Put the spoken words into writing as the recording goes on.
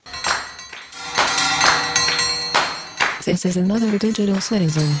This is another digital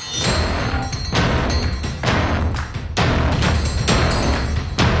citizen.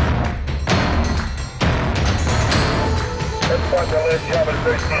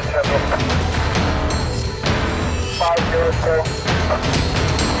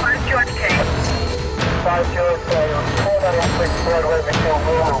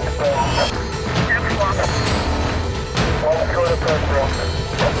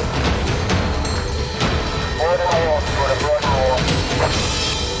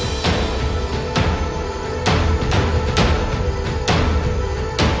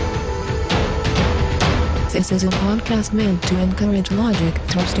 This is a podcast meant to encourage logic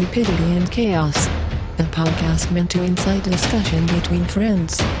through stupidity and chaos. A podcast meant to incite discussion between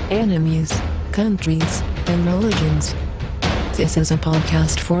friends, enemies, countries, and religions. This is a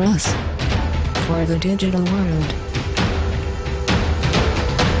podcast for us. For the digital world.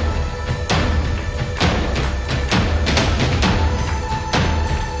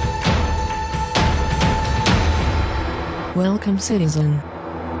 Welcome, citizen.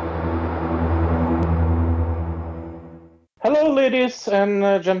 Hello, ladies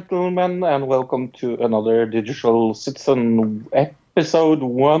and gentlemen, and welcome to another Digital Citizen episode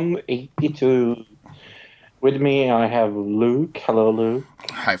 182. With me, I have Luke. Hello, Luke.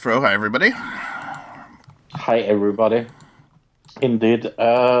 Hi, Fro. Hi, everybody. Hi, everybody. Indeed.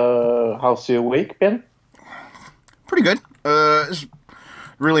 How's your week been? Pretty good. It's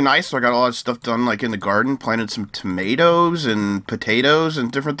really nice. So I got a lot of stuff done, like in the garden, planted some tomatoes and potatoes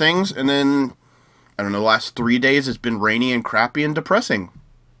and different things, and then I don't know, the last 3 days it's been rainy and crappy and depressing.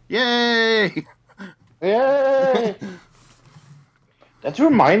 Yay! Yay! That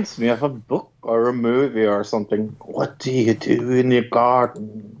reminds me of a book or a movie or something. What do you do in your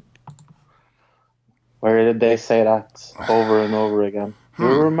garden? Where did they say that over and over again? Do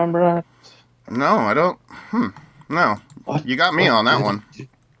you remember that? No, I don't. No. You got me on that one.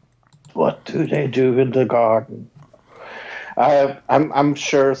 What do they do in the garden? I'm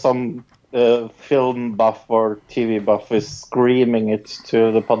sure some film buff or TV buff is screaming it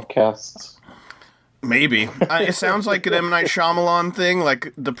to the podcast. Maybe. It sounds like an M. Night Shyamalan thing.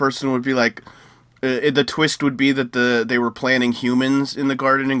 Like, the person would be like, the twist would be that they were planting humans in the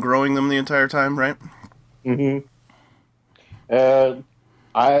garden and growing them the entire time, right? Mm-hmm.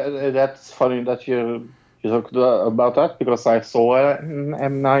 That's funny that you talked about that, because I saw an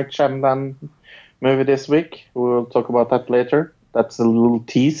M. Night Shyamalan movie this week. We'll talk about that later. That's a little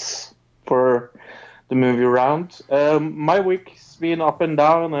tease for the movie round. My week's been up and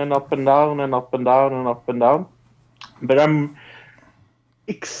down and up and down and up and down and up and down. But I'm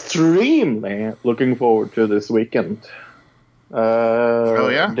extremely looking forward to this weekend. Oh,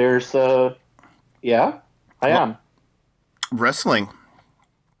 yeah? There's yeah, I am. Wrestling.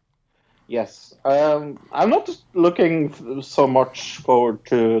 Yes. I'm not looking so much forward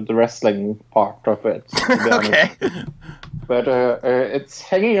to the wrestling part of it, to be honest. Okay. But it's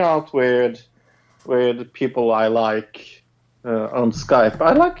hanging out with people I like on Skype.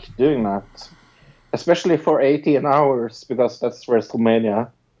 I like doing that, especially for 18 hours, because that's WrestleMania.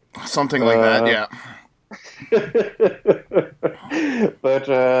 Something like that, yeah. But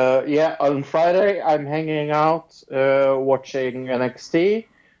yeah, on Friday I'm hanging out watching NXT.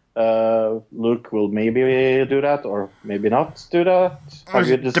 Luke will maybe do that or maybe not do that.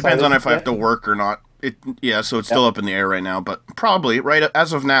 It depends on if I have to work or not. So it's still up in the air right now, but probably right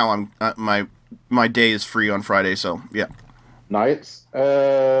as of now, I'm my day is free on Friday, so yeah. Nice.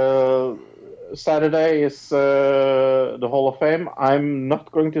 Saturday is the Hall of Fame. I'm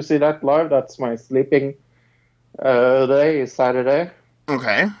not going to see that live. That's my sleeping day. Is Saturday.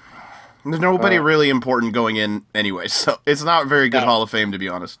 Okay. There's nobody really important going in anyway, so it's not very good Hall of Fame, to be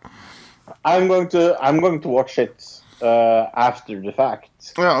honest. I'm going to watch it after the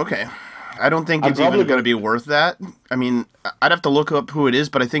fact. Oh, okay. I don't think it's even going to be worth that. I mean, I'd have to look up who it is,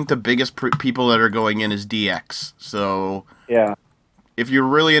 but I think the biggest people that are going in is DX. So yeah, if you're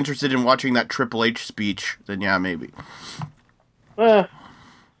really interested in watching that Triple H speech, then yeah, maybe.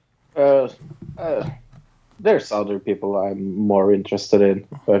 There's other people I'm more interested in,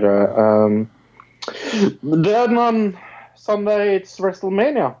 but then on Sunday it's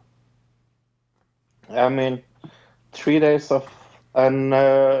WrestleMania. I mean, 3 days of, and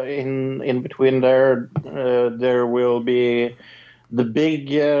in between there will be the big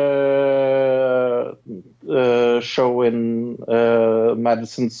show in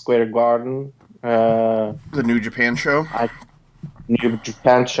Madison Square Garden. The New Japan show. New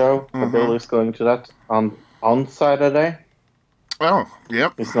Japan show. Mm-hmm. Bill is going to that on Saturday. Oh,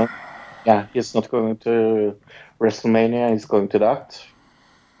 yep. He's not going to WrestleMania. He's going to that.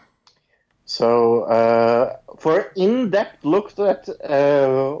 So So, for in-depth look at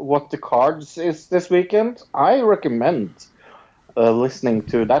what the cards is this weekend, I recommend listening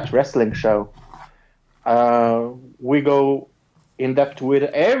to that wrestling show. We go in depth with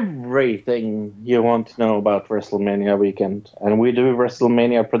everything you want to know about WrestleMania weekend, and we do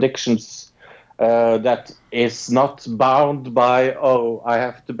WrestleMania predictions that is not bound by I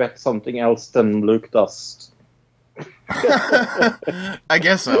have to bet something else than Luke does. I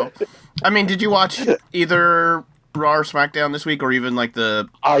guess so. I mean, did you watch either Raw or SmackDown this week, or even like the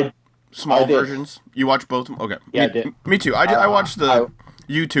small versions? You watched both? Okay. Yeah, I did. Me too. I watched the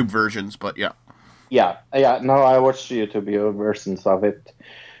YouTube versions, but yeah. Yeah. No, I watched the YouTube versions of it,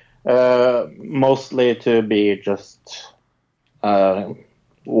 mostly to be just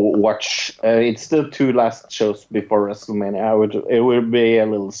watch. It's the two last shows before WrestleMania. It would be a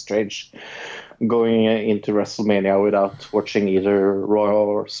little strange going into WrestleMania without watching either Raw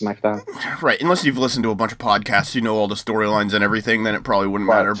or SmackDown. Right, unless you've listened to a bunch of podcasts, you know all the storylines and everything, then it probably wouldn't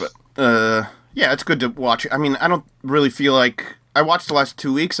matter. But yeah, it's good to watch. I mean, I don't really feel like I watched the last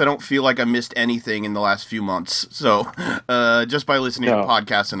 2 weeks. I don't feel like I missed anything in the last few months. So just by listening to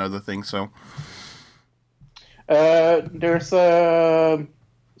podcasts and other things. So there's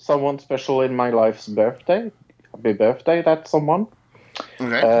someone special in my life's birthday. Happy birthday, that someone.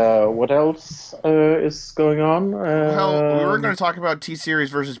 Okay. What else is going on? Well, we were going to talk about T-Series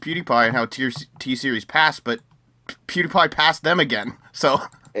versus PewDiePie and how T-Series passed, but PewDiePie passed them again. So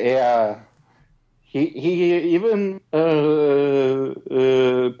yeah, he even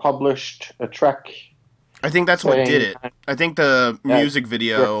published a track. I think that's what did it. I think the music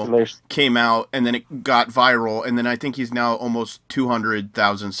video came out and then it got viral, and then I think he's now almost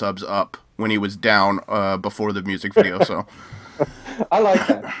 200,000 subs up when he was down before the music video. So. I like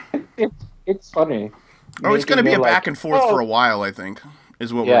that. It's funny. Oh, it's going to be a back and forth for a while, I think,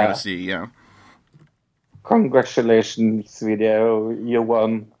 is what we're going to see, yeah. Congratulations, video. You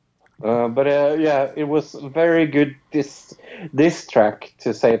won. But it was very good, this track,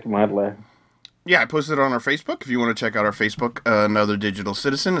 to say it mildly. Yeah, I posted it on our Facebook. If you want to check out our Facebook, Another Digital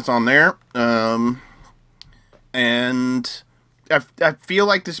Citizen, it's on there. And I feel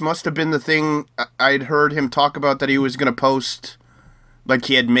like this must have been the thing I'd heard him talk about that he was going to post, like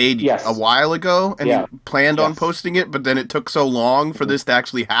he had made a while ago, and he planned on posting it, but then it took so long for this to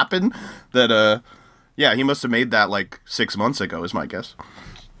actually happen that, he must have made that like 6 months ago, is my guess.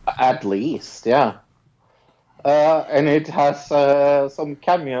 At least, yeah. And it has some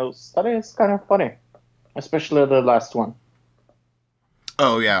cameos that is kind of funny, especially the last one.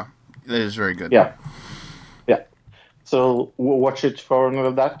 Oh, yeah. That is very good. Yeah. So watch it for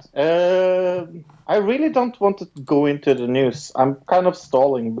that. I really don't want to go into the news. I'm kind of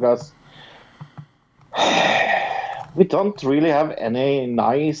stalling because we don't really have any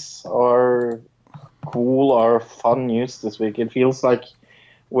nice or cool or fun news this week. It feels like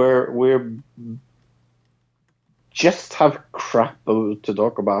we're just have crap to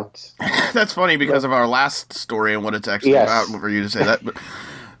talk about. That's funny because of our last story and what it's actually about for you to say that. But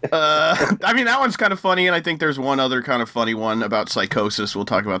I mean, that one's kind of funny, and I think there's one other kind of funny one about Psychosis. We'll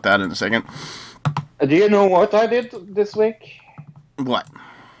talk about that in a second. Do you know what I did this week? What?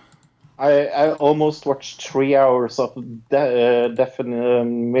 I almost watched 3 hours of what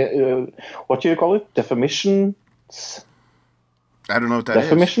do you call it? Definitions? I don't know what that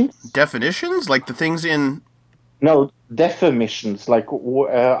Definitions? is. Definitions? Like the things in... No, definitions. Like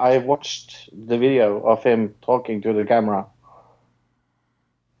I watched the video of him talking to the camera.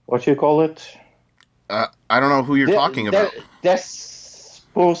 What do you call it? I don't know who you're talking about.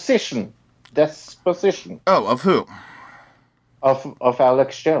 Disposition. Oh, of who? Of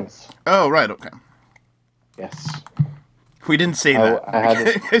Alex Jones. Oh, right, okay. Yes. We didn't say that.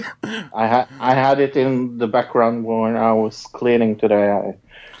 I had it in the background when I was cleaning today. I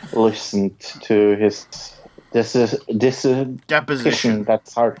listened to his deposition.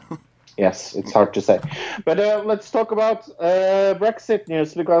 That's hard. Yes, it's hard to say. But let's talk about Brexit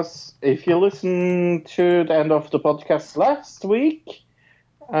news, because if you listen to the end of the podcast last week,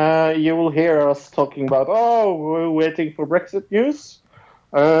 you will hear us talking about, we're waiting for Brexit news.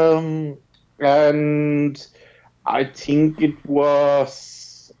 And I think it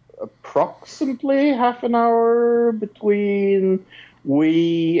was approximately half an hour between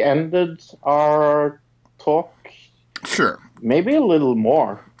we ended our talk. Sure. Maybe a little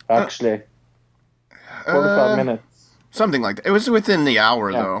more, actually. 45 minutes. Something like that. It was within the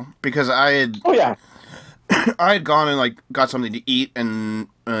hour, though, because I had... Oh, yeah. I had gone and got something to eat and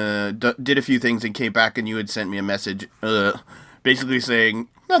did a few things and came back, and you had sent me a message basically saying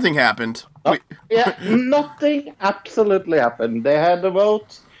nothing happened. Yeah, nothing absolutely happened. They had a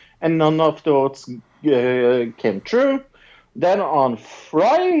vote. and none of the votes came true. Then on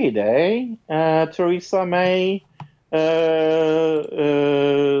Friday, Theresa May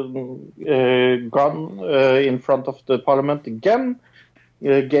gone in front of the parliament again,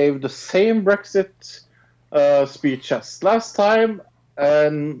 gave the same Brexit speech as last time,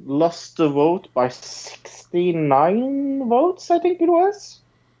 and lost the vote by 69 votes, I think it was.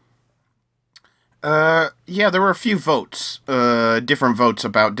 Yeah, there were a few votes, different votes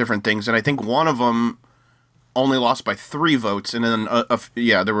about different things, and I think one of them only lost by 3 votes, and then,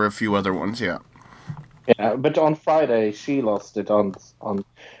 there were a few other ones, yeah. Yeah, but on Friday, she lost it on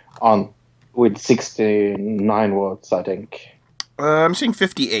with 69 votes, I think. I'm seeing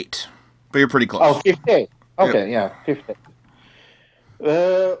 58, but you're pretty close. Oh, 58. Okay, yeah 58.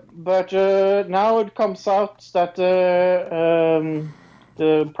 But now it comes out that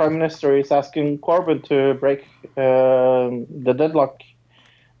the Prime Minister is asking Corbyn to break the deadlock.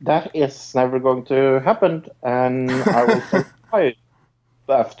 That is never going to happen, and I will try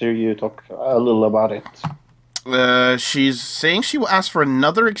after you talk a little about it. She's saying she will ask for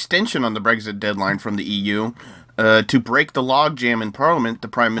another extension on the Brexit deadline from the EU. To break the logjam in Parliament, the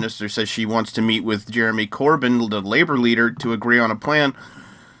Prime Minister says she wants to meet with Jeremy Corbyn, the Labour leader, to agree on a plan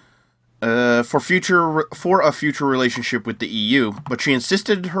for a future relationship with the EU. But she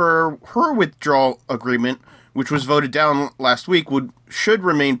insisted her withdrawal agreement, which was voted down last week, should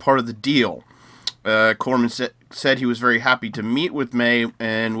remain part of the deal. Corbyn said he was very happy to meet with May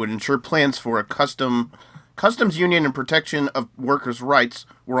and would ensure plans for a customs union and protection of workers' rights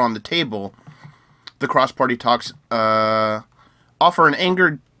were on the table. The cross-party talks offer an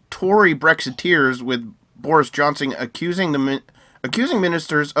angered Tory Brexiteers, with Boris Johnson accusing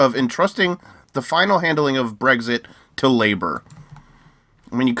ministers of entrusting the final handling of Brexit to Labour.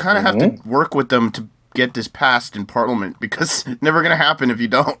 I mean, you kind of have to work with them to get this passed in Parliament, because it's never going to happen if you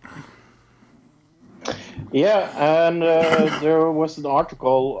don't. Yeah, and there was an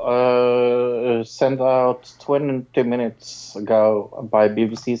article sent out 20 minutes ago by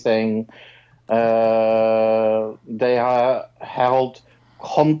BBC saying they held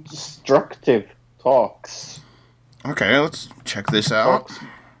constructive talks. Okay, let's check this out.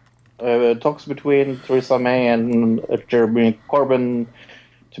 Talks between Theresa May and Jeremy Corbyn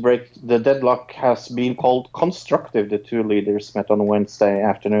to break the deadlock has been called constructive. The two leaders met on Wednesday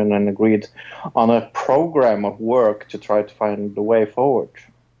afternoon and agreed on a program of work to try to find the way forward.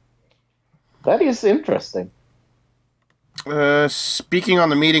 That is interesting. Speaking on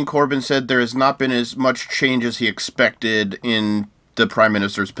the meeting, Corbyn said there has not been as much change as he expected in the Prime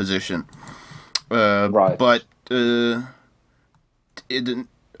Minister's position. Right. But a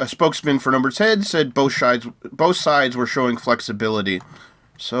spokesman for Numbers Head said both sides were showing flexibility.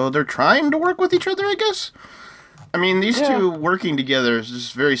 So they're trying to work with each other, I guess? I mean, these two working together is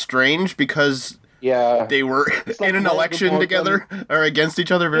just very strange, because they were in an election together, or against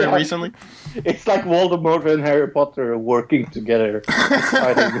each other very recently. It's like Voldemort and Harry Potter working together,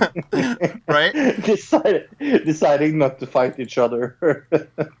 right? Deciding not to fight each other.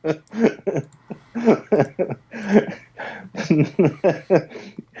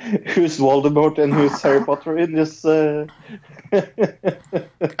 Who's Voldemort and who's Harry Potter in this? I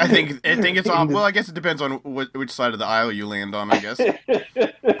think it's all. Well, I guess it depends on which side of the aisle you land on, I guess.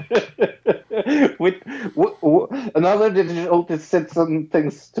 With another digital that said some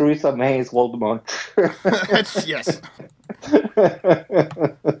things. Theresa May is Voldemort. Yes.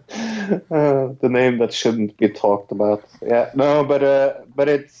 The name that shouldn't be talked about. Yeah, no, but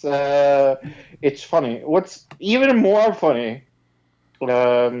it's funny. What's even more funny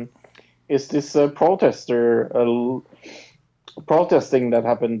is this protester protesting that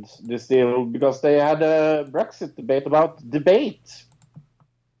happened this deal, because they had a Brexit debate about debate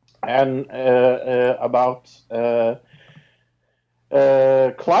and about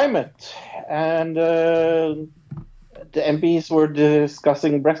climate, and the MPs were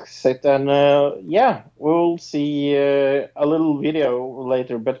discussing Brexit, and we'll see a little video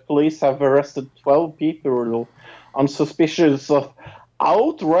later, but police have arrested 12 people on suspicions of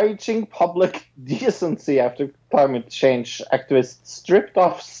outraging public decency after climate change activists stripped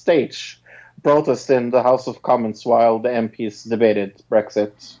off stage protest in the House of Commons while the MPs debated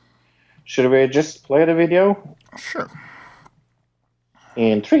Brexit. Should we just play the video? Sure.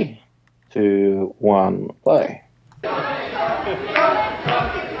 In 3, 2, 1, play.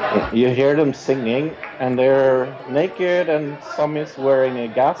 You hear them singing, and they're naked, and some is wearing a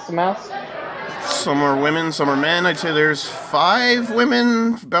gas mask. Some are women, some are men. I'd say there's 5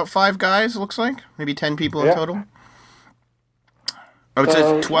 women, about 5 guys, it looks like. Maybe 10 people in total. Oh, it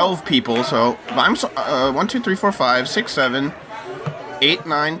says 12 people, so I'm 1, 2, 3, 4, 5, 6, 7. 8,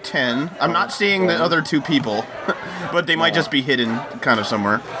 9, 10. I'm not seeing the other two people, but they might just be hidden kind of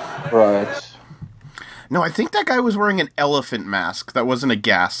somewhere. Right. No, I think that guy was wearing an elephant mask. That wasn't a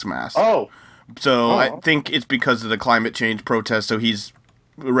gas mask. Oh. So I think it's because of the climate change protest. So he's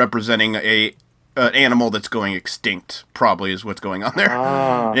representing an animal that's going extinct. Probably is what's going on there.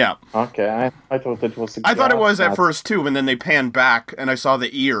 Yeah. Okay. I thought it was. I thought it was at first too, and then they panned back, and I saw the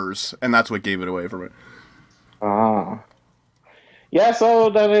ears, and that's what gave it away from it. Yeah. So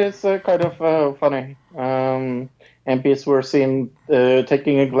that is kind of funny. MPs were seen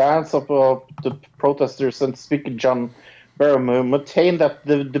taking a glance of the protesters, and Speaker John Barrowman maintained that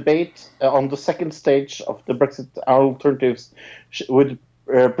the debate on the second stage of the Brexit alternatives would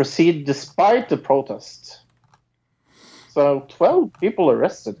proceed despite the protest. So 12 people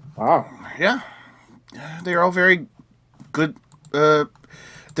arrested. Wow. Yeah. They're all very good.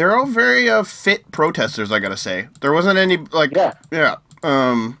 They're all very fit protesters, I gotta say. There wasn't any, like... Yeah.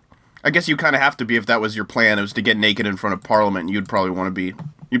 I guess you kind of have to be if that was your plan. It was to get naked in front of Parliament. You'd probably want to be...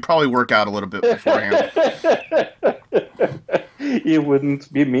 You'd probably work out a little bit beforehand. You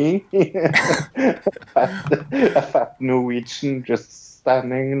wouldn't be me. A fat Norwegian just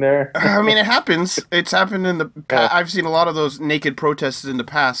standing there. I mean, it happens. It's happened in the past. I've seen a lot of those naked protests in the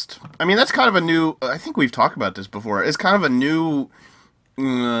past. I mean, that's kind of a new... I think we've talked about this before. It's kind of a new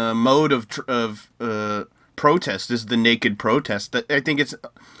mode of protest, is the naked protest. I think it's...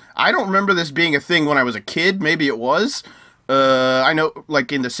 I don't remember this being a thing when I was a kid. Maybe it was. I know,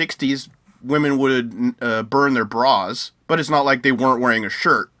 like, in the 60s, women would burn their bras, but it's not like they weren't wearing a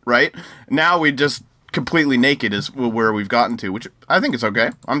shirt, right? Now we just completely naked is where we've gotten to, which I think is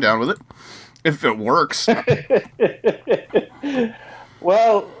okay. I'm down with it. If it works.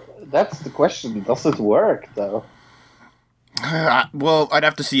 Well, that's the question. Does it work, though? Well, I'd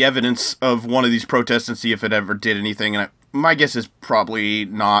have to see evidence of one of these protests and see if it ever did anything, and my guess is probably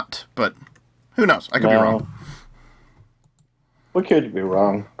not, but who knows? I could be wrong. We could be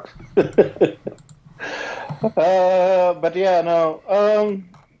wrong. But yeah, no.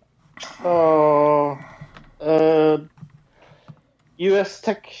 U.S.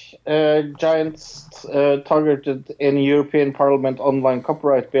 tech giants targeted in European Parliament online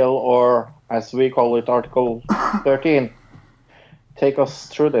copyright bill, or as we call it, Article 13. Take us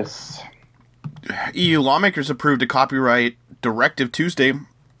through this. EU lawmakers approved a copyright directive Tuesday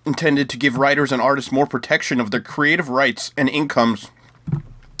intended to give writers and artists more protection of their creative rights and incomes.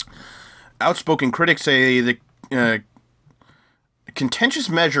 Outspoken critics say the contentious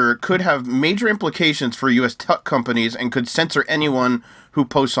measure could have major implications for U.S. tech companies and could censor anyone who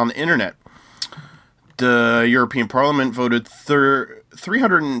posts on the internet. The European Parliament voted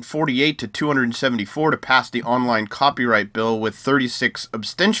 348 to 274 to pass the online copyright bill with 36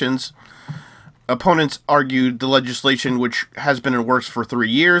 abstentions. Opponents argued the legislation, which has been in the works for 3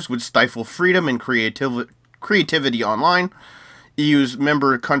 years, would stifle freedom and creativity online. EU's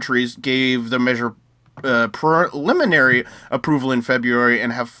member countries gave the measure preliminary approval in February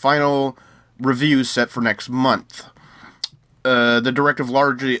and have final reviews set for next month. The directive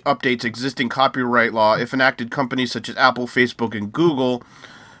largely updates existing copyright law. If enacted, companies such as Apple, Facebook, and Google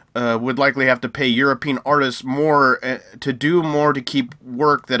would likely have to pay European artists more to do more to keep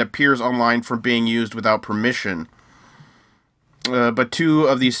work that appears online from being used without permission. But two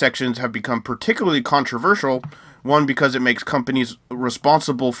of these sections have become particularly controversial. One, because it makes companies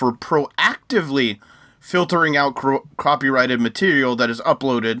responsible for proactively filtering out copyrighted material that is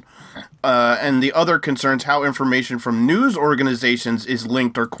uploaded, and the other concerns how information from news organizations is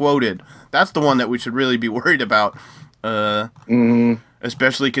linked or quoted. That's the one that we should really be worried about,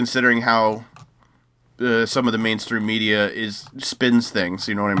 especially considering how some of the mainstream media spins things,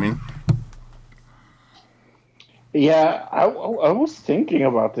 you know what I mean? Yeah, I was thinking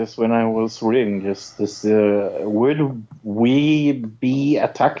about this when I was reading this. Would we be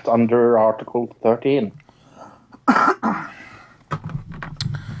attacked under Article 13?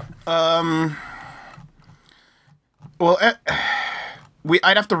 Well,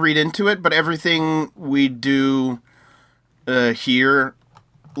 I'd have to read into it, but everything we do here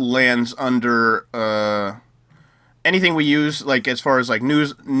lands under anything we use, like as far as like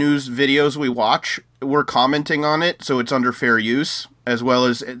news videos we watch, we're commenting on it, so it's under fair use, as well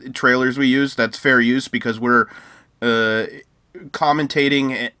as trailers we use. That's fair use because we're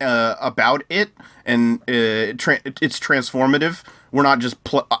commentating about it, and it's transformative. We're not just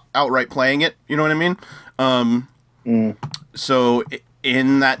outright playing it. You know what I mean? So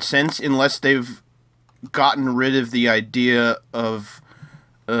in that sense, unless they've gotten rid of the idea of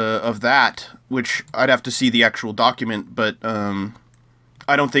that, which I'd have to see the actual document, but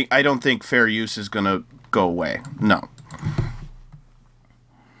I don't think fair use is gonna go away. No.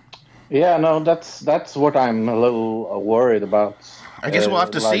 Yeah, no, that's what I'm a little worried about. I guess we'll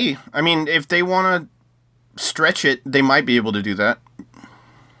have to Like, see. I mean, if they want to stretch it, they might be able to do that.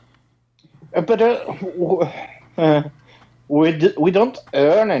 but uh, we don't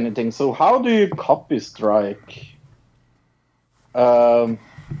earn anything. So how do you copy strike um,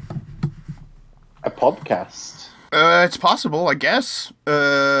 a podcast? It's possible, I guess.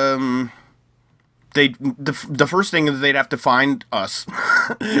 The first thing is they'd have to find us,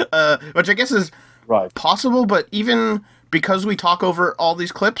 which I guess is Right. possible. But even because we talk over all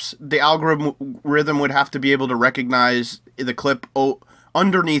these clips, the algorithm would have to be able to recognize the clip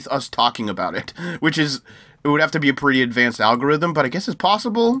underneath us talking about it, which is it would have to be a pretty advanced algorithm. But I guess it's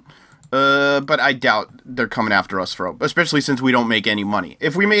possible. But I doubt they're coming after us for, especially since we don't make any money.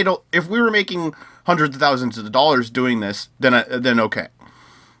 If we were making hundreds of thousands of dollars doing this, then okay.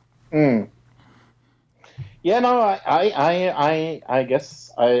 Yeah, no, I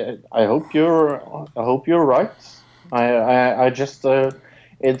guess I hope you're right. I just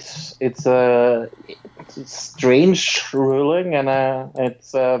it's a strange ruling, and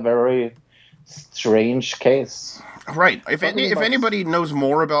it's a very strange case. Right. If anybody knows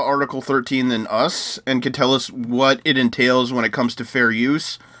more about Article 13 than us and can tell us what it entails when it comes to fair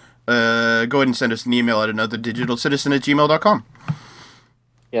use, go ahead and send us an email at anotherdigitalcitizen@gmail.com.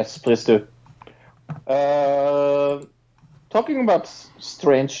 Yes, please do. Talking about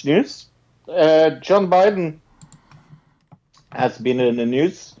strange news, John Biden has been in the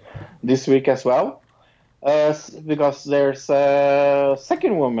news this week as well, because there's a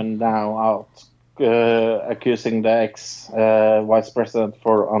second woman now out accusing the ex-vice president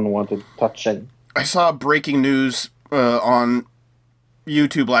for unwanted touching. I saw breaking news on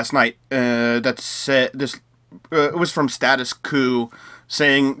YouTube last night that said this. It was from Status Coup,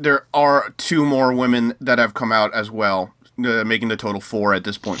 saying there are 2 more women that have come out as well, making the total 4 at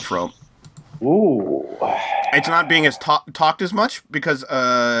this point. Fro. Ooh. It's not being as talked as much because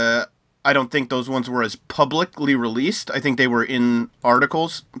I don't think those ones were as publicly released. I think they were in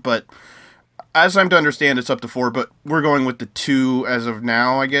articles, but as I'm to understand, it's up to 4. But we're going with the 2 as of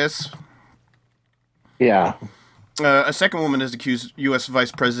now, I guess. Yeah. A second woman has accused U.S.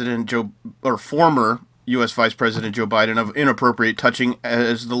 former U.S. Vice President Joe Biden of inappropriate touching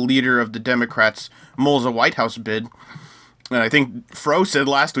as the leader of the Democrats' Mulza White House bid. And I think Fro said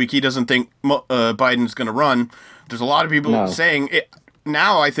last week he doesn't think Biden's going to run. There's a lot of people saying it.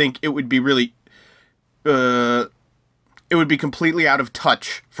 Now I think it would be really, it would be completely out of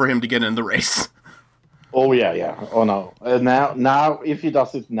touch for him to get in the race. Oh yeah. Oh no. Now, if he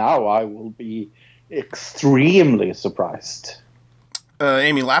does it now, I will be extremely surprised.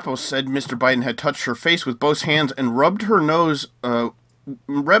 Amy Lapos said Mr. Biden had touched her face with both hands and rubbed noses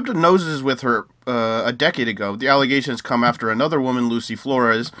with her a decade ago. The allegations come after another woman, Lucy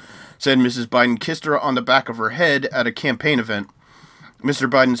Flores, said Mrs. Biden kissed her on the back of her head at a campaign event. Mr.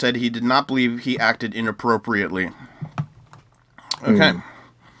 Biden said he did not believe he acted inappropriately. Okay.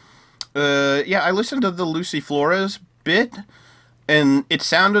 Yeah, I listened to the Lucy Flores bit, and it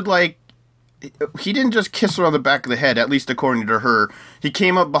sounded like he didn't just kiss her on the back of the head, at least according to her. He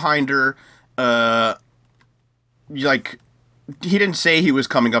came up behind her, like, he didn't say he was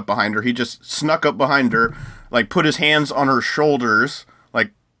coming up behind her. He just snuck up behind her, like, put his hands on her shoulders,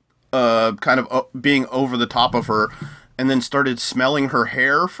 like, kind of being over the top of her, and then started smelling her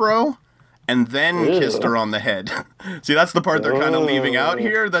hair, Fro, and then kissed her on the head. See, that's the part they're kind of leaving out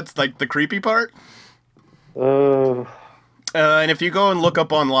here. That's, like, the creepy part. And if you go and look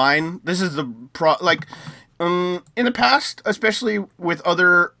up online, this is the in the past, especially with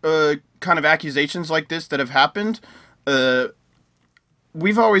other kind of accusations like this that have happened,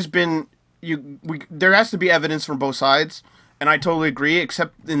 we've always been there has to be evidence from both sides, and I totally agree.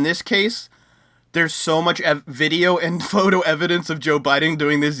 Except in this case, there's so much video and photo evidence of Joe Biden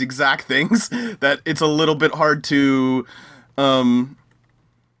doing these exact things that it's a little bit hard to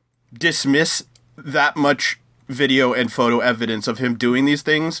dismiss that much video and photo evidence of him doing these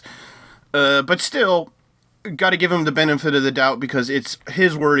things. But still, got to give him the benefit of the doubt because it's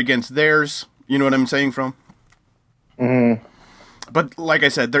his word against theirs. You know what I'm saying, From? Mm-hmm. But like I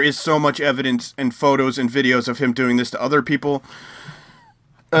said, there is so much evidence and photos and videos of him doing this to other people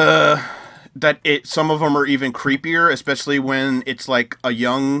that some of them are even creepier, especially when it's like a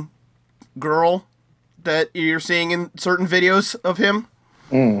young girl that you're seeing in certain videos of him.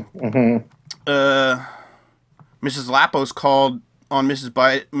 Mm-hmm. Mrs. Lapos called on Mr.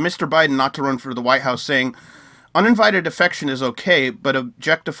 Biden not to run for the White House, saying, "Uninvited affection is okay, but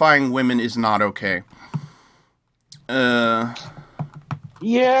objectifying women is not okay." Yeah.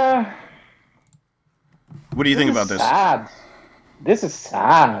 What do you think about this? Sad. This is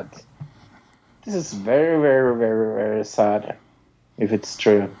sad. This is very, very, very, very sad. If it's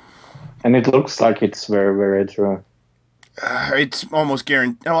true, and it looks like it's very, very true. It's almost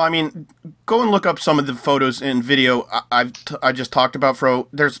guaranteed. Well, I mean, go and look up some of the photos and video I just talked about, Fro.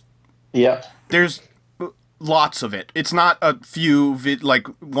 There's Yeah. lots of it. It's not a few, like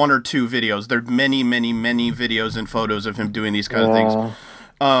one or two videos. There are many, many, many videos and photos of him doing these kind of things.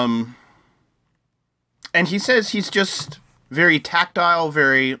 And he says he's just very tactile,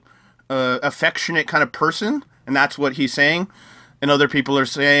 very affectionate kind of person, and that's what he's saying. And other people are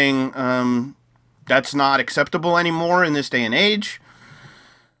saying that's not acceptable anymore in this day and age.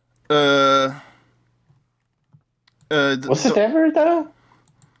 Was it ever, though?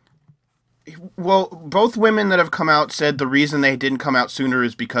 Well, both women that have come out said the reason they didn't come out sooner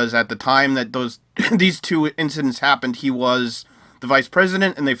is because at the time that these two incidents happened, he was the vice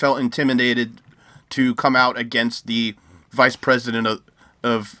president, and they felt intimidated to come out against the vice president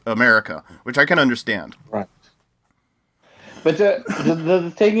of America, which I can understand. Right. But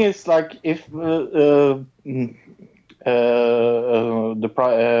the thing is, like, if I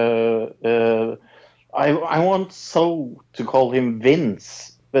want so to call him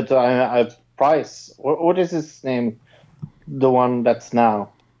Vince, but I Price. What is his name? The one that's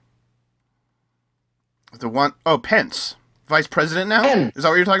now. Pence, vice president now. Pence. Is that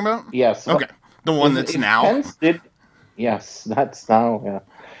what you're talking about? Yes. Okay, the one that's now. Pence did. Yes, that's now.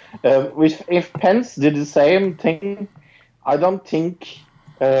 Yeah. If Pence did the same thing, I don't think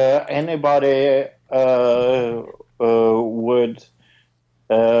anybody would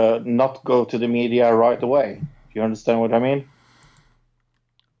not go to the media right away. Do you understand what I mean?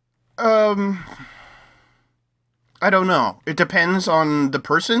 I don't know. It depends on the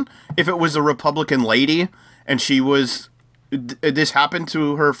person. If it was a Republican lady and this happened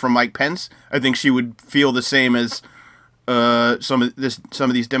to her from Mike Pence, I think she would feel the same as some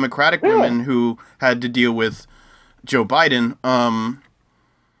of these Democratic women who had to deal with Joe Biden. I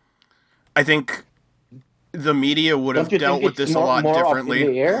think the media would have dealt with this a lot differently. Up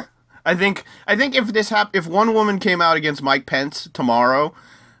in the air? I think if one woman came out against Mike Pence tomorrow,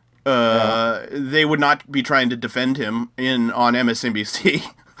 they would not be trying to defend him on MSNBC.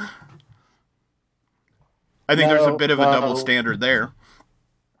 I think there's a bit of a double standard there.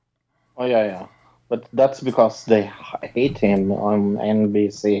 Oh yeah. But that's because they hate him on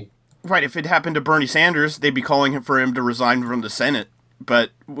NBC. Right, if it happened to Bernie Sanders, they'd be calling for him to resign from the Senate.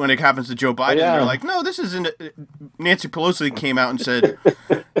 But when it happens to Joe Biden, they're like, no, this isn't... Nancy Pelosi came out and said,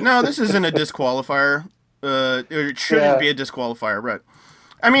 no, this isn't a disqualifier. It shouldn't be a disqualifier, right?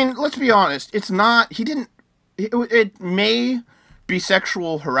 I mean, let's be honest. It's not... It may be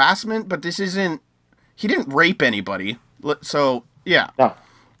sexual harassment, but this isn't... He didn't rape anybody. So, yeah. No.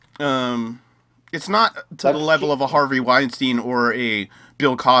 It's not to the level of a Harvey Weinstein or a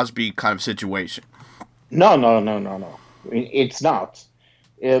Bill Cosby kind of situation. No. It's not.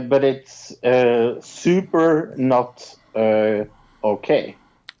 But it's super not okay.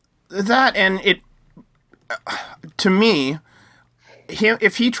 That, and it, to me,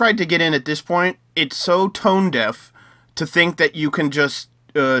 if he tried to get in at this point, it's so tone deaf to think that you can just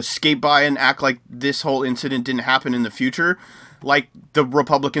skate by and act like this whole incident didn't happen in the future. Like the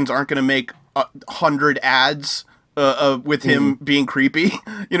Republicans aren't going to make 100 ads with him being creepy.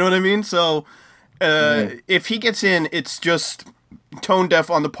 You know what I mean? So if he gets in, it's just tone deaf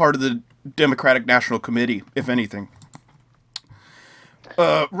on the part of the Democratic National Committee, if anything.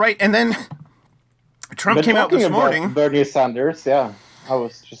 Right, and then Trump came out this morning. Bernie Sanders, yeah. I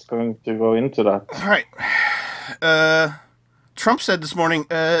was just going to go into that. All right. Trump said this morning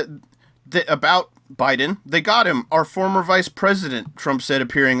about Biden, they got him, our former vice president, Trump said,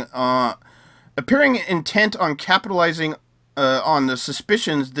 appearing intent on capitalizing on the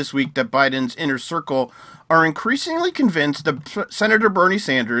suspicions this week that Biden's inner circle are increasingly convinced that Senator Bernie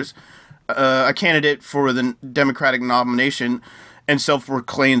Sanders, a candidate for the Democratic nomination and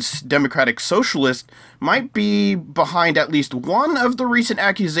self-proclaimed Democratic socialist, might be behind at least one of the recent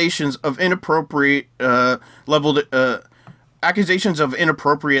accusations of inappropriate leveled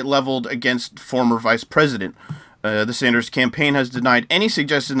against former vice president. The Sanders campaign has denied any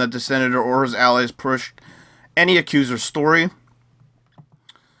suggestion that the senator or his allies pushed any accuser's story.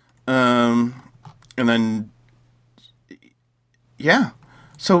 And then, yeah.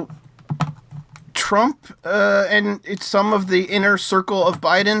 So Trump and some of the inner circle of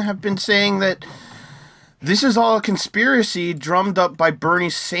Biden have been saying that this is all a conspiracy drummed up by Bernie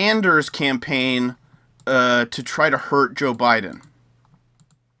Sanders' campaign to try to hurt Joe Biden.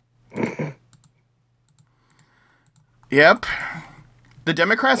 Yep. The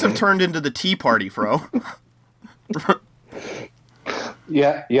Democrats have turned into the Tea Party, Fro.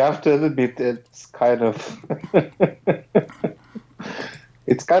 Yeah, you have to admit it's kind of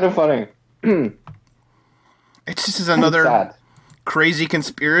it's kind of funny. It's just And another sad. crazy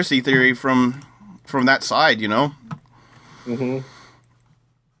conspiracy theory from that side, you know? Hmm.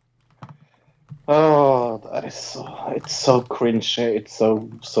 Oh, it's so cringe. It's so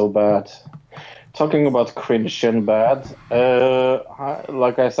bad. Talking about cringe and bad,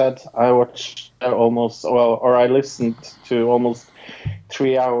 like I said, I watched I listened to almost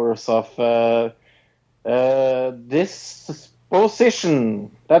 3 hours of this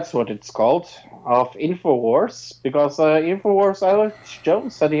position. That's what it's called, of Infowars, because Infowars Alex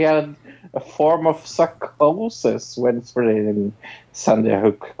Jones said he had a form of psychosis when spreading Sandy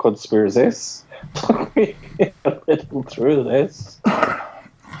Hook conspiracies. Talk me a little through this.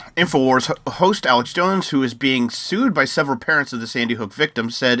 Infowars host Alex Jones, who is being sued by several parents of the Sandy Hook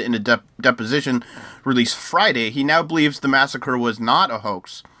victims, said in a deposition released Friday he now believes the massacre was not a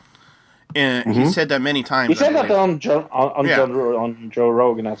hoax. He said that many times. He said that on Joe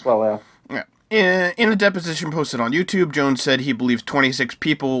Rogan as well, yeah. Yeah. In a deposition posted on YouTube, Jones said he believes 26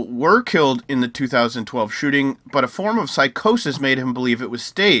 people were killed in the 2012 shooting, but a form of psychosis made him believe it was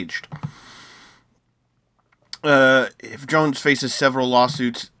staged. If Jones faces several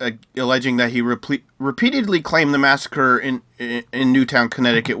lawsuits alleging that he repeatedly claimed the massacre in Newtown,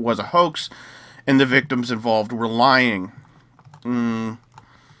 Connecticut was a hoax, and the victims involved were lying. During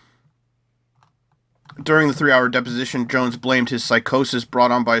the 3-hour deposition, Jones blamed his psychosis brought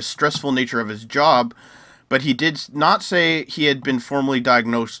on by the stressful nature of his job, but he did not say he had been formally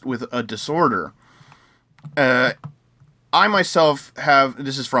diagnosed with a disorder. I myself have,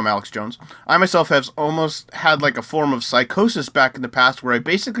 this is from Alex Jones, I myself have almost had like a form of psychosis back in the past where I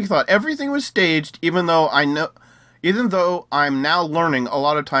basically thought everything was staged, even though I'm now learning a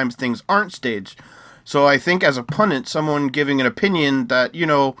lot of times things aren't staged. So I think as a pundit, someone giving an opinion that,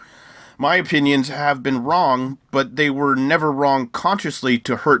 my opinions have been wrong, but they were never wrong consciously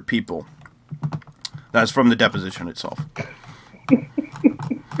to hurt people. That's from the deposition itself.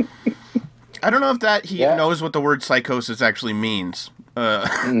 I don't know if that he knows what the word psychosis actually means.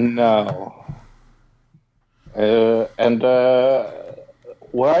 No. And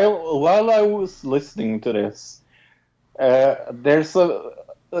while I was listening to this, there's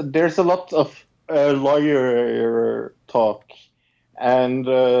a lot of lawyer talk, and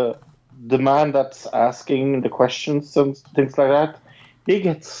the man that's asking the questions and things like that, he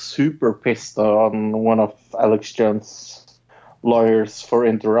gets super pissed on one of Alex Jones' lawyers for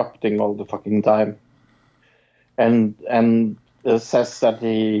interrupting all the fucking time, and says that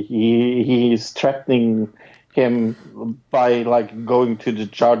he's threatening him by like going to the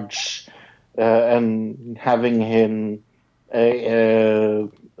judge and having him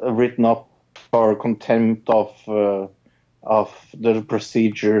written up for contempt of the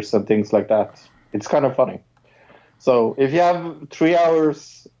procedures and things like that. It's kind of funny. So if you have 3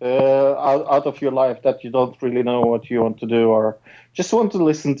 hours out of your life that you don't really know what you want to do, or just want to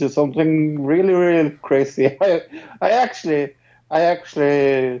listen to something really, really crazy, I actually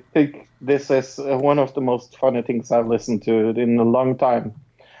think this is one of the most funny things I've listened to in a long time.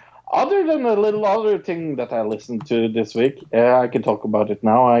 Other than a little other thing that I listened to this week, I can talk about it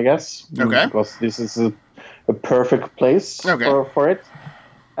now, I guess. Okay. Because this is a perfect place for it.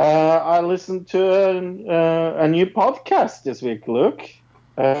 I listened to a new podcast this week, Luke.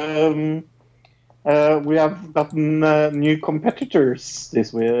 We have gotten new competitors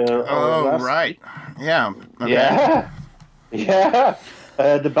this week. Right. Yeah. Okay. Yeah.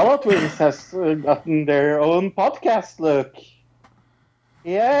 The Bella Twins has gotten their own podcast, Luke.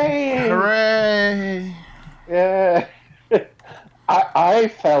 Yay! Hooray! Yeah. I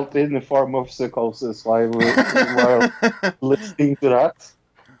felt in the form of psychosis while listening to that.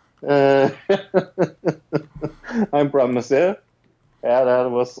 I promise you. Yeah,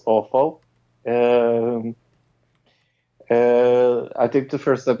 that was awful. I think the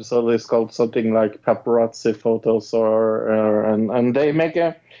first episode is called something like paparazzi photos, and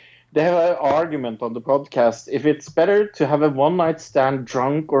they have an argument on the podcast if it's better to have a one night stand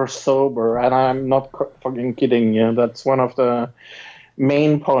drunk or sober, and I'm not fucking kidding you. That's one of the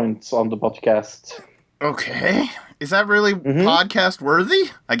main points on the podcast. Okay. Is that really podcast worthy?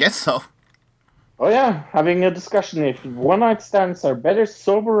 I guess so. Oh yeah, having a discussion if one night stands are better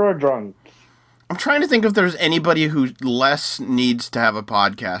sober or drunk. I'm trying to think if there's anybody who less needs to have a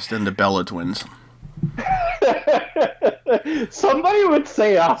podcast than the Bella Twins. Somebody would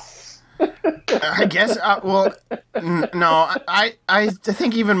say us. I guess, no, I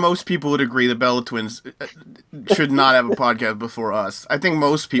think even most people would agree the Bella Twins should not have a podcast before us. I think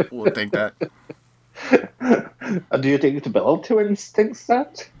most people would think that. Do you think the Bell twins thinks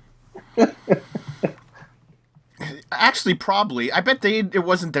that? Actually, probably. I bet it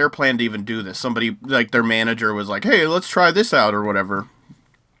wasn't their plan to even do this. Somebody, like their manager, was like, "Hey, let's try this out," or whatever.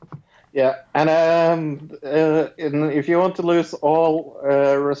 Yeah, and if you want to lose all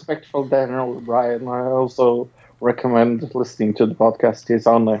respect for Daniel Bryan, I also recommend listening to the podcast. He's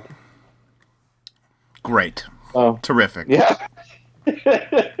on there. Great. Oh, Terrific. yeah.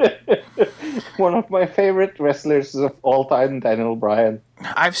 One of my favorite wrestlers of all time, Daniel Bryan.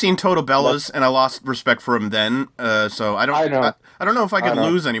 I've seen Total Bellas, and I lost respect for him then. So I don't know. I don't know if I could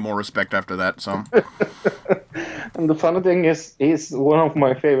lose any more respect after that. So. And the funny thing is, he's one of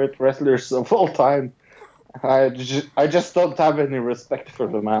my favorite wrestlers of all time. I just don't have any respect for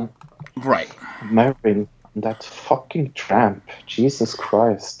the man. Right. Marvin, that fucking tramp. Jesus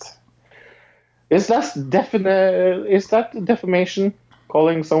Christ. Is that defamation?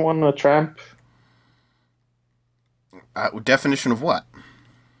 Calling someone a tramp? Definition of what?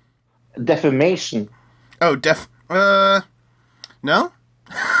 Defamation. Oh, no?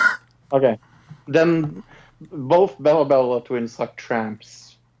 Okay. Then both Bella twins are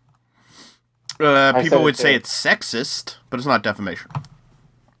tramps. People would say it's sexist, but it's not defamation.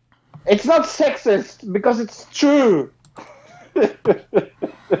 It's not sexist because it's true.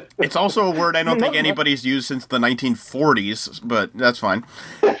 It's also a word I don't think anybody's used since the 1940s, but that's fine.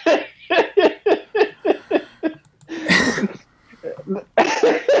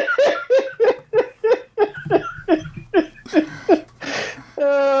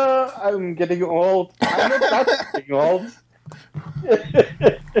 I'm getting old. I'm not getting old.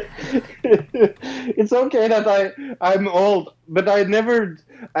 It's okay that I'm old, but I never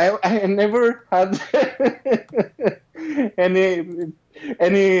had any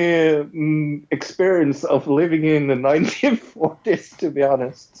experience of living in the 1940s, to be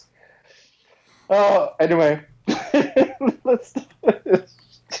honest. Anyway, let's.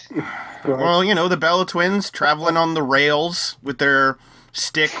 Well, the Bella twins traveling on the rails with their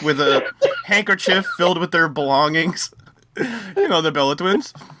stick with a handkerchief filled with their belongings. The Bella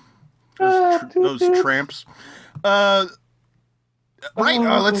twins. Those tramps. Let's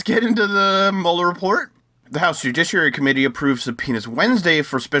get into the Mueller report. The House Judiciary Committee approved subpoenas Wednesday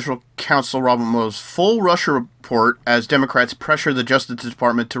for Special Counsel Robert Mueller's full Russia report as Democrats pressure the Justice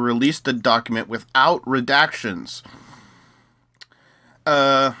Department to release the document without redactions.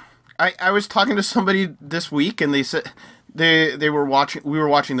 I was talking to somebody this week, and they said we were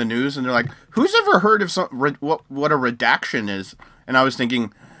watching the news, and they're like, "Who's ever heard of what a redaction is?" And I was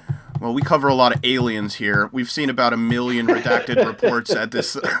thinking, well, we cover a lot of aliens here. We've seen about 1 million redacted reports at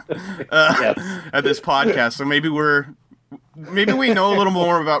this at this podcast, so maybe we know a little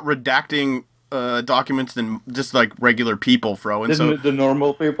more about redacting documents than just like regular people, Fro. And so the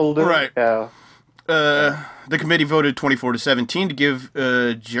normal people do, right? Yeah. The committee voted 24-17 to give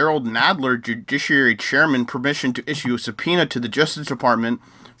Gerald Nadler, Judiciary Chairman, permission to issue a subpoena to the Justice Department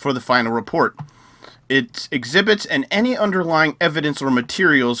for the final report. Its exhibits and any underlying evidence or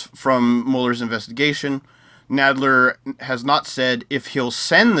materials from Mueller's investigation. Nadler has not said if he'll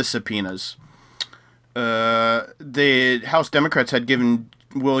send the subpoenas. The House Democrats had given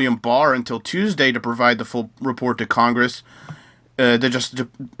William Barr until Tuesday to provide the full report to Congress. The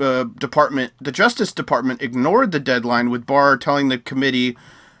Justice Department ignored the deadline, with Barr telling the committee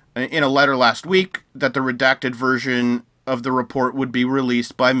in a letter last week that the redacted version of the report would be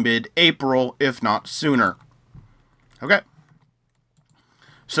released by mid-April, if not sooner. Okay.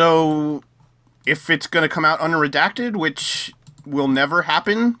 So, if it's going to come out unredacted, which will never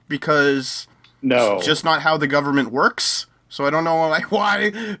happen because it's just not how the government works. So I don't know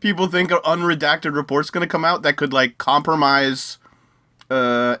why people think an unredacted report's going to come out that could compromise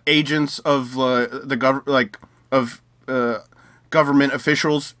agents of government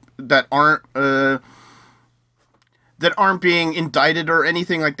officials that aren't being indicted or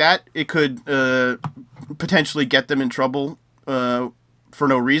anything like that. It could potentially get them in trouble for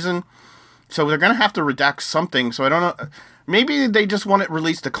no reason. So they're going to have to redact something. So I don't know. Maybe they just want it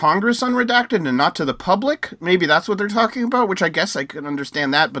released to Congress unredacted and not to the public. Maybe that's what they're talking about, which I guess I can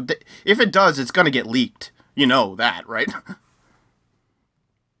understand that. But if it does, it's going to get leaked. You know that, right?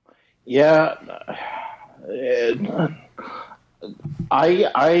 Yeah.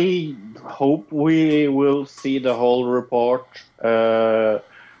 I hope we will see the whole report redacted.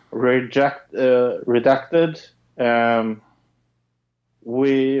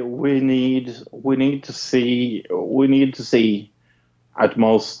 We need to see at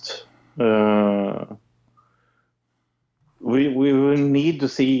most we will need to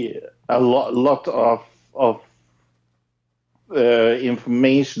see a lot of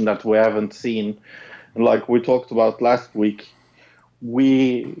information that we haven't seen. And like we talked about last week,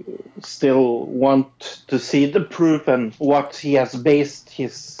 we still want to see the proof and what he has based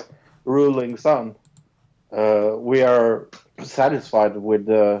his rulings on. We are satisfied with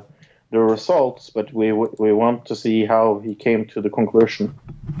the results, but we want to see how he came to the conclusion.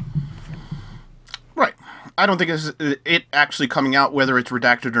 Right. I don't think it actually coming out, whether it's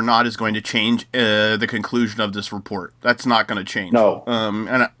redacted or not, is going to change the conclusion of this report. That's not going to change. No.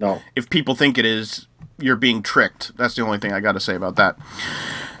 No. If people think it is, you're being tricked. That's the only thing I got to say about that.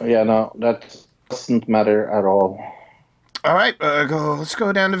 Yeah, no, that doesn't matter at all. All right, let's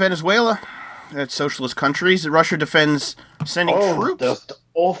go down to Venezuela. That's socialist countries. Russia defends sending troops. Just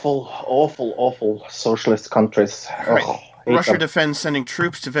awful socialist countries. Right. Russia defends sending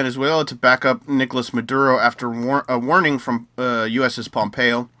troops to Venezuela to back up Nicolas Maduro after a warning from U.S.'s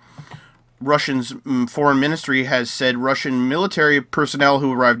Pompeo. Russian's foreign ministry has said Russian military personnel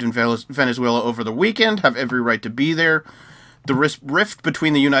who arrived in Venezuela over the weekend have every right to be there. The rift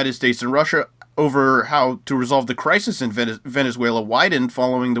between the United States and Russia over how to resolve the crisis in Venezuela widened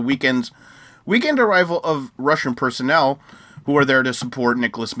following the weekend arrival of Russian personnel who are there to support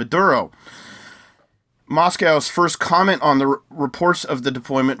Nicolas Maduro. Moscow's first comment on the reports of the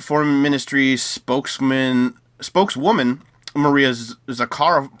deployment, Foreign Ministry spokeswoman Maria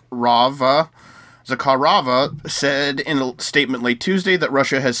Zakharova said in a statement late Tuesday that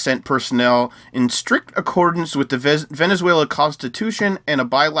Russia has sent personnel in strict accordance with the Venezuela Constitution and a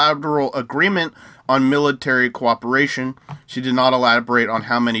bilateral agreement on military cooperation. She did not elaborate on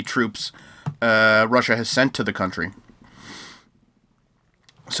how many troops Russia has sent to the country.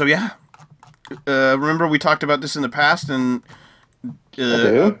 So yeah, remember we talked about this in the past and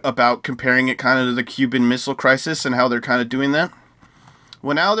about comparing it kind of to the Cuban Missile Crisis and how they're kind of doing that.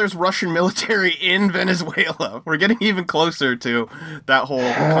 Well, now there's Russian military in Venezuela. We're getting even closer to that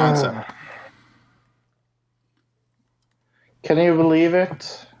whole concept. Can you believe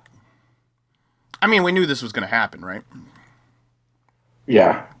it? I mean, we knew this was going to happen, right?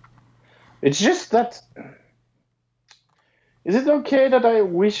 Yeah. It's just that... Is it okay that I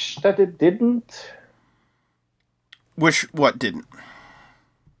wish that it didn't? Wish what didn't?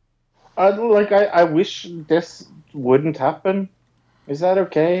 I wish this wouldn't happen. Is that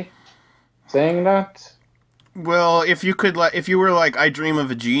okay? Saying that? Well, if you were like I Dream of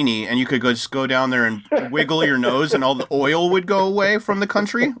a Genie, and you could just go down there and wiggle your nose, and all the oil would go away from the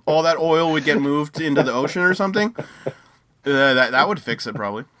country. All that oil would get moved into the ocean or something. That would fix it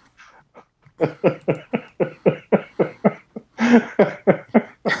probably.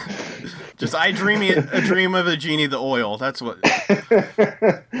 Just a dream of a genie, the oil. That's what.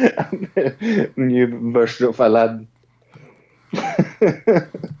 New version of Aladdin.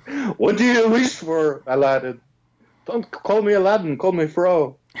 What do you wish for, Aladdin? Don't call me Aladdin, call me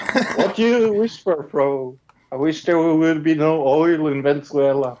Fro. What do you wish for, Fro? I wish there would be no oil in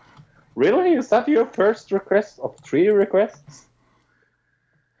Venezuela. Really? Is that your first request of 3 requests?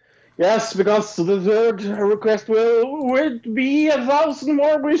 Yes, because the third request would be 1,000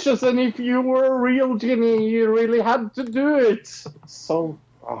 more wishes, and if you were a real genie, you really had to do it. So,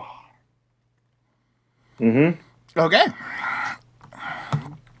 Okay.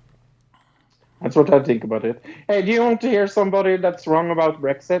 That's what I think about it. Hey, do you want to hear somebody that's wrong about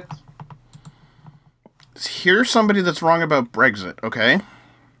Brexit? Here's somebody that's wrong about Brexit, okay?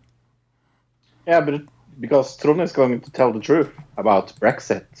 Yeah, but because Trond is going to tell the truth about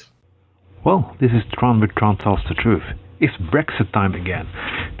Brexit. Well, this is Tron with Tron Tells the Truth. It's Brexit time again.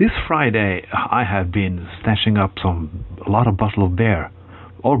 This Friday, I have been snatching up a lot of bottles of beer,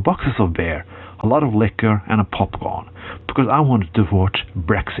 or boxes of beer, a lot of liquor and a popcorn, because I wanted to watch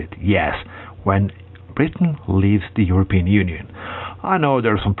Brexit, yes, when Britain leaves the European Union. I know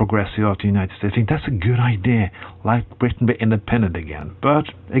there are some progressive of the United States think that's a good idea, like Britain be independent again, but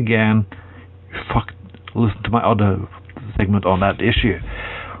again, listen to my other segment on that issue.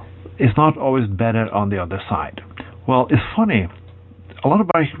 It's not always better on the other side. Well, it's funny. A lot of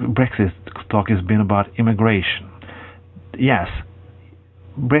Brexit talk has been about immigration. Yes,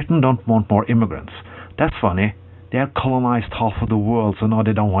 Britain don't want more immigrants. That's funny. They have colonized half of the world, so now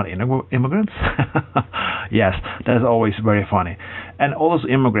they don't want immigrants? Yes, that's always very funny. And all those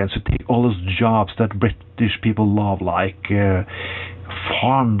immigrants who take all those jobs that British people love, like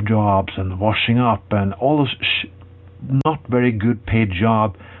farm jobs and washing up and all those not very good paid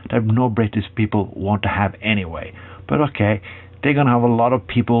jobs that no British people want to have anyway. But okay, they're going to have a lot of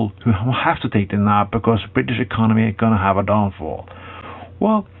people who have to take them now because the British economy is going to have a downfall.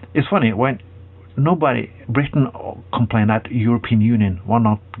 Well, it's funny, when Britain complained that the European Union will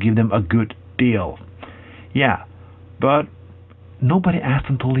not give them a good deal. Yeah, but nobody asked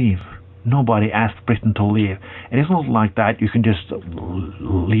them to leave. Nobody asked Britain to leave. And it's not like that. You can just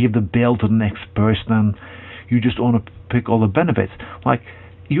leave the bill to the next person and you just want to pick all the benefits. Like,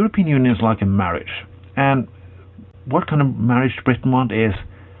 European Union is like a marriage. And what kind of marriage Britain wants is,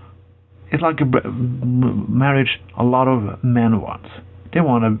 it's like a marriage a lot of men want. They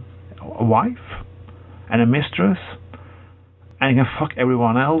want a wife and a mistress, and you can fuck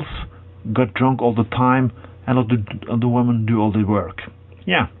everyone else, get drunk all the time, and let the woman do all the work.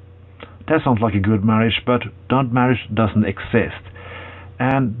 Yeah, that sounds like a good marriage, but that marriage doesn't exist.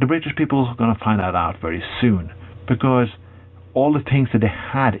 And the British people are going to find that out very soon, because all the things that they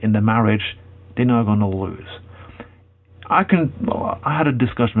had in the marriage, they're now going to lose. I had a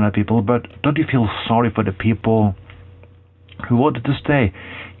discussion with people, but don't you feel sorry for the people who wanted to stay?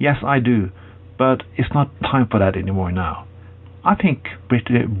 Yes, I do, but it's not time for that anymore now. I think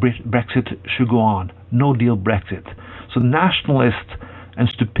Brexit should go on. No deal Brexit. So nationalists and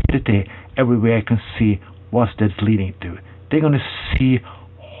stupidity everywhere can see what that's leading to. They're going to see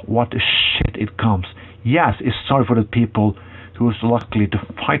what shit it comes. Yes, it's sorry for the people who was lucky to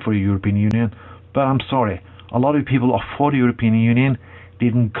fight for the European Union, but I'm sorry. A lot of people are for the European Union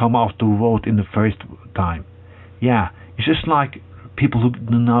didn't come out to vote in the first time. Yeah, it's just like people who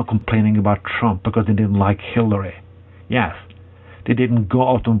are now complaining about Trump because they didn't like Hillary. Yes, they didn't go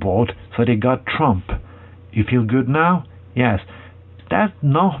out and vote, so they got Trump. You feel good now? Yes.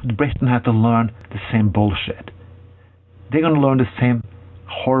 No, Britain had to learn the same bullshit. They're going to learn the same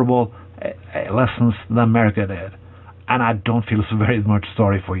horrible lessons that America did. And I don't feel so very much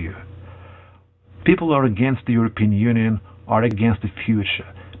sorry for you. People who are against the European Union are against the future.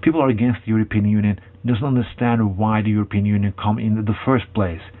 People who are against the European Union doesn't understand why the European Union come in the first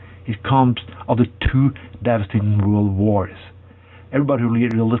place. It comes of the two devastating world wars. Everybody who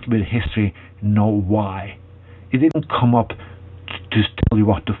read a little bit of history know why. It didn't come up to tell you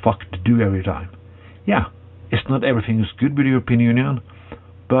what the fuck to do every time. Yeah, it's not everything is good with the European Union,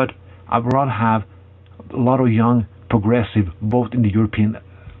 but I'd rather have a lot of young progressive vote in the European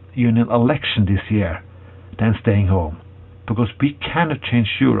Union election this year than staying home, because we cannot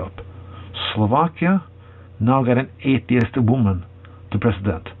change Europe. Slovakia now got an atheist woman to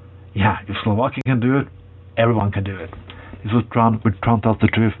president. Yeah, if Slovakia can do it, everyone can do it. This was Tron with Tron Tells the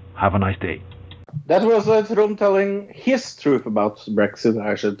Truth. Have a nice day. That was Tron telling his truth about Brexit,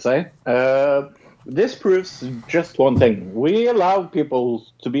 I should say. This proves just one thing. We allow people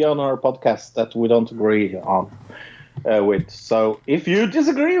to be on our podcast that we don't agree on with. So if you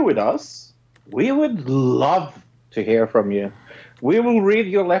disagree with us, we would love to hear from you. We will read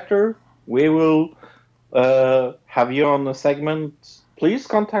your letter. We will have you on a segment. Please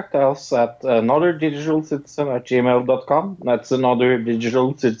contact us at anotherdigitalcitizen@gmail.com. That's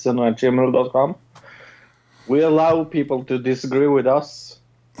anotherdigitalcitizen@gmail.com. We allow people to disagree with us.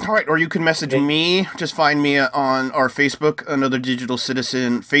 All right, or you can message me. Just find me on our Facebook, Another Digital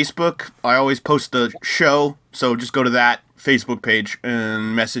Citizen Facebook. I always post the show, so just go to that Facebook page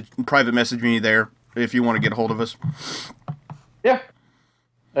and private message me there if you want to get a hold of us. Yeah,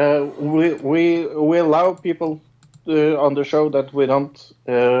 we allow people on the show that we don't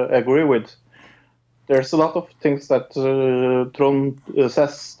agree with. There's a lot of things that Tron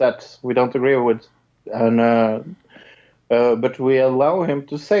says that we don't agree with, and but we allow him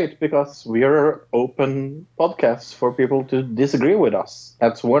to say it because we are open podcasts for people to disagree with us.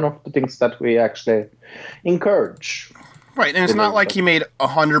 That's one of the things that we actually encourage. Right, and it's not like he made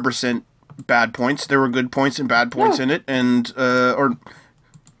 100% bad points. There were good points and bad points in it, and or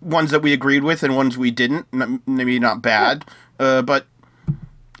ones that we agreed with and ones we didn't. Maybe not bad, but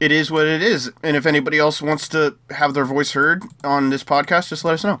it is what it is. And if anybody else wants to have their voice heard on this podcast, just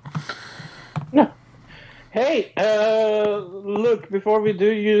let us know. Yeah. Hey, look, before we do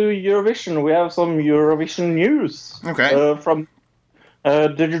Eurovision, we have some Eurovision news. Okay. From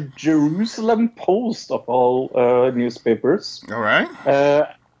the Jerusalem Post of all newspapers. All right.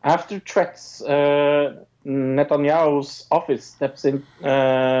 After threats, Netanyahu's office steps in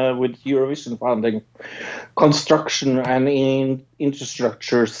with Eurovision funding, construction and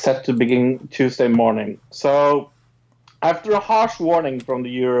infrastructure set to begin Tuesday morning. So, after a harsh warning from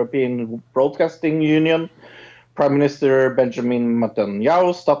the European Broadcasting Union, Prime Minister Benjamin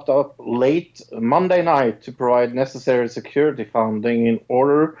Netanyahu stopped up late Monday night to provide necessary security funding in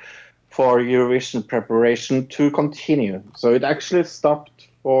order for Eurovision preparation to continue. So it actually stopped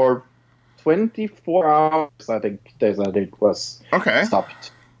for 24 hours, I think they said it was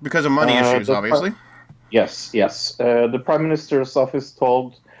stopped. Because of money issues, obviously. Yes. The Prime Minister's office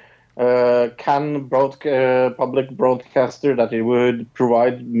told Can public broadcaster that it would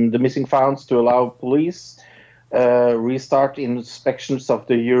provide the missing funds to allow police restart inspections of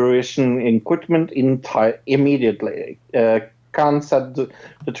the Eurovision equipment immediately. Khan said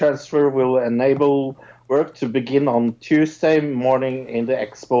the transfer will enable work to begin on Tuesday morning in the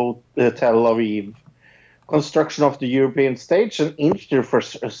Expo Tel Aviv. Construction of the European stage and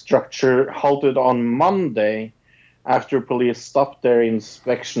infrastructure halted on Monday after police stopped their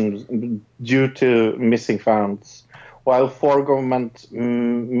inspections due to missing funds. While 4 government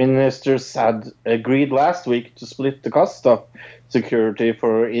ministers had agreed last week to split the cost of security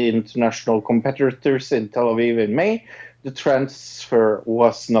for international competitors in Tel Aviv in May, the transfer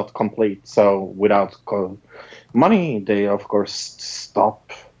was not complete. So without money, they of course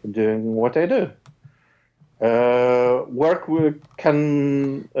stop doing what they do.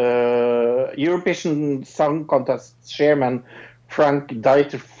 European Song Contest chairman Frank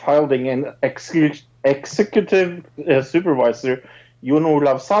Dieter Fielding and executive supervisor Jon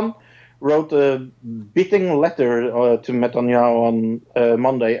Olav Sand wrote a biting letter to Netanyahu on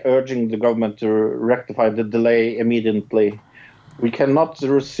Monday, urging the government to rectify the delay immediately. We cannot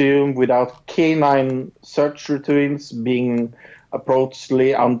resume without canine search routines being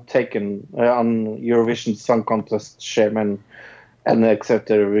approachedly undertaken on Eurovision Song Contest chairman and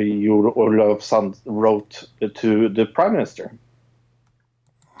executive Jon Olav Sand wrote to the Prime Minister.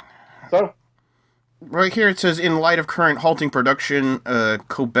 So, right here it says, in light of current halting production,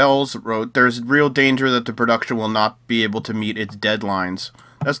 Cobels wrote, there's real danger that the production will not be able to meet its deadlines.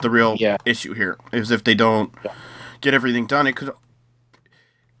 That's the real issue here, is if they don't get everything done, it could,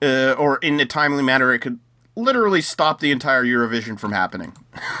 or in a timely manner, it could literally stop the entire Eurovision from happening.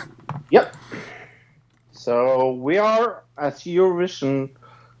 Yep. So we are, as Eurovision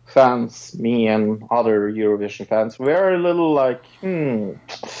fans, me and other Eurovision fans, we are a little like,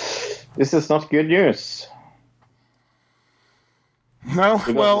 this is not good news. No,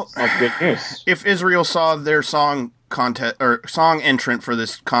 Because well, it's not good news. if Israel saw their song contest or song entrant for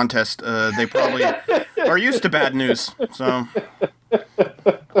this contest, they probably are used to bad news. So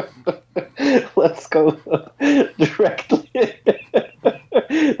let's go directly.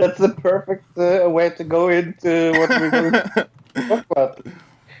 That's the perfect way to go into what we're going to talk about.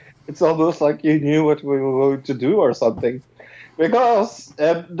 It's almost like you knew what we were going to do or something. Because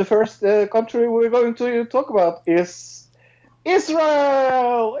the first country we're going to talk about is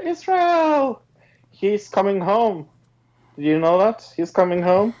Israel! Israel! He's coming home. Did you know that? He's coming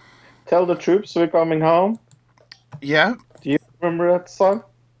home. Tell the troops we're coming home. yeah, Do you remember that song?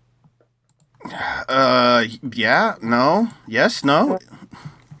 yeah, no, yes, no.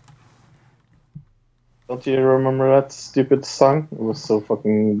 Don't you remember that stupid song? It was so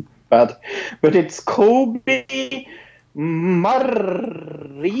fucking bad. But it's Kobe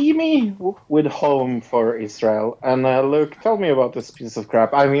Marimi with Home for Israel. And Luke, tell me about this piece of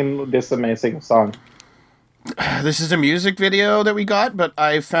crap. I mean, this amazing song. This is a music video that we got, but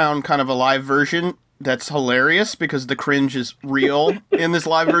I found kind of a live version that's hilarious because the cringe is real in this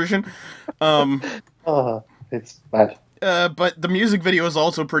live version. It's bad. But the music video is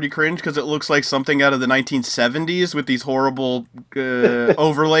also pretty cringe because it looks like something out of the 1970s with these horrible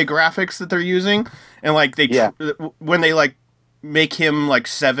overlay graphics that they're using, and like when they like make him like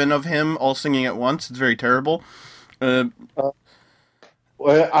 7 of him all singing at once, it's very terrible.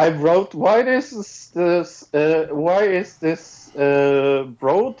 I wrote, why is this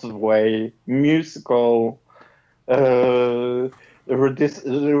Broadway musical? It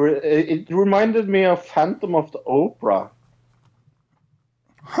reminded me of Phantom of the Opera.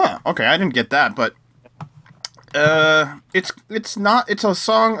 Huh. Okay, I didn't get that, but it's not. It's a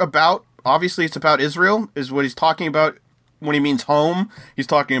song about. Obviously, it's about Israel. Is what he's talking about when he means home. He's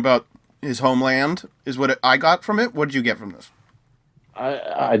talking about his homeland. Is what I got from it. What did you get from this?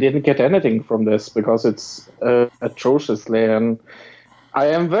 I didn't get anything from this because it's atrociously, and I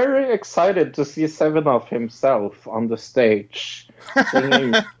am very excited to see 7 of himself on the stage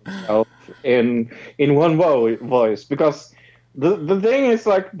singing himself in one voice, because the thing is,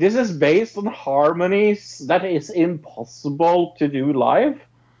 like, this is based on harmonies that is impossible to do live.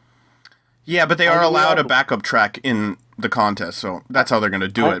 Yeah, but they are allowed a backup track in the contest, so that's how they're going to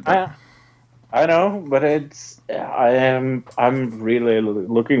do it. But I know, but I'm really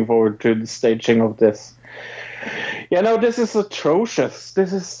looking forward to the staging of this. This is atrocious.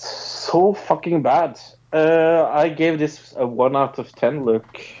 This is so fucking bad. I gave this a 1 out of 10,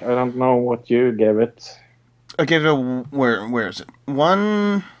 Luke. I don't know what you gave it. I gave it a where is it?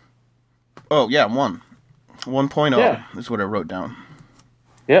 1. Oh yeah, 1. 1.0 is what I wrote down.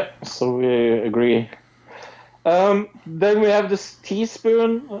 Yeah, so we agree. Then we have this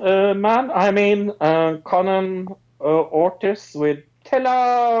teaspoon man. I mean, Conan Ortiz with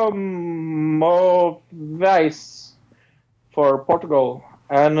Telemóveis for Portugal.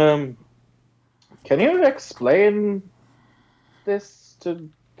 And can you explain this to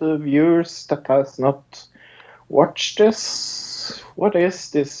the viewers that has not watched this? What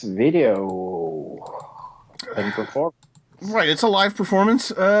is this video and performance? Right, it's a live performance.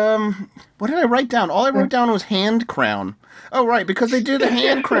 What did I write down? All I wrote down was hand crown. Oh, right, because they did a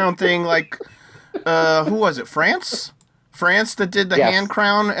hand crown thing, like, who was it? France that did the Yes. hand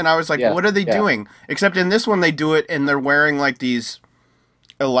crown, and I was like, Yeah, what are they yeah. doing? Except in this one, they do it, and they're wearing, like, these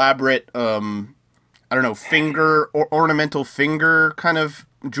elaborate, I don't know, finger, or ornamental finger kind of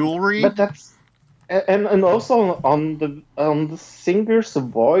jewelry. But that's and also on the singer's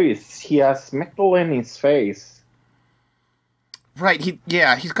voice, he has metal in his face. Right,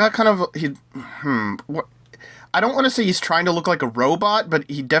 he's got kind of, what? I don't want to say he's trying to look like a robot, but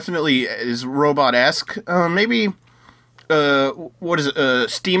he definitely is robot-esque. Maybe, what is it,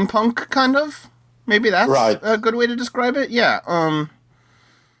 steampunk, kind of? Maybe that's Right. a good way to describe it? Yeah,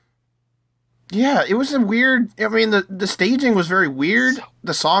 yeah, it was a weird, I mean, the staging was very weird.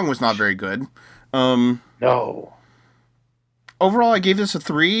 The song was not very good. No. Overall, I gave this a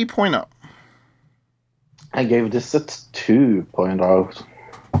 3.0. I gave this a 2.0.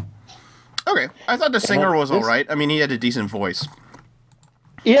 Okay, I thought the singer was this- alright. I mean, he had a decent voice.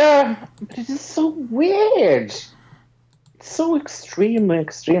 Yeah, but it is so weird. It's so extremely weird.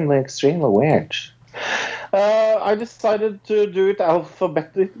 I decided to do it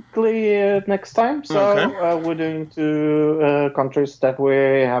alphabetically next time. So Okay. we're doing two countries that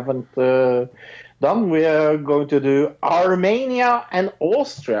we haven't done. We are going to do Armenia and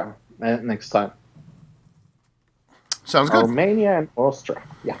Austria next time. Sounds good. Armenia and Austria.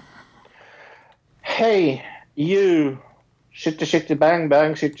 Yeah. Hey, you. Shitty shitty bang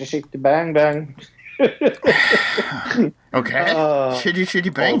bang, shitty shitty bang bang. Okay.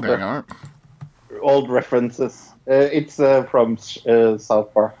 Shitty bang all the- bang, alright. Old references. It's from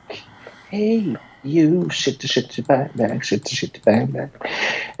South Park. Hey, you shitty shitty bang bang, shitty shitty bang bang.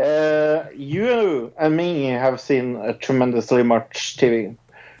 You and me have seen tremendously much TV.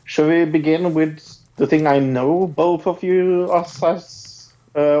 Shall we begin with the thing I know both of us has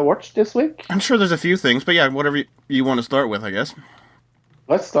watched this week? I'm sure there's a few things, but yeah, whatever you want to start with, I guess.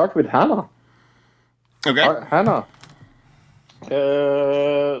 Let's start with Hannah. Okay. Hannah.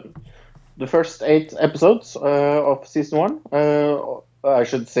 The first 8 episodes of season 1, I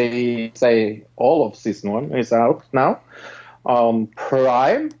should say all of season 1 is out now on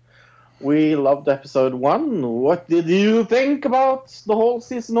Prime. We loved episode 1. What did you think about the whole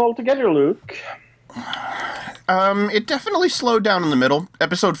season altogether, Luke? It definitely slowed down in the middle.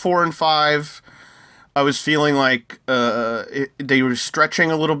 Episode 4 and 5, I was feeling like they were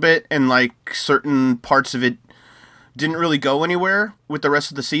stretching a little bit, and like certain parts of it didn't really go anywhere with the rest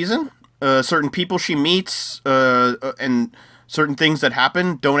of the season. Certain people she meets and certain things that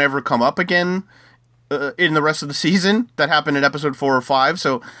happen don't ever come up again in the rest of the season that happened in episode 4 or 5.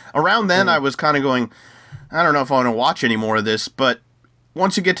 So around then I was kind of going, I don't know if I want to watch any more of this, but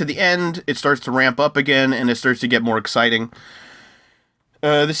once you get to the end, it starts to ramp up again and it starts to get more exciting.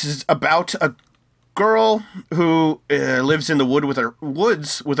 This is about a girl who lives in the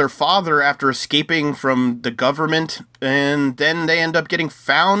woods with her father after escaping from the government, and then they end up getting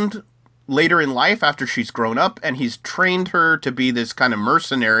found later in life after she's grown up, and he's trained her to be this kind of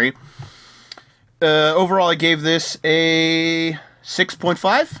mercenary. Overall, I gave this a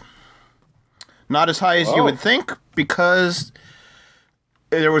 6.5. Not as high as you would think, because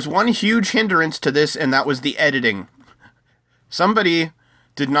there was one huge hindrance to this, and that was the editing. Somebody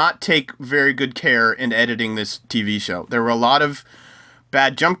did not take very good care in editing this TV show. There were a lot of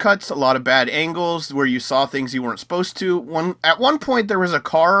bad jump cuts, a lot of bad angles where you saw things you weren't supposed to. At one point, there was a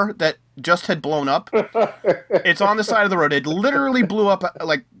car that just had blown up. It's on the side of the road. It literally blew up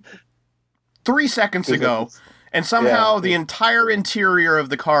like 3 seconds ago, and somehow the entire interior of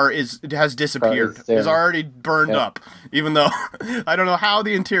the car has disappeared. Is already burned up, even though I don't know how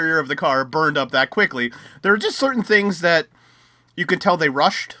the interior of the car burned up that quickly. There are just certain things that you could tell they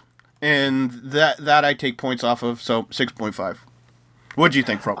rushed, and that I take points off of, so 6.5. What'd you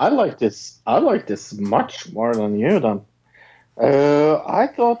think, Fro? I like this much more than you done. I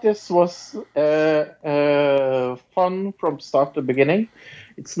thought this was fun from start to beginning.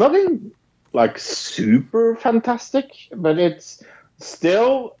 It's nothing like super fantastic, but it's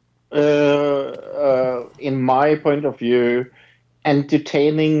still, in my point of view,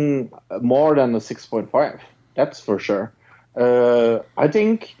 entertaining more than a 6.5. That's for sure. I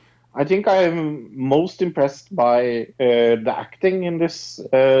think I'm most impressed by the acting in this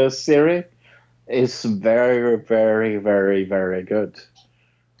series. is very, very, very, very good.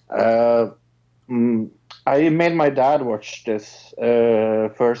 I made my dad watch this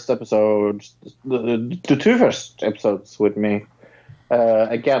first episode, the two first episodes with me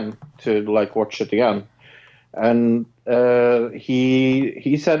again to like watch it again, and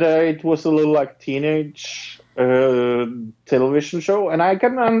he said it was a little like teenage television show, and I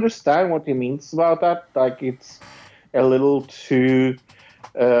can understand what he means about that. Like it's a little too.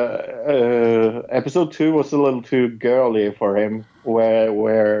 Episode 2 was a little too girly for him,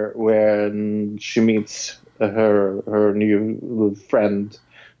 when she meets her new friend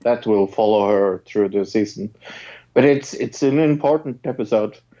that will follow her through the season. But it's an important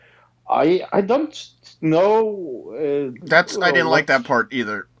episode. I don't know. I didn't like that part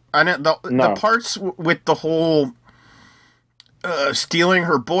either. I didn't the parts with the whole stealing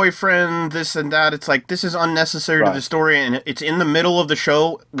her boyfriend, this and that. It's like, this is unnecessary to the story, and it's in the middle of the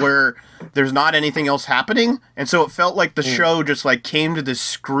show where there's not anything else happening, and so it felt like the show just like came to this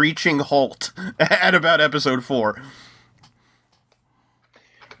screeching halt at about episode 4.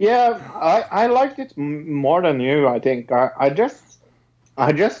 Yeah, I liked it more than you. I think I just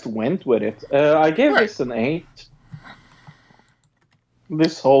went with it. I gave this an 8.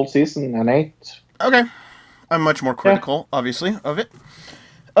 This whole season an 8. Okay. I'm much more critical, obviously, of it.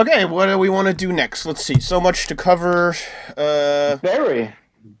 Okay, what do we want to do next? Let's see. So much to cover. Barry.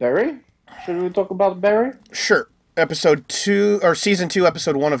 Should we talk about Barry? Sure. Episode 2, or season 2,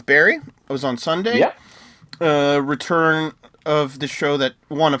 episode 1 of Barry. It was on Sunday. Yeah. Return of the show that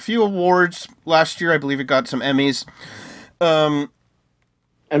won a few awards last year. I believe it got some Emmys. And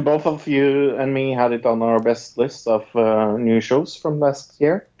both of you and me had it on our best list of new shows from last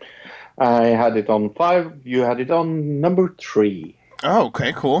year. I had it on 5. You had it on number 3. Oh,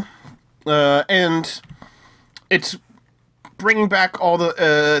 okay, cool. And it's bringing back all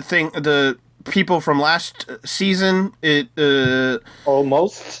the people from last season.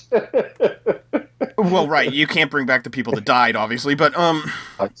 Almost. Well, right. You can't bring back the people that died, obviously, but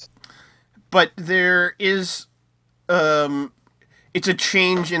but there is it's a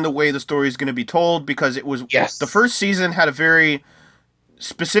change in the way the story is going to be told, because it was the first season had a very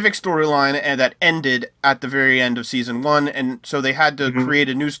specific storyline and that ended at the very end of season 1, and so they had to create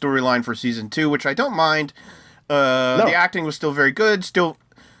a new storyline for season 2, which I don't mind. The acting was still very good. Still,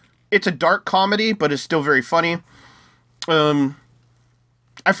 it's a dark comedy, but it's still very funny.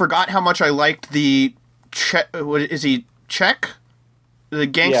 I forgot how much I liked the what is he, Czech? The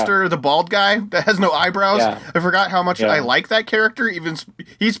gangster, the bald guy that has no eyebrows. Yeah. I forgot how much I like that character. Even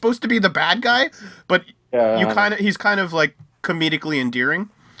he's supposed to be the bad guy, but he's kind of like comedically endearing.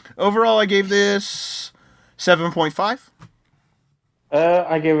 Overall, I gave this 7.5.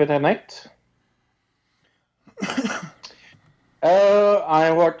 I gave it an 8.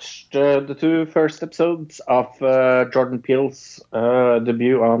 I watched the 2 first episodes of Jordan Peele's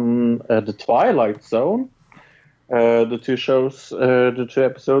debut on The Twilight Zone. The 2 shows, the 2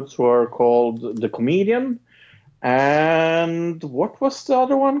 episodes were called The Comedian, and what was the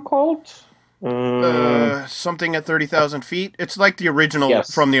other one called? Something at 30,000 feet. It's like the original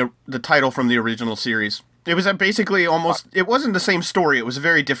from the title from the original series. It was basically almost. It wasn't the same story. It was a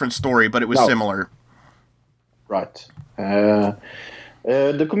very different story, but it was similar. Right.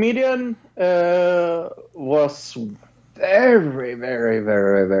 The Comedian was very, very,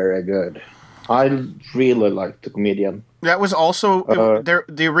 very, very good. I really liked The Comedian. That was also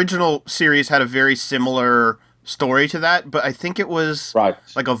the original series had a very similar story to that, but I think it was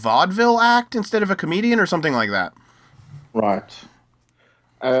like a vaudeville act instead of a comedian or something like that. Right.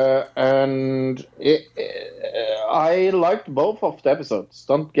 And I liked both of the episodes.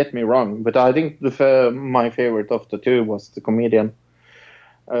 Don't get me wrong, but I think my favorite of the 2 was The Comedian.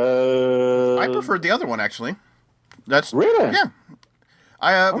 I preferred the other one, actually. That's really, yeah.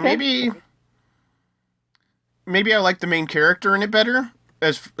 I maybe I liked the main character in it better.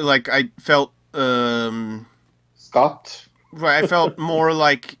 As like I felt. Scott. Right, I felt more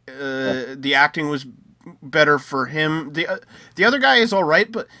like the acting was better for him. The other guy is all right,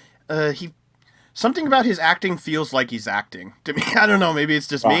 but something about his acting feels like he's acting to me. I don't know, maybe it's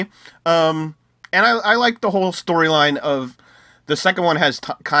just me. And I like the whole storyline of the second one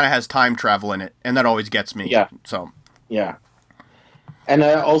kind of has time travel in it, and that always gets me. Yeah. So. Yeah. And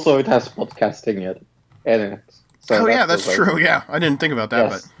also it has podcasting in it. So that's true. Yeah, I didn't think about that,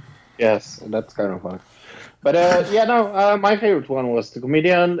 but yes, that's kind of fun. But my favorite one was The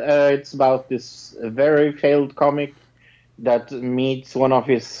Comedian. It's about this very failed comic that meets one of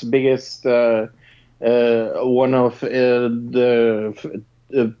his biggest, one of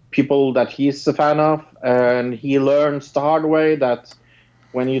the people that he's a fan of, and he learns the hard way that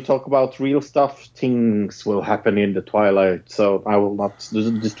when you talk about real stuff, things will happen in the Twilight. So I will not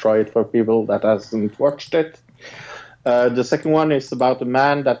destroy it for people that hasn't watched it. The second one is about a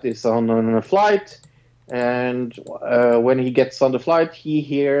man that is on a flight, and when he gets on the flight, he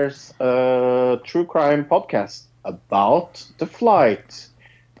hears a true crime podcast about the flight,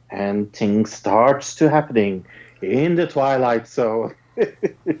 and things starts to happening in the Twilight. So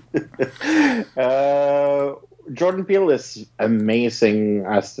Jordan Peele is amazing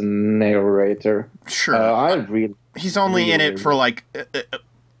as the narrator. Sure. I really. He's only in it for like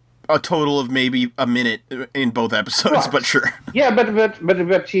a total of maybe a minute in both episodes, but sure. Yeah,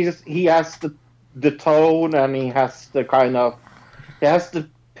 but he has the tone, and he has the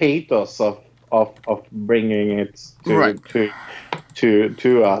pathos of bringing it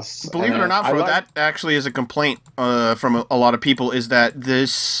to us. Believe it or not, that actually is a complaint from a lot of people, is that at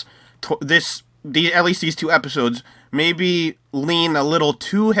least these 2 episodes maybe lean a little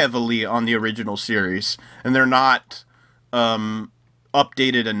too heavily on the original series, and they're not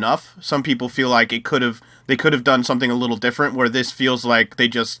updated enough. Some people feel like they could have done something a little different, where this feels like they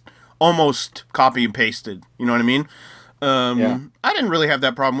just almost copy and pasted. You know what I mean? I didn't really have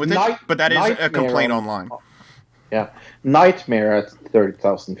that problem with it, but that is a complaint online. Yeah, Nightmare at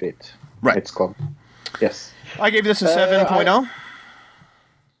 30,000 feet. Right. It's called. Yes. I gave this a 7.0.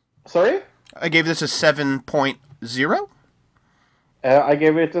 Sorry? I gave this a 7.0. I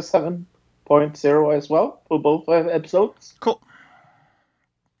gave it a 7.0 as well for both episodes. Cool.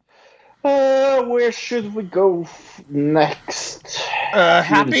 Where should we go next?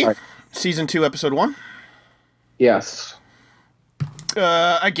 Happy? Season 2, Episode 1? Yes.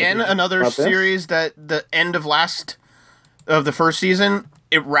 Again, another series that the end of the first season,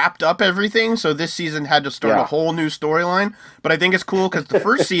 it wrapped up everything, so this season had to start a whole new storyline. But I think it's cool because the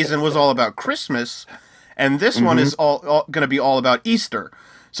first season was all about Christmas, and this one is all going to be all about Easter.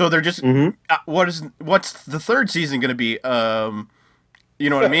 So they're just what's the third season going to be? You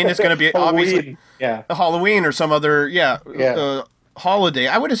know what I mean? It's going to be obviously a Halloween or some other holiday.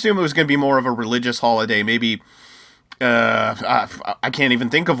 I would assume it was going to be more of a religious holiday, maybe. I can't even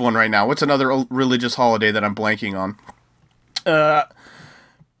think of one right now. What's another religious holiday that I'm blanking on?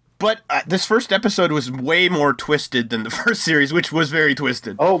 But this first episode was way more twisted than the first series, which was very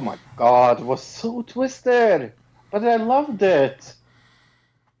twisted. Oh my god, it was so twisted. But I loved it.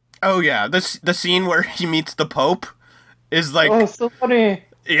 Oh yeah, the scene where he meets the Pope is like... Oh, so funny.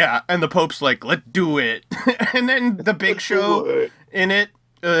 Yeah, and the Pope's like, let's do it. And then the Big Show in it...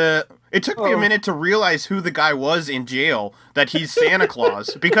 It took me a minute to realize who the guy was in jail, that he's Santa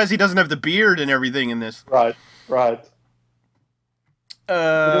Claus, because he doesn't have the beard and everything in this. Right.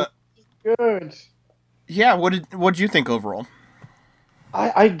 Good. Yeah, what did you think overall?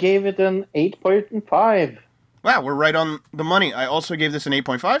 I gave it an 8.5. Wow, we're right on the money. I also gave this an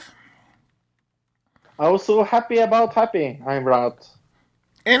 8.5. I was so happy about Happy. I'm right.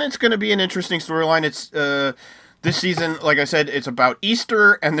 And it's going to be an interesting storyline. It's this season, like I said, it's about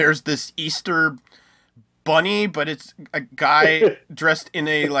Easter, and there's this Easter bunny, but it's a guy dressed in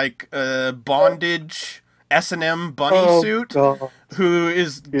a bondage S&M bunny suit, God. who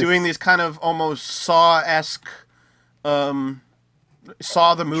is doing these kind of almost Saw-esque,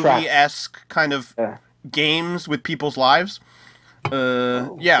 Saw the movie-esque kind of games with people's lives.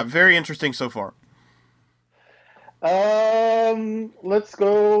 Yeah, very interesting so far. Let's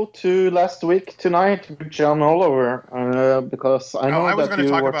go to last week tonight with John Oliver, because I know I was that going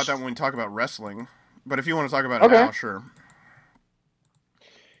to talk watched... about that when we talk about wrestling, but if you want to talk about it now, sure.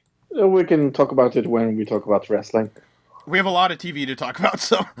 We can talk about it when we talk about wrestling. We have a lot of TV to talk about,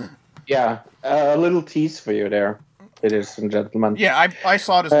 so... Yeah, a little tease for you there, ladies and gentlemen. Yeah, I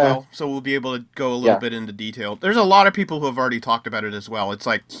saw it as well, so we'll be able to go a little bit into detail. There's a lot of people who have already talked about it as well. It's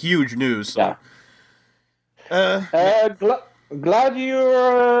like huge news. So. Yeah. Glad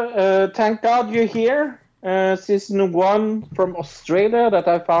you're. Thank God you're here. Season 1 from Australia that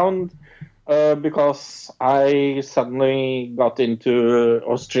I found because I suddenly got into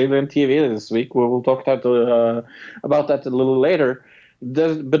Australian TV this week. We will talk about that a little later.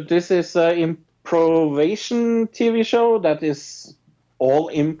 But this is an improvisation TV show that is all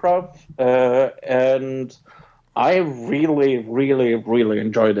improv, and I really, really, really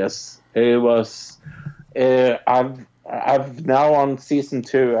enjoyed this. It was. I've now on season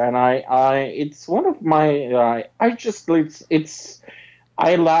 2, and it's one of my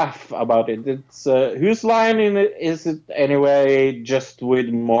I laugh about it. It's whose line in it is it anyway? Just with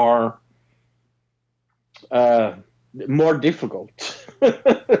more difficult.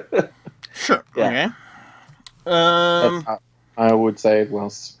 Sure. Yeah. Okay. I would say it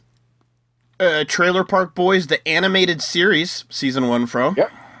was. Trailer Park Boys, the animated series, season 1, Fro.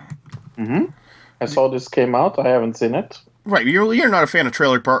 Yep. I saw this came out. I haven't seen it. Right, you're not a fan of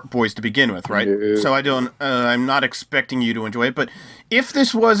Trailer Park Boys to begin with, right? No. So I'm not expecting you to enjoy it, but if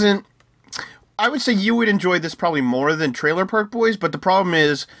this wasn't, I would say you would enjoy this probably more than Trailer Park Boys, but the problem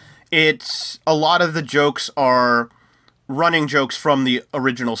is, it's, a lot of the jokes are running jokes from the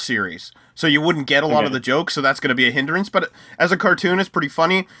original series. So you wouldn't get a lot of the jokes, so that's going to be a hindrance, but as a cartoon, it's pretty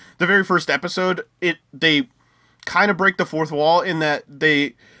funny. The very first episode, they kind of break the fourth wall in that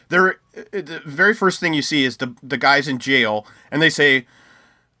the very first thing you see is the guys in jail, and they say,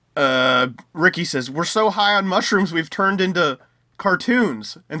 Ricky says, "We're so high on mushrooms, we've turned into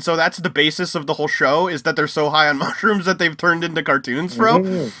cartoons." And so that's the basis of the whole show, is that they're so high on mushrooms that they've turned into cartoons,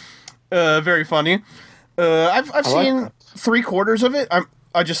 bro. Very funny. I've seen 3/4 of it.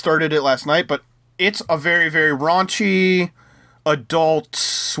 I just started it last night, but it's a very, very raunchy, Adult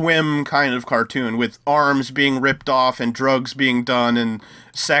Swim kind of cartoon with arms being ripped off and drugs being done and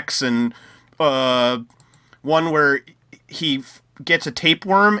sex and one where he gets a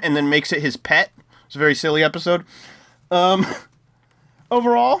tapeworm and then makes it his pet. It's a very silly episode.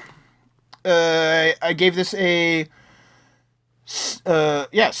 Overall, I gave this a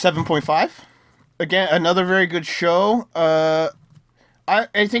 7.5. Again, another very good show.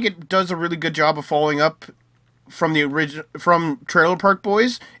 I think it does a really good job of following up from from Trailer Park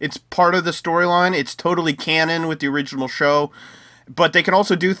Boys. It's part of the storyline. It's totally canon with the original show, but they can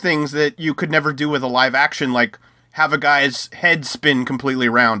also do things that you could never do with a live action, like have a guy's head spin completely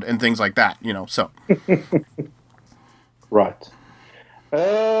around and things like that. So. Right.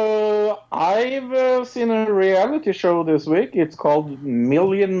 I've seen a reality show this week. It's called $1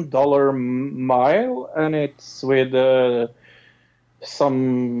 Million Mile, and it's with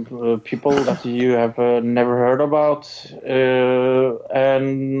some people that you have never heard about,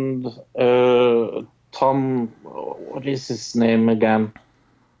 and Tom, what is his name again?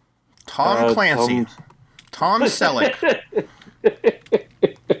 Tom Clancy. Tom Selleck.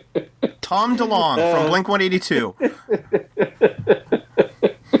 Tom DeLonge from Blink-182.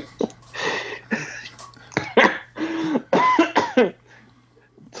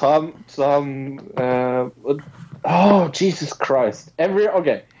 Oh, Jesus Christ.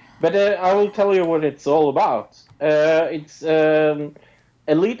 But I will tell you what it's all about. It's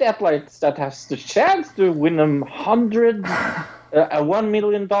elite athletes that has the chance to win $1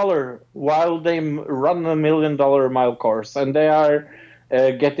 million while they run $1 million mile course. And they are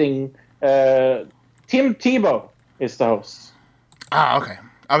getting... Tim Tebow is the host. Ah, okay.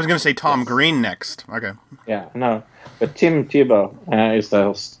 I was going to say Tom Green next. Okay. Yeah, no. But Tim Tebow is the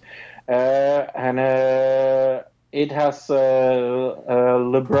host. And it has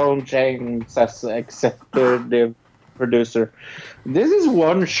LeBron James as executive producer. This is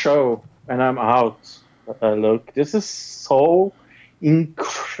one show, and I'm out. Look, this is so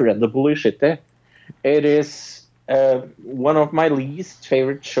incredibly shitty. It is one of my least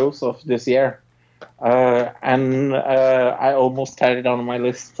favorite shows of this year. And I almost had it on my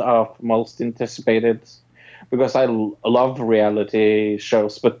list of most anticipated, because I love reality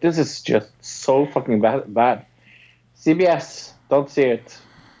shows, but this is just so fucking bad. CBS, don't see it.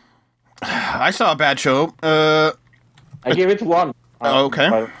 I saw a bad show. I give it 1.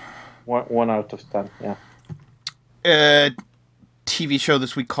 Okay. 1 out of 10, yeah. TV show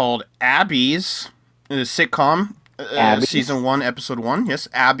this week called Abby's, a sitcom, season 1, episode 1. Yes,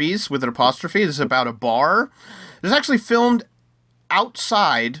 Abby's with an apostrophe. This is about a bar. It's actually filmed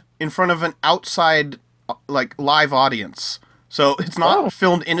outside, in front of an outside, live audience. So it's not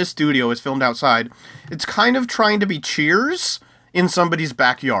filmed in a studio, it's filmed outside. It's kind of trying to be Cheers in somebody's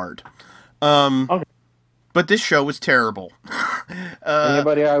backyard. But this show was terrible.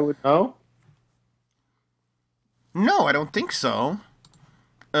 Anybody I would know? No, I don't think so.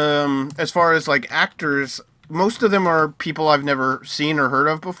 As far as actors, most of them are people I've never seen or heard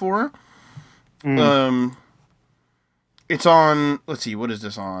of before. It's on, let's see, what is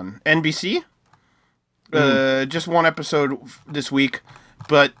this on? NBC? Just one episode this week,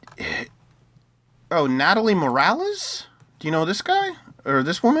 but Natalie Morales? Do you know this guy or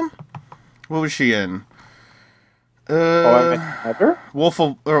this woman? What was she in? Wolf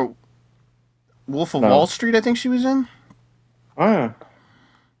of Wall Street, I think she was in. Oh.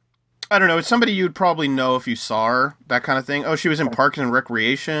 I don't know. It's somebody you'd probably know if you saw her, that kind of thing. Oh, she was in Parks and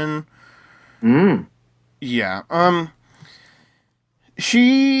Recreation. Yeah.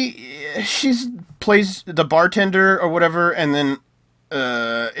 She's plays the bartender or whatever, and then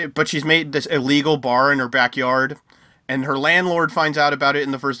but she's made this illegal bar in her backyard, and her landlord finds out about it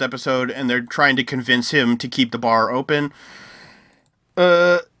in the first episode, and they're trying to convince him to keep the bar open.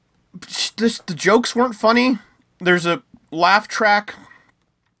 the jokes weren't funny. There's a laugh track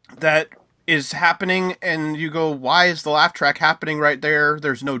that is happening, and you go, why is the laugh track happening right there?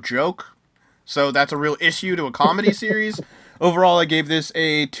 There's no joke. So that's a real issue to a comedy series. Overall, I gave this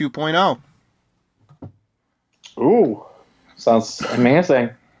a 2.0. Ooh, sounds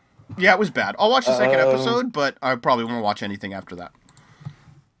amazing. Yeah, it was bad. I'll watch the second episode, but I probably won't watch anything after that.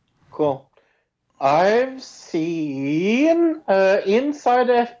 Cool. I've seen Inside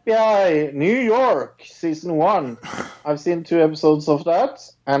FBI New York season 1. I've seen 2 episodes of that,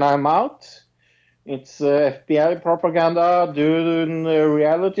 and I'm out. It's FBI propaganda doing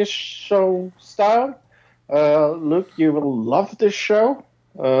reality show style. Luke, you will love this show.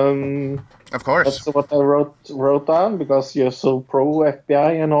 Of course. That's what I wrote down because you're so pro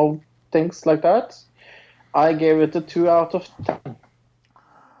FBI and all things like that. I gave it a 2 out of 10.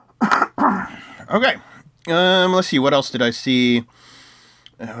 Okay. Let's see. What else did I see?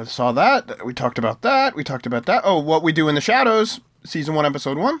 I saw that. We talked about that. Oh, What We Do in the Shadows, season 1,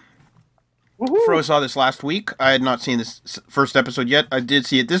 episode 1. Woohoo. Fro saw this last week. I had not seen this first episode yet. I did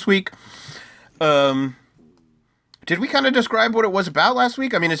see it this week. Did we kind of describe what it was about last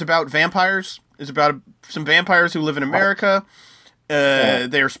week? I mean, it's about vampires. It's about some vampires who live in America.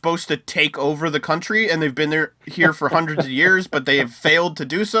 They're supposed to take over the country, and they've been here for hundreds of years, but they have failed to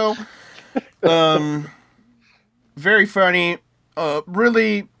do so. Very funny.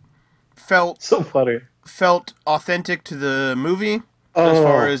 Really felt So funny. felt authentic to the movie as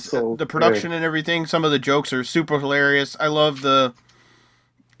far as so the production great. and everything. Some of the jokes are super hilarious. I love the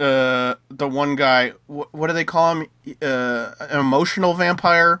one guy. What do they call him? An emotional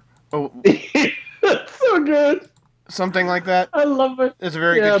vampire. Oh, That's so good. something like that. I love it. It's a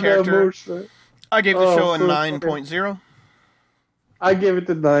very good character. Emotion. I gave the show a so 9.0. I gave it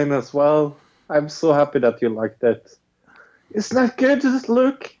a 9 as well. I'm so happy that you liked it. Isn't that good,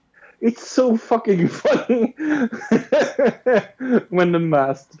 Luke? It's so fucking funny when the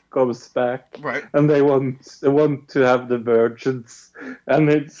master comes back, Right. and they want to have the virgins, and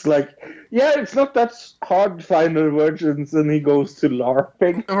it's like, yeah, it's not that hard to find the virgins, and he goes to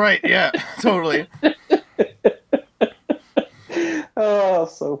LARPing. Right, yeah, totally. Oh,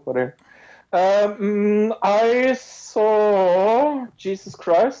 so funny. I saw Jesus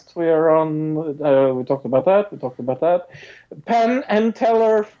Christ. We are on. We talked about that. Penn and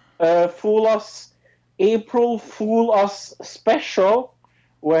Teller Fool Us, April Fool Us special,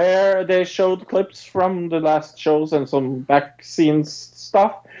 where they showed clips from the last shows and some back scenes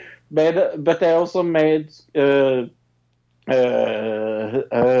stuff. But they also made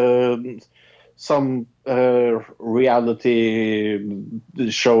some reality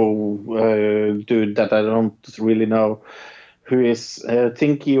show dude that I don't really know, who is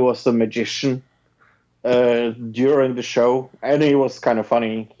think he was a magician during the show, and he was kind of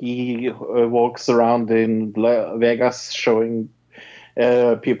funny. He walks around in Vegas showing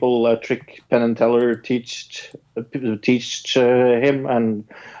people a trick Penn and Teller teach him, and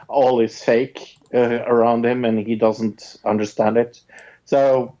all is fake around him, and he doesn't understand it.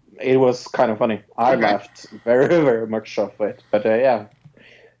 So it was kind of funny. I laughed very, very much off it. But yeah,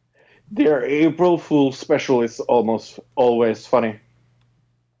 their April Fool special is almost always funny.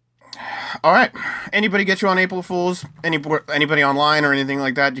 All right. Anybody get you on April Fools? Anybody online or anything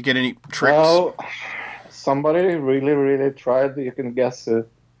like that? You get any tricks? Well, somebody really, really tried. You can guess it.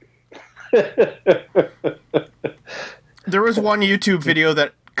 There was one YouTube video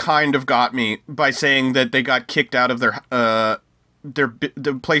that kind of got me by saying that they got kicked out of the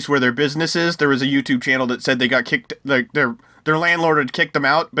place where their business is. There was a YouTube channel that said they got kicked, like their landlord had kicked them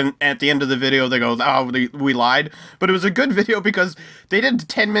out, but at the end of the video they go, "Oh, we lied." But it was a good video because they did a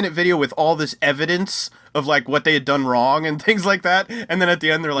 10-minute video with all this evidence of like what they had done wrong and things like that, and then at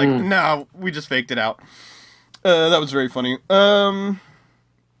the end they're like, "No, we just faked it out." That was very funny.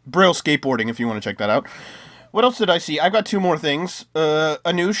 Braille skateboarding, if you want to check that out. What else did I see? I've got 2 more things.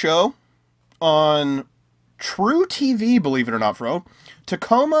 A new show on True TV, believe it or not, Fro.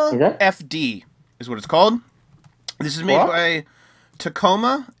 Tacoma FD is what it's called. This is made by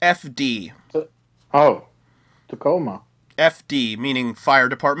Tacoma FD. Oh, Tacoma. FD, meaning fire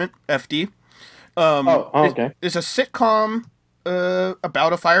department, FD. Okay. It's a sitcom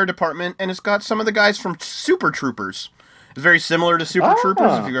about a fire department, and it's got some of the guys from Super Troopers. It's very similar to Super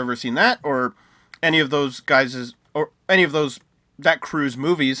Troopers, if you've ever seen that, or any of those guys' or any of those that crew's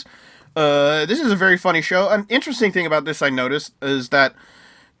movies. This is a very funny show. An interesting thing about this I noticed is that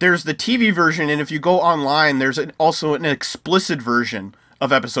there's the TV version, and if you go online, there's also an explicit version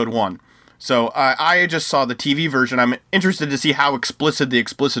of episode 1. So I just saw the TV version. I'm interested to see how explicit the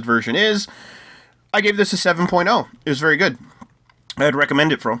explicit version is. I gave this a 7.0. It was very good. I'd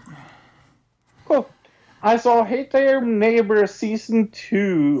recommend it, Fro. Cool. I saw Hate Their Neighbor season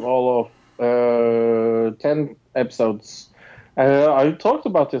 2, all of 10 episodes. I talked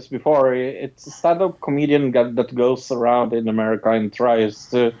about this before. It's a stand-up comedian that goes around in America and tries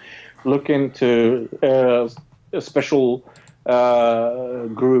to look into special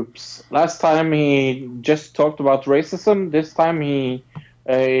groups. Last time he just talked about racism. This time he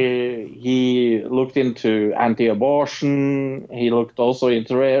looked into anti-abortion. He looked also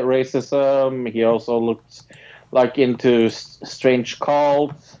into racism. He also looked like into strange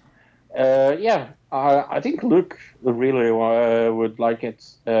cults. I think Luke really would like it.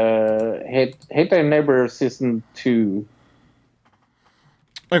 Hate Thy Neighbor season 2.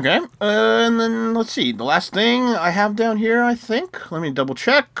 Okay, and then let's see. The last thing I have down here, I think. Let me double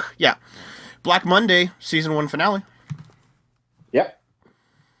check. Yeah, Black Monday season 1 finale. Yeah,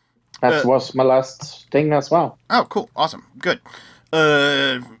 that was my last thing as well. Oh, cool, awesome, good.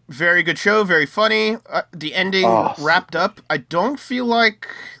 Very good show, very funny. The ending wrapped up. I don't feel like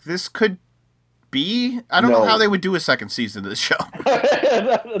this could be. I don't know how they would do a second season of this show.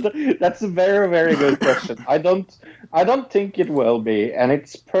 That's a very, very good question. I don't think it will be, and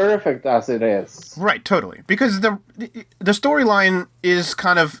it's perfect as it is. Right, totally. Because the storyline is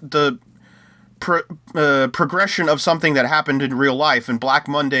kind of the progression of something that happened in real life, and Black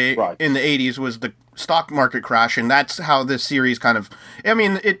Monday in the 80s was the stock market crash, and that's how this series kind of... I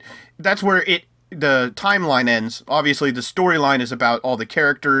mean, that's where the timeline ends. Obviously, the storyline is about all the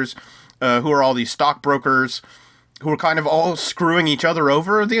characters, who are all these stockbrokers, who are kind of all screwing each other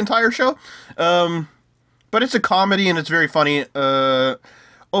over the entire show. But it's a comedy, and it's very funny.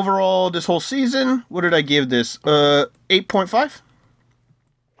 Overall, this whole season, what did I give this? 8.5?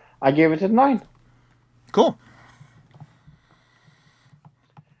 I gave it a 9. Cool.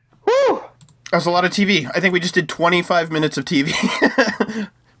 Whew! That's a lot of TV. I think we just did 25 minutes of TV.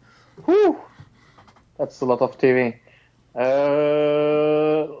 Whew! That's a lot of TV.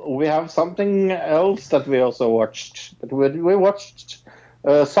 We have something else that we also watched. We watched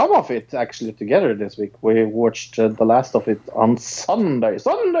some of it actually together this week. We watched the last of it on Sunday.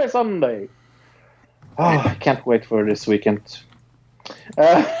 Sunday! Oh, I can't wait for this weekend.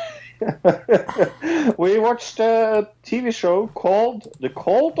 We watched a TV show called The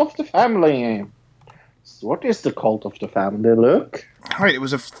Cult of the Family. So what is The Cult of the Family, Luke? All right, it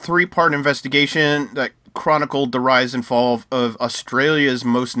was a 3-part investigation that chronicled the rise and fall of Australia's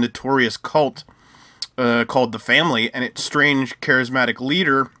most notorious cult, called The Family, and its strange, charismatic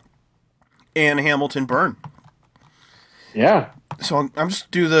leader, Anne Hamilton Byrne. Yeah. So I'm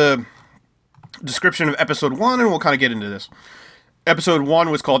just do the description of episode 1, and we'll kind of get into this. Episode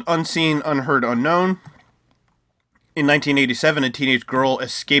 1 was called Unseen, Unheard, Unknown. In 1987, a teenage girl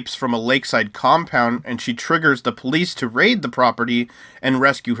escapes from a lakeside compound, and she triggers the police to raid the property and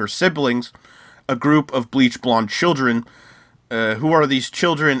rescue her siblings, a group of bleach blonde children. Who are these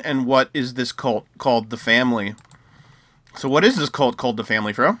children, and what is this cult called The Family? So what is this cult called The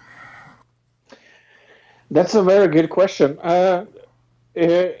Family, Fro? That's a very good question.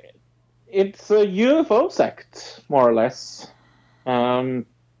 It's a UFO sect, more or less. Well,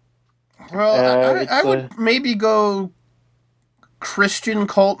 I would maybe go Christian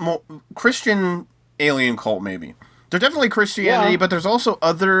cult, Christian alien cult, maybe. There's definitely Christianity, but there's also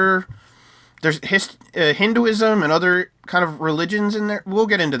other... There's Hinduism and other kind of religions in there. We'll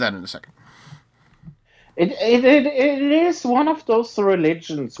get into that in a second. It is one of those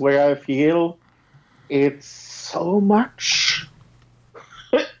religions where I feel it's so much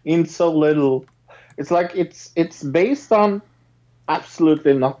in so little. It's like it's based on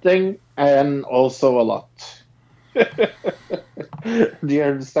absolutely nothing and also a lot. Do you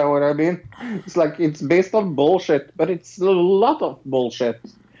understand what I mean? It's like it's based on bullshit, but it's a lot of bullshit.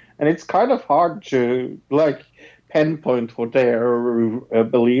 And it's kind of hard to like pinpoint what their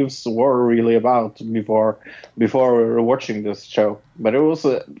beliefs were really about before watching this show. But it was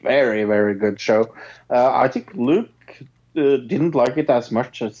a very, very good show. I think Luke didn't like it as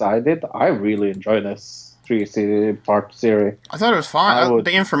much as I did. I really enjoyed this 3-part series. I thought it was fine.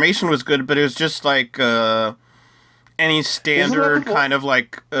 The information was good, but it was just like any standard kind of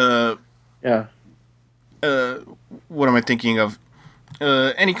like what am I thinking of?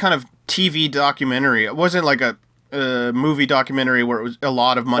 Any kind of TV documentary. It wasn't like a movie documentary where it was a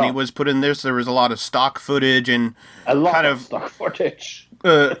lot of money was put in this. There was a lot of stock footage and a lot of stock footage.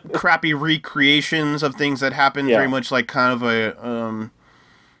 Crappy recreations of things that happened. Very much like kind of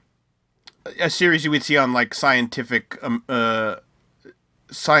a series you would see on like scientific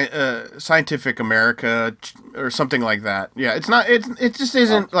Scientific America or something like that. Yeah, it's not. It just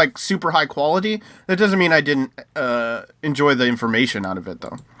isn't like super high quality. That doesn't mean I didn't enjoy the information out of it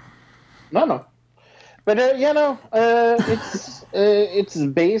though. No. But it's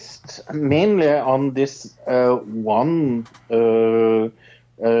based mainly on this one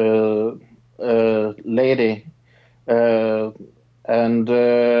lady, and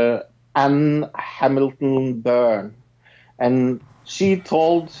Anne Hamilton Byrne, and she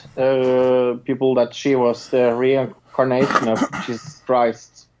told people that she was the reincarnation of Jesus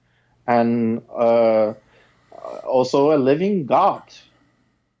Christ, and also a living God.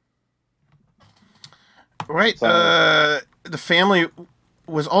 Right. So, the family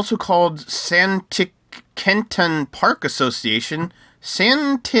was also called Santiniketan Park Association,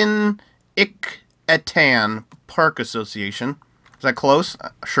 Santiniketan Park Association. Is that close?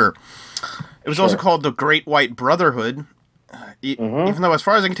 Sure. It was also called the Great White Brotherhood, even though, as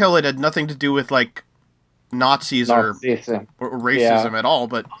far as I can tell, it had nothing to do with like Nazis or racism at all.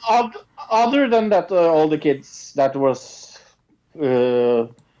 But other than that, all the kids that was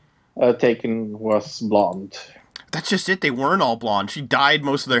taken was blonde. That's just it. They weren't all blonde. She dyed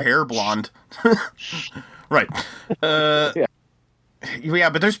most of their hair blonde. Right. Yeah,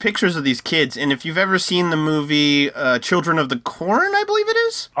 but there's pictures of these kids, and if you've ever seen the movie Children of the Corn, I believe it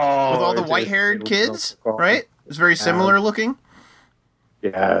is, with all the white-haired kids, right? It's very similar looking.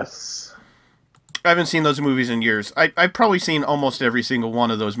 Yes. I haven't seen those movies in years. I've probably seen almost every single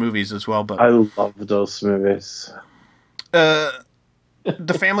one of those movies as well. But I love those movies.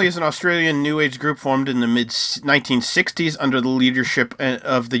 The family is an Australian New Age group formed in the mid-1960s under the leadership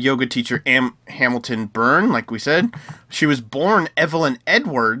of the yoga teacher Anne Hamilton Byrne, like we said. She was born Evelyn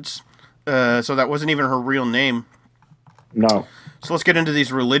Edwards, so that wasn't even her real name. No. So let's get into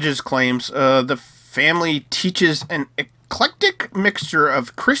these religious claims. The family teaches an eclectic mixture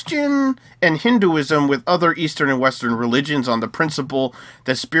of Christian and Hinduism with other Eastern and Western religions on the principle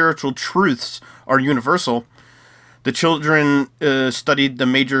that spiritual truths are universal. The children studied the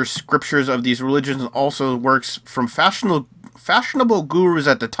major scriptures of these religions and also works from fashionable gurus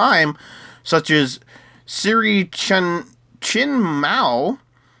at the time, such as Sri Chinmay,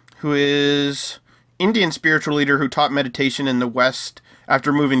 who is Indian spiritual leader who taught meditation in the West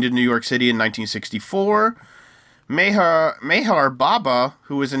after moving to New York City in 1964. Meher Baba,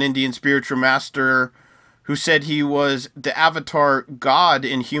 who was an Indian spiritual master who said he was the avatar God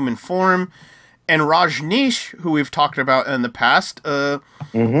in human form. And Rajneesh, who we've talked about in the past, also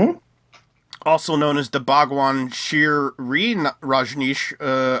known as the Bhagwan Shri Rajneesh,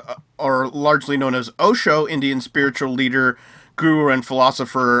 or largely known as Osho, Indian spiritual leader, guru, and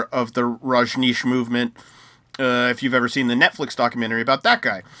philosopher of the Rajneesh movement. If you've ever seen the Netflix documentary about that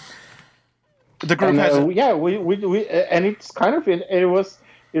guy, the group has and it's kind of it was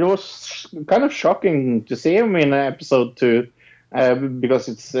kind of shocking to see him in episode 2. Because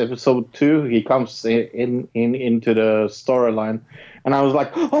it's episode 2, he comes into the storyline, and I was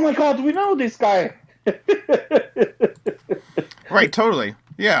like, "Oh my God, we know this guy!" Right, totally,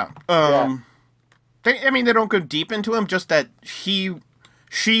 yeah. They don't go deep into him, just that she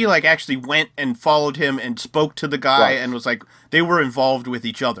like actually went and followed him and spoke to the guy, and was like, they were involved with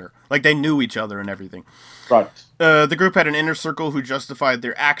each other, like they knew each other and everything. Right. The group had an inner circle who justified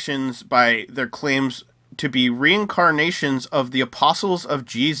their actions by their claims to be reincarnations of the apostles of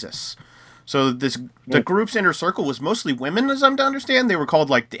Jesus. So the group's inner circle was mostly women, as I'm to understand. They were called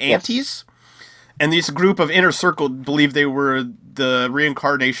like the aunties. And this group of inner circle believed they were the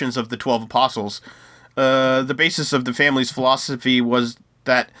reincarnations of the 12 apostles. The basis of the family's philosophy was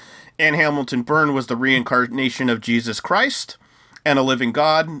that Anne Hamilton Byrne was the reincarnation of Jesus Christ and a living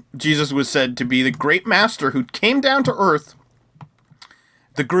God. Jesus was said to be the great master who came down to earth.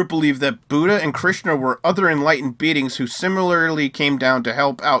 The group believed that Buddha and Krishna were other enlightened beings who similarly came down to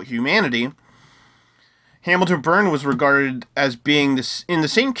help out humanity. Hamilton Byrne was regarded as being in the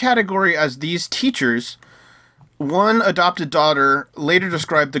same category as these teachers. One adopted daughter later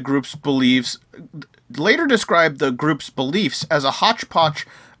described the group's beliefs as a hodgepodge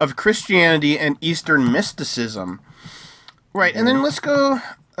of Christianity and Eastern mysticism. Right, and then let's go,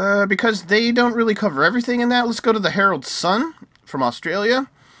 because they don't really cover everything in that, let's go to the Herald Sun from Australia.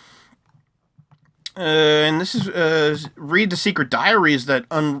 And this is read the secret diaries that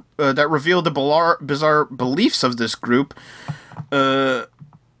reveal the bizarre beliefs of this group. The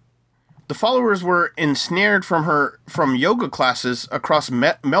followers were ensnared from yoga classes across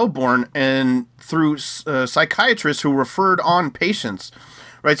Melbourne and through psychiatrists who referred on patients.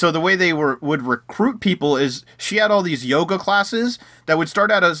 Right, so the way they would recruit people is she had all these yoga classes that would start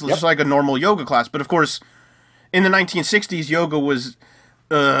out as just like a normal yoga class, but of course, in the 1960s, yoga was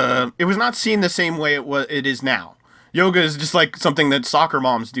it was not seen the same way it is now. Yoga is just like something that soccer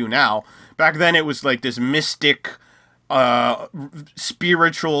moms do now. Back then, it was like this mystic,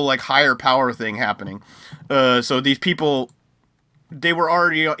 spiritual, like higher power thing happening. So these people, they were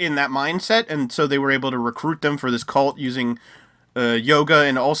already in that mindset, and so they were able to recruit them for this cult using yoga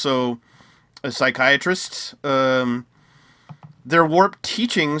and also psychiatrists. Their warped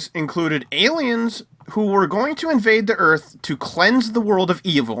teachings included aliens who were going to invade the Earth to cleanse the world of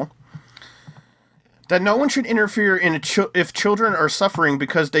evil. That no one should interfere if children are suffering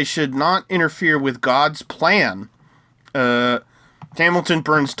because they should not interfere with God's plan. Hamilton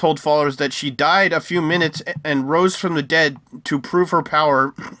Burns told followers that she died a few minutes and rose from the dead to prove her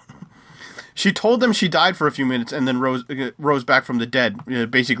power. She told them she died for a few minutes and then rose back from the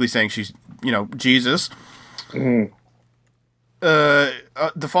dead, basically saying she's, Jesus. Mm.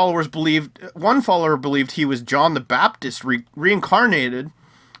 The followers one follower believed he was John the Baptist reincarnated,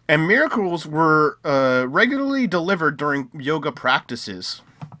 and miracles were regularly delivered during yoga practices.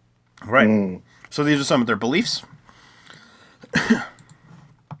 Right. Mm. So these are some of their beliefs.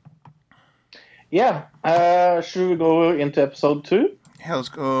 Yeah. Should we go into episode 2? Yeah, let's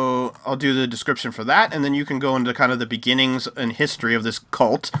go. I'll do the description for that, and then you can go into kind of the beginnings and history of this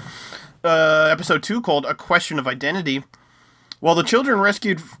cult. Episode 2, called A Question of Identity. While the children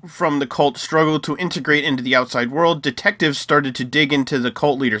rescued from the cult struggled to integrate into the outside world, detectives started to dig into the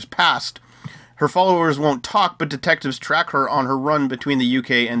cult leader's past. Her followers won't talk, but detectives track her on her run between the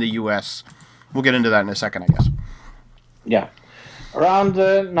UK and the US. We'll get into that in a second, I guess. Yeah. Around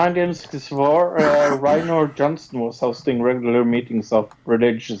 1964, Reynor Johnston was hosting regular meetings of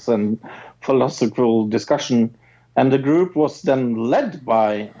religious and philosophical discussion, and the group was then led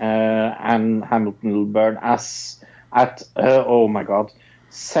by Anne Hamilton Byrne at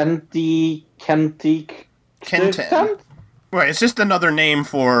Senti Kentik. Kenton. Right, it's just another name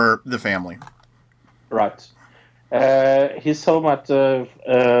for the family. Right. His home at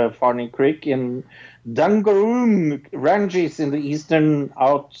Farney Creek in Dangaroong Ranges in the eastern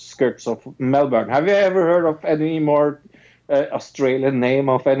outskirts of Melbourne. Have you ever heard of any more Australian name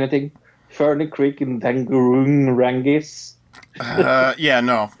of anything? Farney Creek in Dangaroong Ranges? Yeah,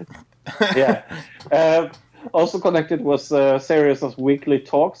 no. Yeah. Also connected was a series of weekly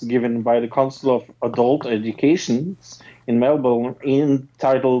talks given by the Council of Adult Education in Melbourne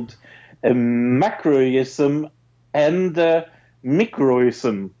entitled Macroism and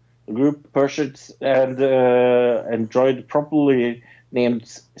Microism. The group purchased and enjoyed properly named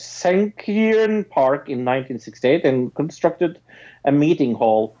Sankiran Park in 1968 and constructed a meeting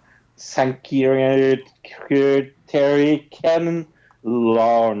hall, Sankiran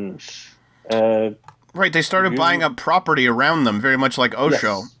Lounge. Right, they started buying up property around them, very much like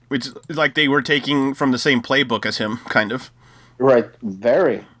Osho, Yes. which like they were taking from the same playbook as him, kind of. Right,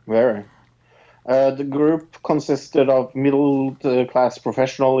 very, very. The group consisted of middle-class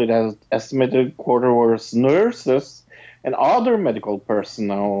professionals. It has estimated quarter was nurses and other medical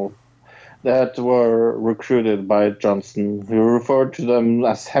personnel that were recruited by Johnston, who referred to them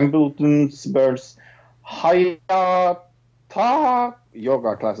as Hamilton Burns Hayata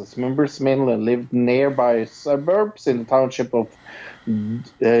yoga classes. Members mainly lived nearby suburbs in the township of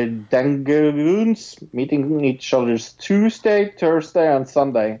Dangaroons, meeting each other's Tuesday, Thursday, and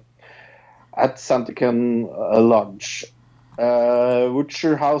Sunday at Santican Lodge.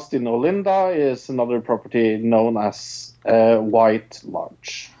 Witcher House in Olinda is another property known as White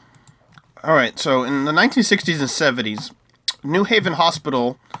Lodge. All right, so in the 1960s and 70s, New Haven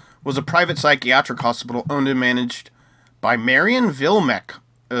Hospital was a private psychiatric hospital owned and managed by Marion Vilmec,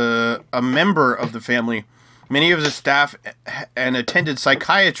 a member of the family. Many of the staff and attended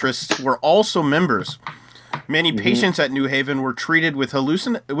psychiatrists were also members. Many patients at New Haven were treated with the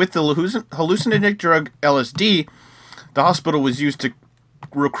hallucinogenic drug LSD. The hospital was used to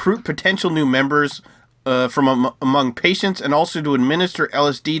recruit potential new members from among patients and also to administer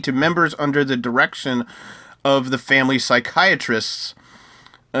LSD to members under the direction of the family psychiatrists,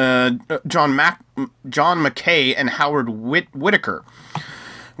 John McKay and Howard Whitaker.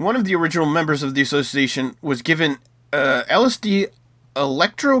 One of the original members of the association was given LSD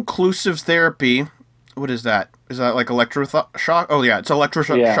electroclusive therapy. What is that? Is that like electroshock? Oh, yeah, it's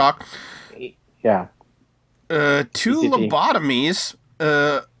electroshock. Yeah. Two ECT. lobotomies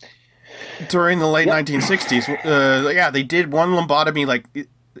during the late 1960s. Yeah, they did one lobotomy. Like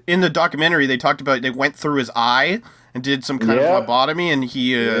in the documentary, they talked about they went through his eye and did some kind of lobotomy, and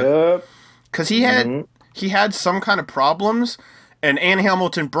he because he had some kind of problems, and Anne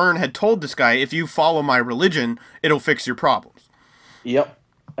Hamilton Byrne had told this guy, if you follow my religion, it'll fix your problems. Yep.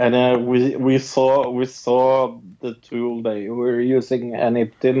 And we saw the tool they were using, and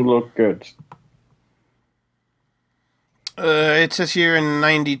it didn't look good. It says here in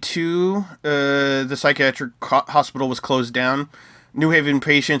 '92, the psychiatric hospital was closed down. New Haven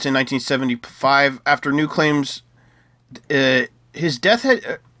patients in 1975 after new claims. His death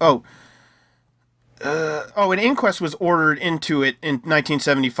had an inquest was ordered into it in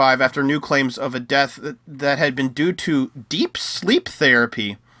 1975 after new claims of a death that had been due to deep sleep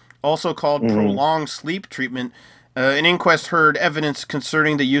therapy, also called prolonged sleep treatment. An inquest heard evidence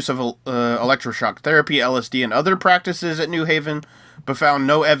concerning the use of electroshock therapy, LSD, and other practices at New Haven, but found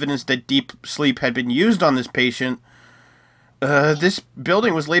no evidence that deep sleep had been used on this patient. This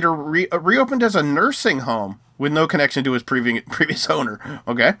building was later reopened as a nursing home with no connection to its previous owner.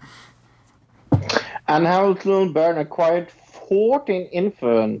 Okay. And Hamilton Byrne acquired 14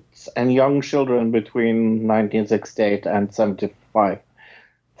 infants and young children between 1968 and 75.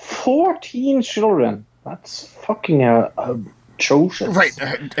 14 children. That's fucking atrocious. Right.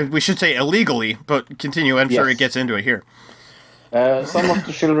 We should say illegally, but continue. I'm sure it gets into it here. Some of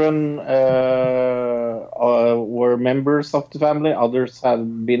the children were members of the family. Others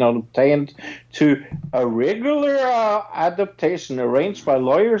had been obtained to a regular adaptation arranged by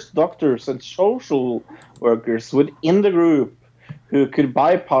lawyers, doctors, and social workers within the group who could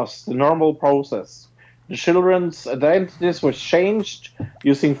bypass the normal process. The children's identities were changed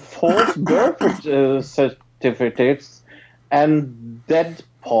using false birth certificates and dead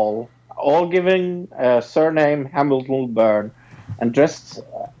poll, all giving a surname Hamilton Byrne, and dressed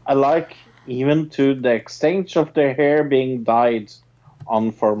alike even to the extent of their hair being dyed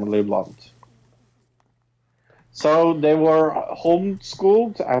unformally blonde. So they were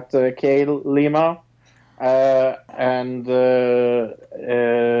homeschooled at K. Lima, and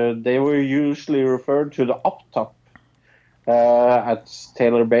they were usually referred to the up top at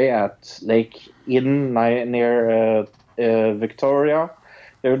Taylor Bay at Lake Inn near Victoria.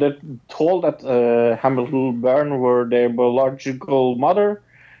 They were told that Hamilton Byrne were their biological mother,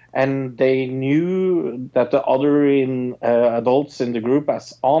 and they knew that the other adults in the group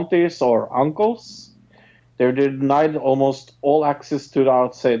as aunties or uncles. They were denied almost all access to the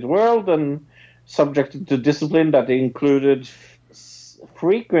outside world and subjected to discipline that included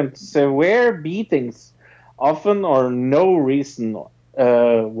frequent, severe beatings, often or no reason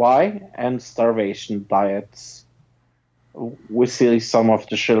why, and starvation diets. We see some of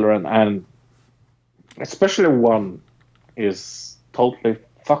the children, and especially one is totally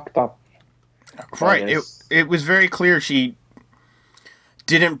fucked up. Right. It was very clear she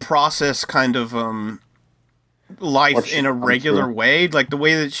didn't process kind of life in a regular way. Like the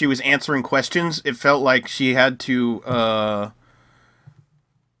way that she was answering questions, it felt like she had to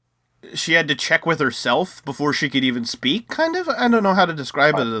check with herself before she could even speak, kind of. I don't know how to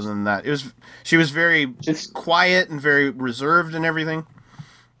describe it other than that. She was very quiet and very reserved and everything.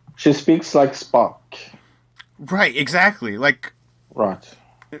 She speaks like Spock. Right, exactly. Like, right.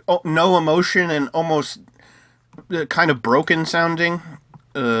 No emotion and almost kind of broken sounding.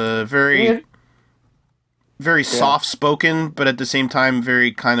 Very soft spoken, but at the same time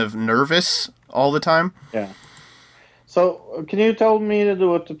very kind of nervous all the time. Yeah. So, can you tell me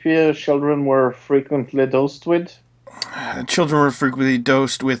what the children were frequently dosed with? Children were frequently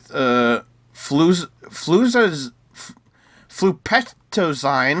dosed with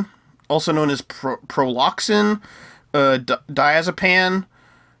flupetozine, also known as proloxin, diazepam,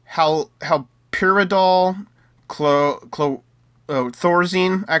 haloperidol,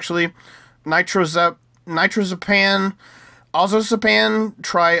 thorazine, actually, nitrazepam, azosepam,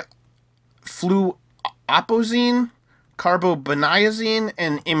 trifluopozine, carbobeniazine,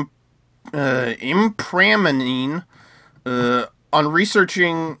 and impraminine. On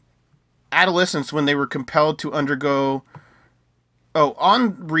researching adolescents when they were compelled to undergo...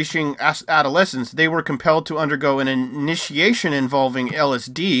 on reaching adolescence, they were compelled to undergo an initiation involving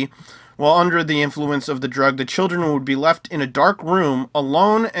LSD. While under the influence of the drug, the children would be left in a dark room,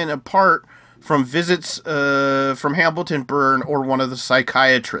 alone and apart from visits from Hamilton Byrne or one of the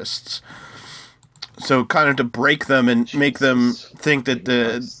psychiatrists. So kind of to break them and make them think that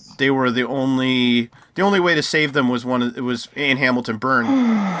they were the only way to save them was Anne Hamilton Byrne.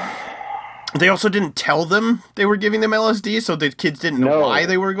 They also didn't tell them they were giving them LSD, so the kids didn't know why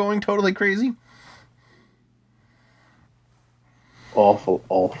they were going totally crazy. Awful,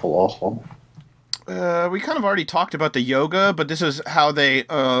 awful, awful. We kind of already talked about the yoga, but this is how they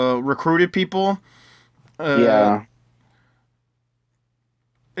recruited people. Yeah.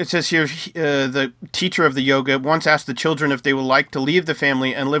 It says here, the teacher of the yoga once asked the children if they would like to leave the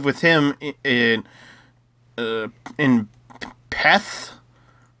family and live with him in Peth,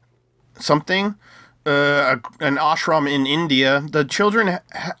 something, an ashram in India. The children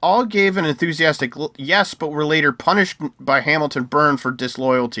all gave an enthusiastic yes, but were later punished by Hamilton Byrne for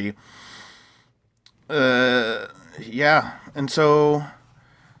disloyalty. Yeah, and so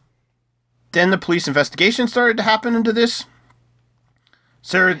then the police investigation started to happen into this.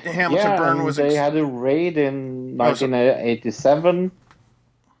 Sarah Hamilton Byrne was. They had a raid in 1987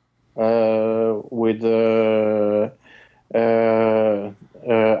 with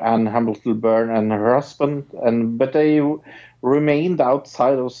Anne Hamilton Byrne and her husband, but they remained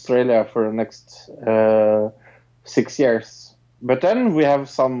outside Australia for the next 6 years. But then we have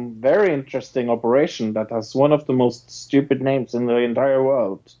some very interesting operation that has one of the most stupid names in the entire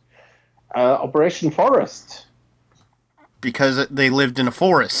world. Operation Forest. Because they lived in a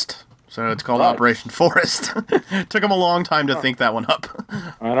forest. So it's called Operation Forest. Took them a long time to think that one up.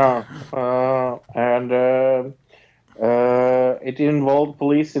 I know. It involved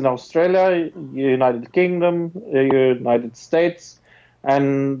police in Australia, United Kingdom, United States,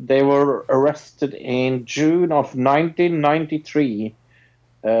 and they were arrested in June of 1993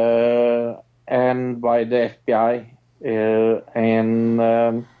 and by the FBI.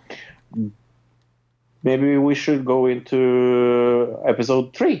 Maybe we should go into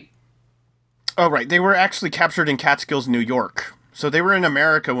episode 3. Oh, right. They were actually captured in Catskills, New York. So they were in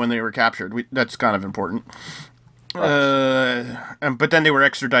America when they were captured. That's kind of important. Right. But then they were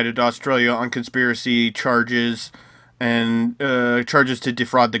extradited to Australia on conspiracy charges and charges to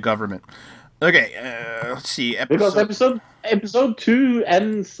defraud the government. Okay, let's see. Because episode 2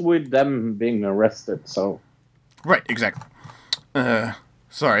 ends with them being arrested, so... Right, exactly.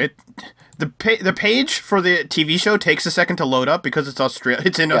 Sorry. The page for the TV show takes a second to load up because it's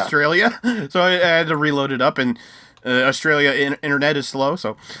in Australia, so I had to reload it up, and Australia internet is slow.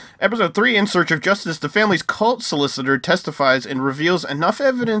 So, episode 3, In Search of Justice, the family's cult solicitor testifies and reveals enough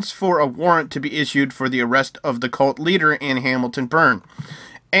evidence for a warrant to be issued for the arrest of the cult leader, Anne Hamilton Byrne,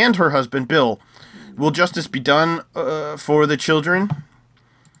 and her husband, Bill. Will justice be done for the children?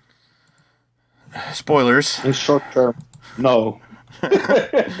 Spoilers. In short term, no.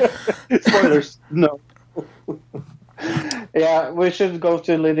 Spoilers, no. Yeah, we should go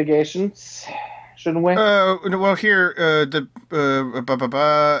to litigations, shouldn't we? Well, here,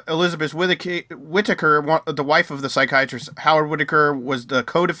 Elizabeth Whittaker, the wife of the psychiatrist Howard Whittaker, was the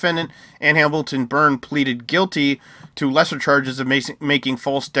co-defendant, and Hamilton Byrne pleaded guilty to lesser charges of making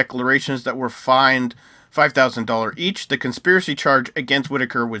false declarations that were fined $5,000 each. The conspiracy charge against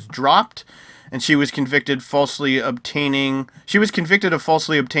Whittaker was dropped, and she was convicted of falsely obtaining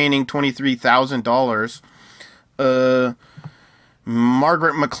 $23,000.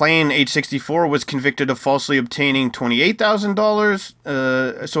 Margaret McLean, age 64, was convicted of falsely obtaining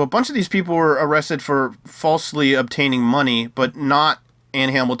 $28,000. So a bunch of these people were arrested for falsely obtaining money, but not Anne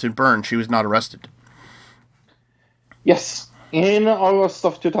Hamilton Byrne. She was not arrested. Yes. In August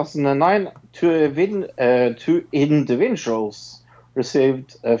of 2009, two individuals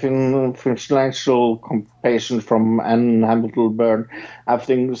received financial compensation from Anne Hamilton Byrne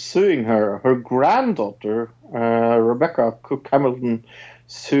after suing her. Her granddaughter, Rebecca Cook Hamilton,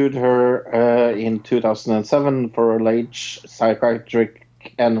 sued her in 2007 for alleged psychiatric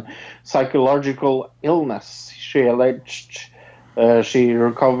and psychological illness. She alleged she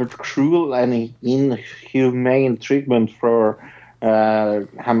recovered cruel and inhumane treatment for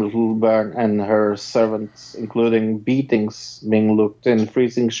Hamilton Byrne and her servants, including beatings, being locked in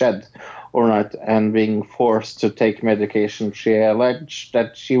freezing shed overnight, and being forced to take medication. She alleged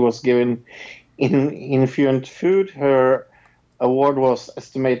that she was given infusion food. Her award was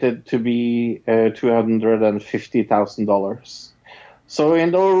estimated to be $250,000. So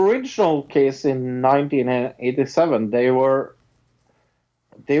in the original case in 1987, they were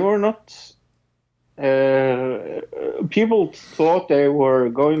not... people thought they were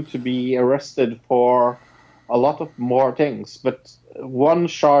going to be arrested for a lot of more things, but one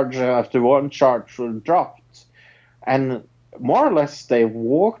charge after one charge were dropped, and more or less they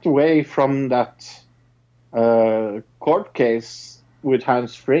walked away from that court case with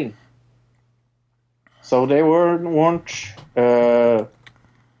hands free. So they weren't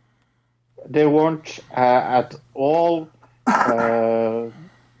at all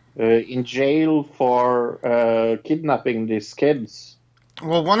in jail for kidnapping these kids.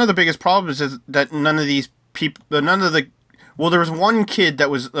 Well, one of the biggest problems is that none of these people, there was one kid that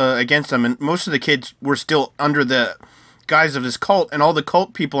was against them, and most of the kids were still under the guise of this cult, and all the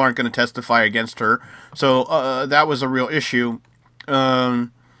cult people aren't going to testify against her. So that was a real issue. Let's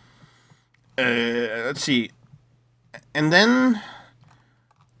see. And then,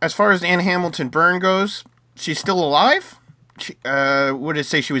 as far as Anne Hamilton Byrne goes, she's still alive. what did it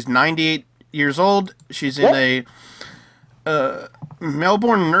say? She was 98 years old. She's in a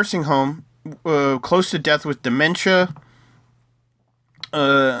Melbourne nursing home, close to death with dementia.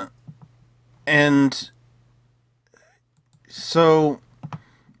 And so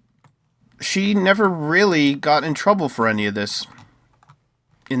she never really got in trouble for any of this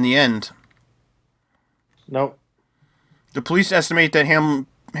in the end. No. The police estimate that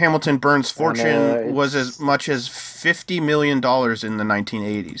Hamilton Burns' fortune was as much as $50 million in the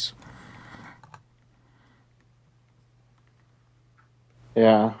 1980s.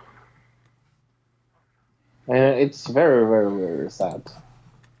 Yeah. It's very, very, very sad.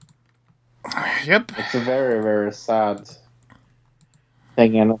 Yep. It's a very, very sad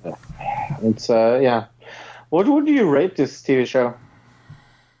thing. And it's, yeah. What would you rate this TV show?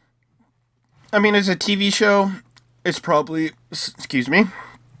 I mean, as a TV show, it's probably, excuse me,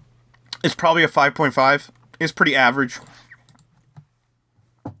 it's probably a 5.5. It's pretty average.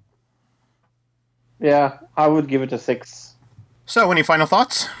 Yeah, I would give it a 6. So, any final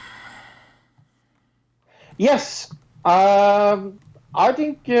thoughts? Yes. I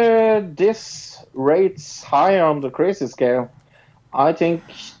think this rates high on the crazy scale. I think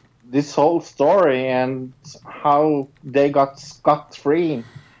this whole story and how they got scot-free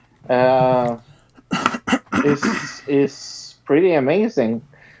is pretty amazing.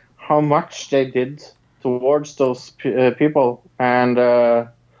 How much they did towards those people and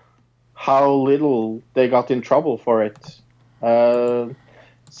how little they got in trouble for it.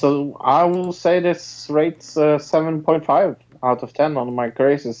 So I will say this rates 7.5 out of 10 on my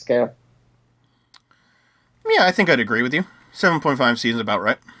crazy scale. Yeah, I think I'd agree with you. 7.5 seems about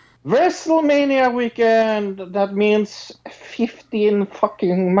right. WrestleMania weekend, that means 15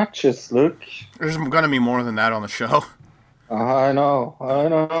 fucking matches, Luke. There's gonna be more than that on the show. I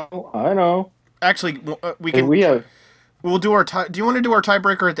know. Actually, we can. We'll do our tie. Do you want to do our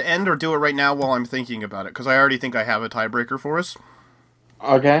tiebreaker at the end, or do it right now while I'm thinking about it? Because I already think I have a tiebreaker for us.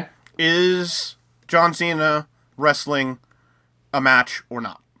 Okay. Is John Cena wrestling a match or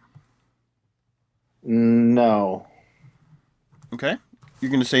not? No. Okay. You're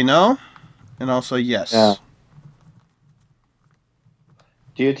going to say no, and I'll say yes. Yeah.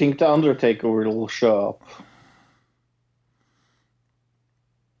 Do you think The Undertaker will show up?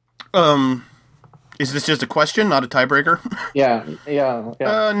 Is this just a question, not a tiebreaker? Yeah.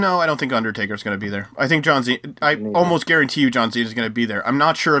 No, I don't think Undertaker's going to be there. I think John Cena... I almost guarantee you John Cena's going to be there. I'm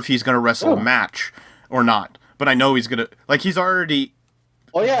not sure if he's going to wrestle a match or not, but I know he's going to... Like, he's already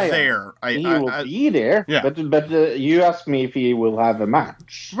there. He will be there, yeah. But you asked me if he will have a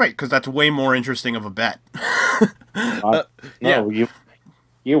match. Right, because that's way more interesting of a bet. No,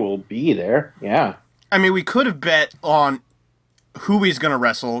 you will be there, yeah. I mean, we could have bet on who he's going to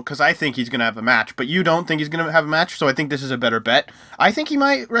wrestle, because I think he's going to have a match, but you don't think he's going to have a match, so I think this is a better bet. I think he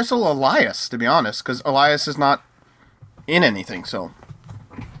might wrestle Elias, to be honest, because Elias is not in anything, so...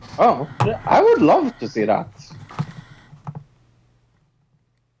 Oh, I would love to see that.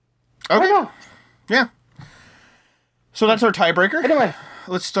 Okay. Why not? Yeah. So that's our tiebreaker. Anyway.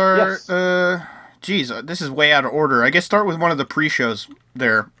 Let's start... Yes. Geez, this is way out of order. I guess start with one of the pre-shows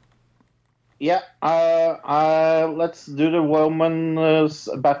there. Yeah, let's do the Women's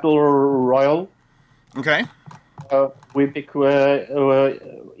Battle Royal. Okay. We pick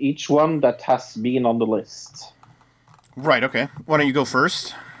each one that has been on the list. Right, okay. Why don't you go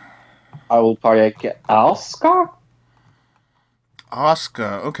first? I will pick Asuka.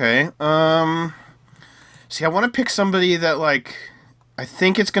 Asuka, okay. See, I want to pick somebody that, like... I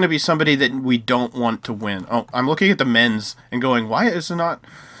think it's going to be somebody that we don't want to win. Oh, I'm looking at the men's and going, why is it not...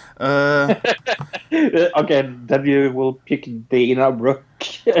 Okay, then you will pick Dana Brooke.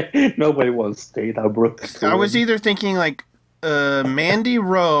 Nobody wants Dana Brooke. I was either thinking like Mandy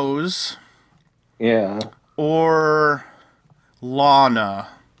Rose, yeah, or Lana.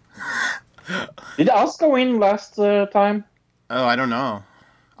 Did Asuka win last time? Oh, I don't know.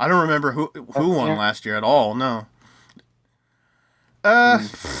 I don't remember who won last year at all. No.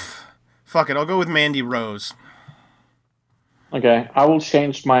 Fuck it. I'll go with Mandy Rose. Okay, I will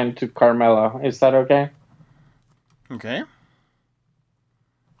change mine to Carmella. Is that okay? Okay.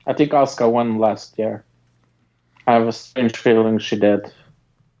 I think Asuka won last year. I have a strange feeling she did.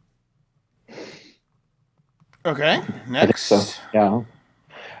 Okay, next. I think so.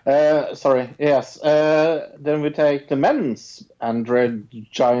 Yeah. Sorry, yes. Then we take the men's Android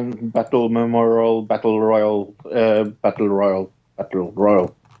Giant Battle Memorial Battle Royal.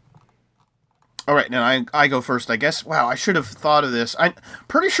 All right, now I go first, I guess. Wow, I should have thought of this. I'm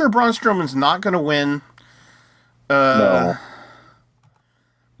pretty sure Braun Strowman's not going to win. No.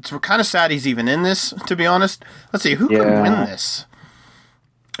 It's kind of sad he's even in this, to be honest. Let's see, who could Yeah. win this?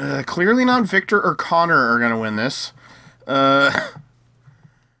 Clearly not Victor or Connor are going to win this. I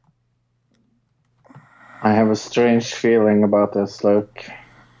have a strange feeling about this, Luke.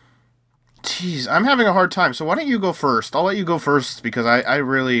 Jeez, I'm having a hard time. So why don't you go first? I'll let you go first because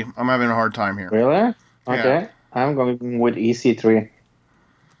I'm having a hard time here. Really? Yeah. Okay. I'm going with EC3.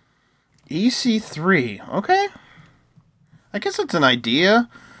 EC3. Okay. I guess it's an idea.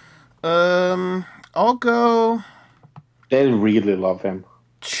 I'll go They really love him.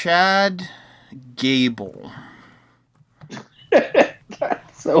 Chad Gable.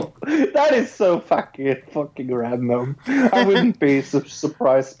 That is so fucking random. I wouldn't be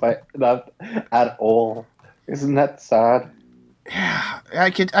surprised by that at all. Isn't that sad? Yeah, I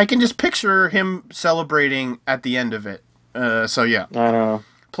can just picture him celebrating at the end of it. So yeah. I know.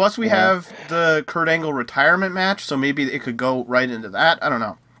 Plus we have the Kurt Angle retirement match, so maybe it could go right into that. I don't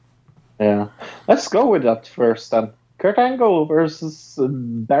know. Yeah. Let's go with that first then. Kurt Angle versus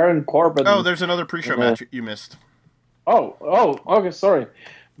Baron Corbin. Oh, there's another pre-show match you missed. Oh, okay, sorry.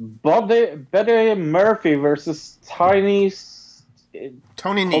 Betty Murphy versus Tony Nese.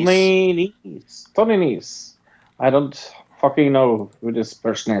 Tony Nese. I don't fucking know who this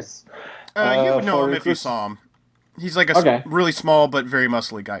person is. You would know him if you saw him. He's like a really small but very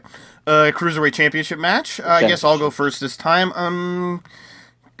muscly guy. Cruiserweight Championship match. I guess I'll go first this time.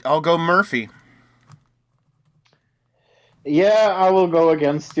 I'll go Murphy. Yeah, I will go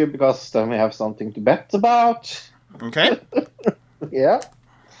against you because then we have something to bet about. Okay. Yeah.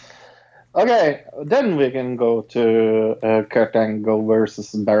 Okay, then we can go to Kurt Angle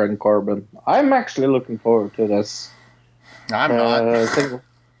versus Baron Corbin. I'm actually looking forward to this. I'm not.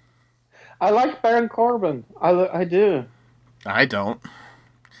 I like Baron Corbin. I do. I don't.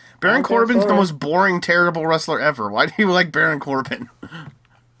 Baron Corbin's the most boring, terrible wrestler ever. Why do you like Baron Corbin?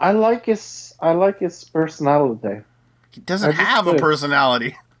 I like his personality. He doesn't have a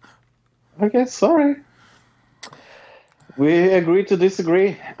personality. Okay, sorry. We agree to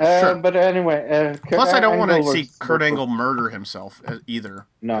disagree. Sure. But anyway, Plus, I don't want to see Kurt Angle murder himself either.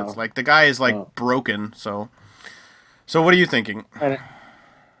 No. It's like the guy is broken. So what are you thinking?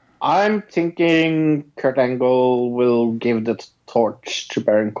 I'm thinking Kurt Angle will give the torch to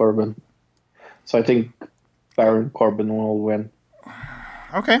Baron Corbin. So I think Baron Corbin will win.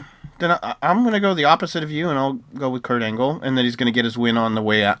 Okay. Then I'm going to go the opposite of you, and I'll go with Kurt Angle, and then he's going to get his win on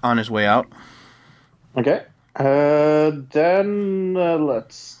his way out. Okay. Then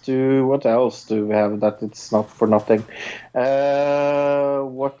let's do... What else do we have that it's not for nothing?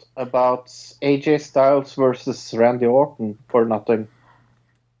 What about AJ Styles versus Randy Orton for nothing?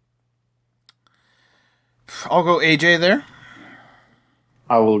 I'll go AJ there.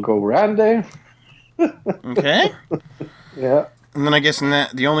 I will go Randy. Okay. Yeah. And then I guess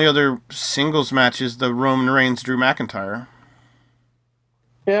the only other singles match is the Roman Reigns Drew McIntyre.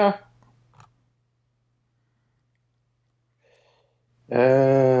 Yeah.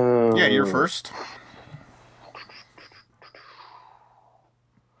 Yeah, you're first.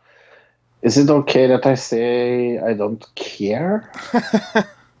 Is it okay that I say I don't care?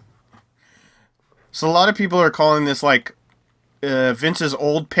 So a lot of people are calling this like Vince's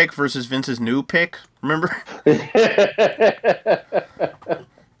old pick versus Vince's new pick. Remember?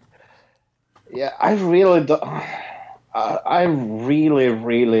 Yeah, I really don't. I really,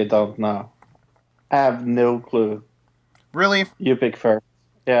 really don't know. I have no clue. Really? You pick first.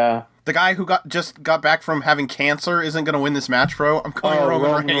 Yeah. The guy who just got back from having cancer isn't going to win this match, bro. I'm calling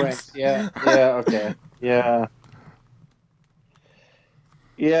Roman Reigns. Yeah, okay. Yeah.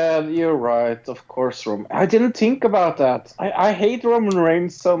 Yeah, you're right. Of course, Roman. I didn't think about that. I hate Roman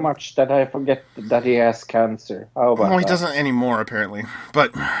Reigns so much that I forget that he has cancer. How about Well, he that? doesn't anymore, apparently.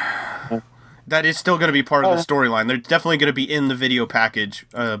 But that is still going to be part of the storyline. They're definitely going to be in the video package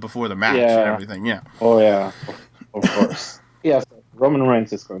before the match and everything. Yeah. Oh, yeah. Of course. Yes, Roman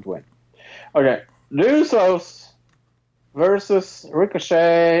Reigns is going to win. Okay. The Usos versus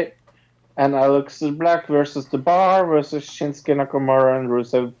Ricochet and Alex Black versus The Bar versus Shinsuke Nakamura and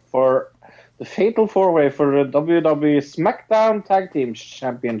Rusev for the Fatal 4-Way for the WWE SmackDown Tag Team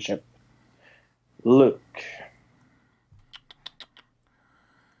Championship. Luke.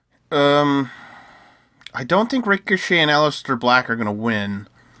 I don't think Ricochet and Aleister Black are going to win.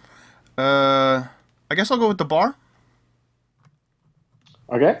 I guess I'll go with The Bar.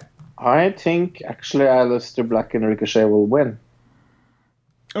 Okay. I think actually Aleister Black and Ricochet will win.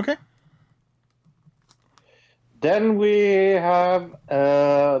 Okay. Then we have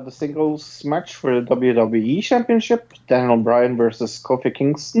the singles match for the WWE Championship. Daniel Bryan versus Kofi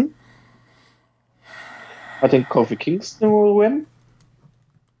Kingston. I think Kofi Kingston will win.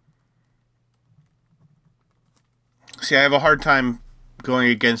 See, I have a hard time going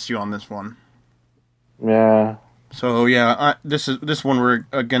against you on this one. Yeah. So yeah, this one we're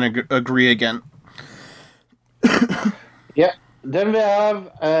gonna agree again. Yeah. Then we have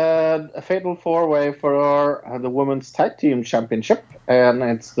a fatal four-way for the women's tag team championship, and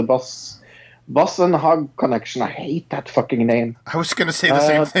it's the Boss and Hug Connection. I hate that fucking name. I was gonna say the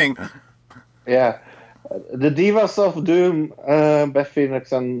same thing. Yeah. The Divas of Doom, Beth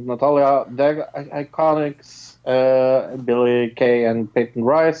Phoenix and Natalia, the Iconics, Billy Kay and Peyton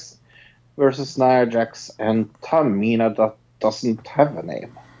Rice versus Nia Jax and Tamina that doesn't have a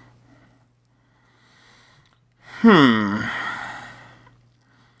name.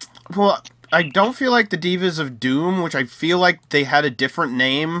 Well, I don't feel like the Divas of Doom, which I feel like they had a different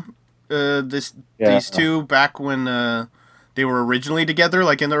name. These two back when they were originally together,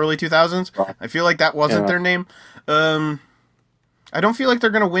 like in the early 2000s. I feel like that wasn't their name. I don't feel like they're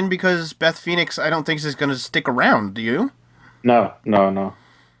gonna win because Beth Phoenix, I don't think is gonna stick around. Do you? No. All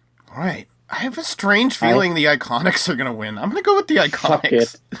right. I have a strange feeling the Iconics are gonna win. I'm gonna go with the Iconics. Fuck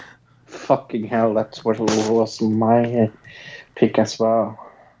it. Fucking hell, that's what was my pick as well.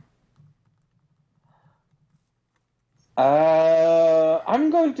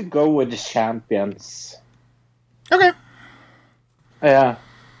 I'm going to go with the champions. Okay. Yeah.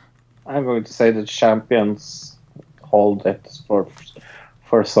 I'm going to say the champions hold it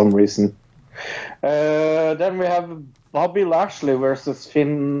for some reason. Then we have Bobby Lashley versus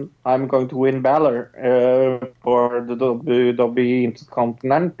Finn. I'm going to win Balor for the WWE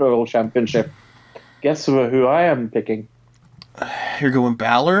Intercontinental Championship. Guess who I am picking? You're going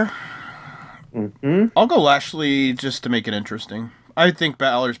Balor? Mm-hmm. I'll go Lashley just to make it interesting. I think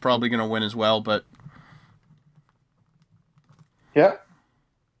Balor's probably going to win as well, but... Yeah.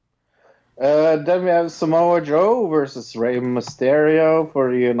 Then we have Samoa Joe versus Rey Mysterio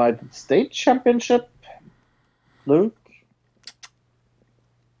for the United States Championship. Luke?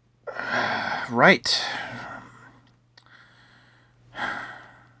 Right.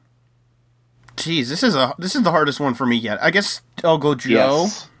 Jeez, this is the hardest one for me yet. I guess I'll go Joe.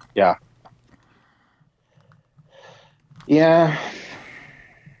 Yes. Yeah. Yeah.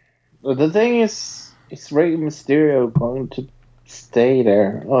 The thing is Rey Mysterio going to stay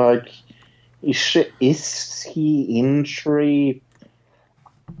there? Like, is he injury?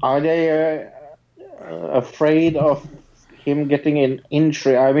 Are they afraid of him getting an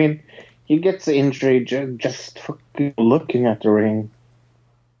injury? I mean, he gets an injury just fucking looking at the ring.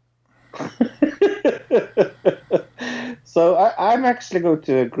 So I'm actually going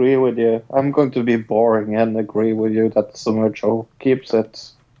to agree with you. I'm going to be boring and agree with you that Samoa Joe keeps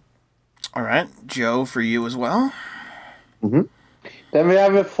it. All right, Joe for you as well. Mm-hmm. Then we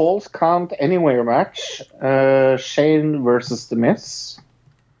have a false count anywhere match. Shane versus The Miz.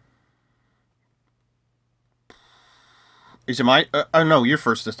 Is it my... no, you're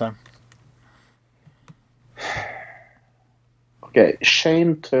first this time. Okay,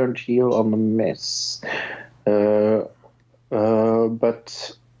 Shane turned heel on The Miz.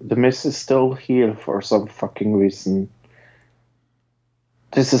 But The Miz is still heel for some fucking reason.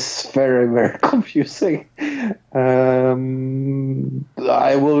 This is very, very confusing. I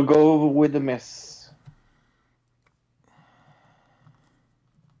will go with The Miz.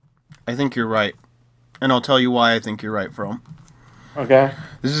 I think you're right. And I'll tell you why I think you're right, From. Okay.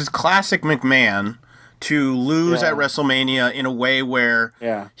 This is classic McMahon to lose at WrestleMania in a way where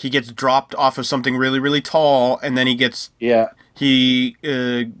he gets dropped off of something really, really tall, and then he gets gets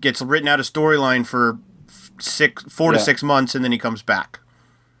written out a storyline for 4 to 6 months, and then he comes back.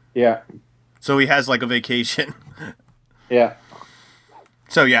 Yeah. So he has like a vacation. Yeah.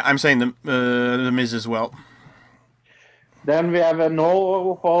 So yeah, I'm saying the Miz as well. Then we have a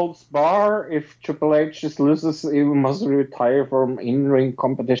no holds bar. If Triple H just loses, he must retire from in-ring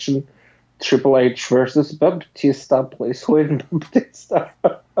competition. Triple H versus Batista. Please win, Batista.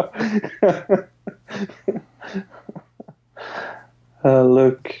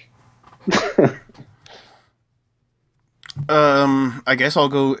 Look. I guess I'll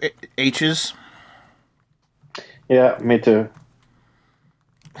go H's. Yeah, me too.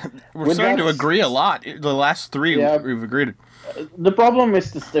 We're starting to agree a lot. The last three we've agreed. The problem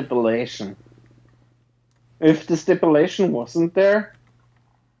is the stipulation. If the stipulation wasn't there,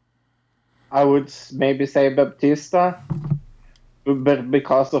 I would maybe say Batista. But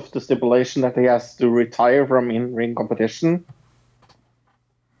because of the stipulation that he has to retire from in-ring competition.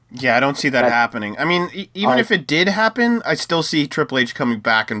 Yeah, I don't see that happening. I mean, even if it did happen, I still see Triple H coming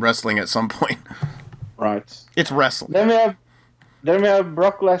back and wrestling at some point. Right. It's wrestling. Then we have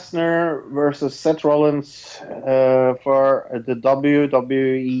Brock Lesnar versus Seth Rollins for the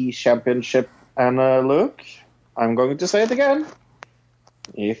WWE Championship. And Luke? I'm going to say it again.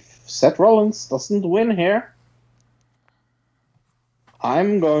 If Seth Rollins doesn't win here,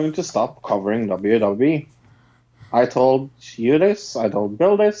 I'm going to stop covering WWE. I told you this, I told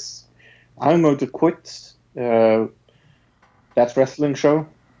Bill this. I'm going to quit that wrestling show.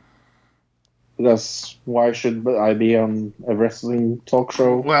 Because why should I be on a wrestling talk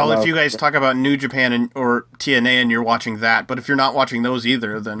show? Well, if you guys talk about New Japan or TNA and you're watching that, but if you're not watching those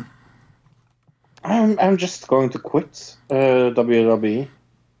either, then... I'm just going to quit WWE.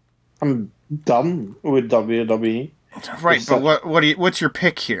 I'm done with WWE. Right, but what's your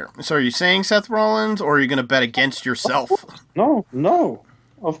pick here? So are you saying Seth Rollins, or are you going to bet against yourself? No.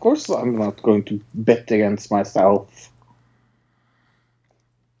 Of course I'm not going to bet against myself.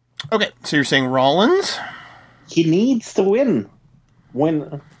 Okay, so you're saying Rollins? He needs to win.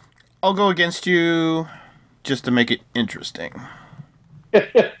 I'll go against you just to make it interesting.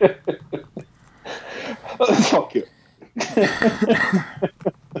 Fuck you.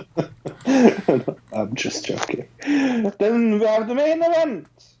 I'm just joking. Then we have the main event.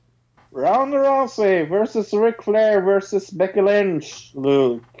 Ronda Rousey versus Ric Flair versus Becky Lynch.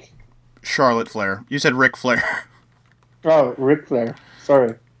 Luke. Charlotte Flair. You said Ric Flair. Oh, Ric Flair.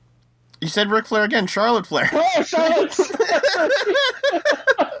 Sorry. You said Ric Flair again. Charlotte Flair. Oh, Charlotte!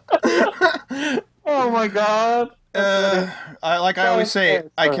 Oh my god. I always say,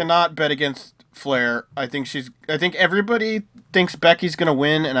 I cannot bet against Flair. I think everybody thinks Becky's gonna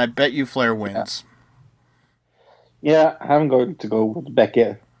win, and I bet you Flair wins. Yeah, I'm going to go with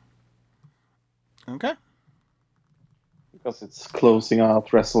Becky. Okay. Because it's closing out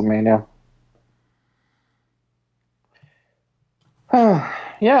WrestleMania.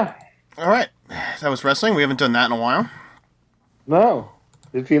 Yeah. Alright. That was wrestling. We haven't done that in a while. No.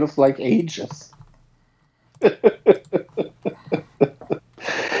 It feels like ages.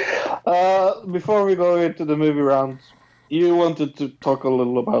 Before we go into the movie round, you wanted to talk a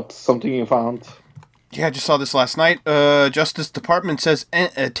little about something you found. Yeah, I just saw this last night. Justice Department says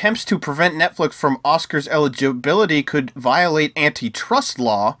attempts to prevent Netflix from Oscars eligibility could violate antitrust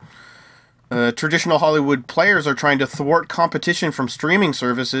law. Traditional Hollywood players are trying to thwart competition from streaming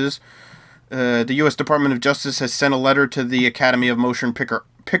services. The U.S. Department of Justice has sent a letter to the Academy of Motion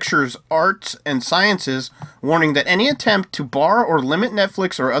Pictures Arts and Sciences warning that any attempt to bar or limit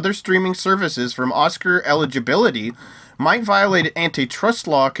Netflix or other streaming services from Oscar eligibility might violate antitrust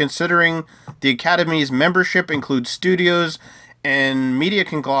law, considering the Academy's membership includes studios and media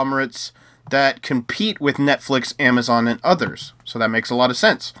conglomerates that compete with Netflix, Amazon, and others. So that makes a lot of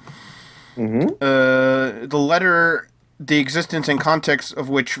sense. Mm-hmm. The letter, the existence and context of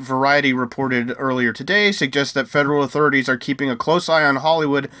which Variety reported earlier today, suggests that federal authorities are keeping a close eye on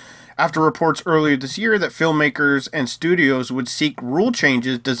Hollywood after reports earlier this year that filmmakers and studios would seek rule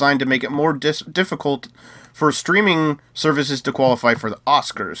changes designed to make it more difficult for streaming services to qualify for the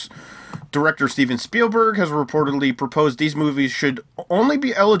Oscars. Director Steven Spielberg has reportedly proposed these movies should only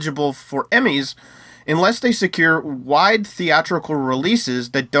be eligible for Emmys unless they secure wide theatrical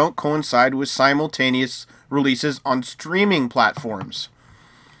releases that don't coincide with simultaneous releases on streaming platforms.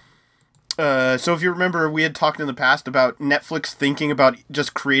 So if you remember, we had talked in the past about Netflix thinking about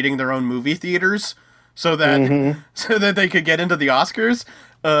just creating their own movie theaters so that they could get into the Oscars.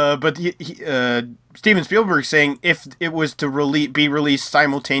 But Steven Spielberg saying if it was to be released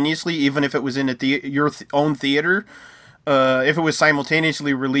simultaneously, even if it was in your own theater, if it was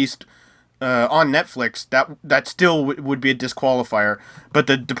simultaneously released on Netflix, that still would be a disqualifier. But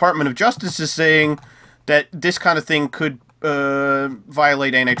the Department of Justice is saying that this kind of thing could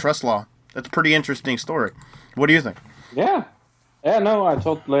violate antitrust law. That's a pretty interesting story. What do you think? Yeah, no, I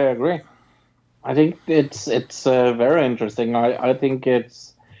totally agree. I think it's very interesting. I think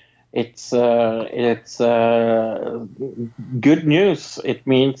it's good news. It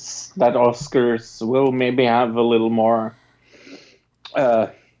means that Oscars will maybe have a little more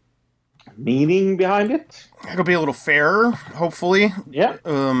meaning behind it. It'll be a little fairer, hopefully. Yeah.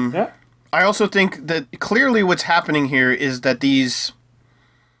 Yeah. I also think that clearly what's happening here is that these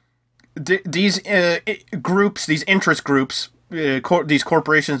groups, these interest groups, these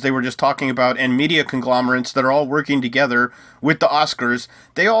corporations they were just talking about, and media conglomerates that are all working together with the Oscars,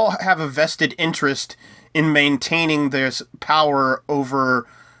 they all have a vested interest in maintaining this power over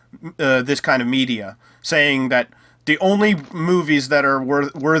this kind of media, saying that the only movies that are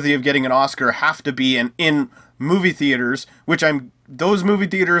worthy of getting an Oscar have to be in movie theaters, those movie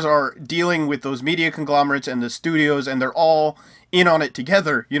theaters are dealing with those media conglomerates and the studios, and they're all in on it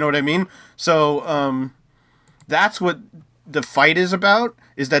together. You know what I mean? So that's what the fight is about,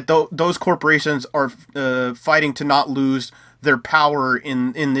 is that those corporations are fighting to not lose their power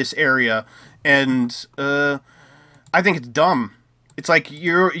in this area. And I think it's dumb. It's like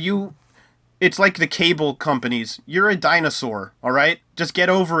it's like the cable companies. You're a dinosaur, all right? Just get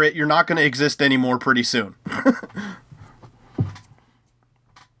over it. You're not going to exist anymore pretty soon.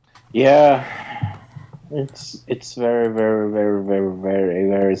 Yeah, it's very, very, very, very, very,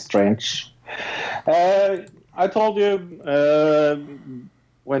 very strange. I told you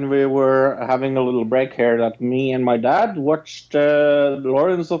when we were having a little break here that me and my dad watched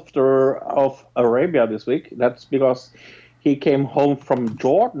Lawrence of Arabia this week. That's because he came home from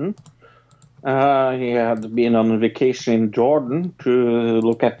Jordan. He had been on vacation in Jordan to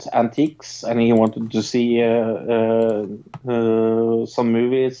look at antiques, and he wanted to see some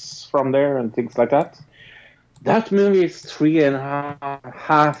movies from there and things like that. That movie is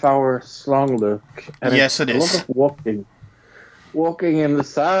 3.5 hours long, Luke. And Yes, it a is. lot of walking in the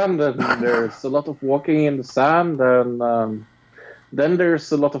sand, and there's a lot of walking in the sand, and then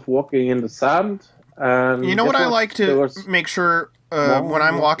there's a lot of walking in the sand. And You know what guess I like There to was make sure more when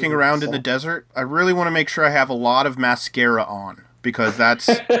I'm walking walking around in the sand. desert? I really want to make sure I have a lot of mascara on because that's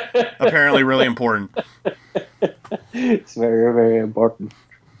apparently really important. It's very, very important.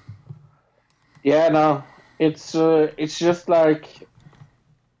 Yeah, no, it's just like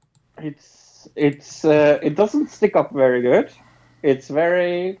it doesn't stick up very good. It's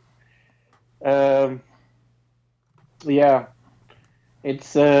very yeah,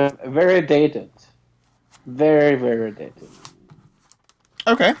 it's very dated, very, very dated.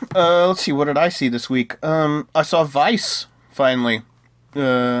 Okay, let's see. What did I see this week? I saw Vice finally.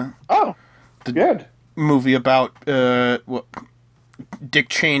 Oh, good. Movie about Dick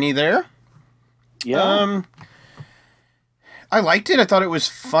Cheney there. Yeah. I liked it. I thought it was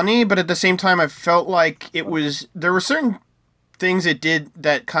funny, but at the same time, I felt like there were certain things it did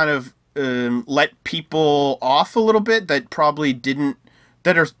that kind of let people off a little bit that probably didn't,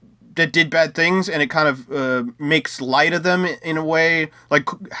 that did bad things, and it kind of makes light of them in a way, like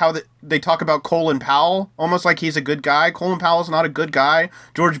how they talk about Colin Powell, almost like he's a good guy. Colin Powell's not a good guy.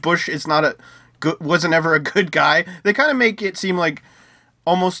 George Bush is not wasn't ever a good guy. They kind of make it seem like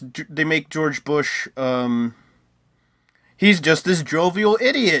they make George Bush, he's just this jovial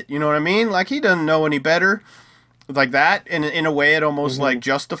idiot, you know what I mean? Like, he doesn't know any better, like that, and in a way it almost like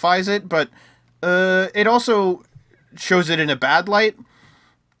justifies it, but it also shows it in a bad light.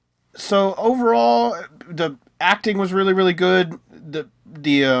 So overall, the acting was really, really good. The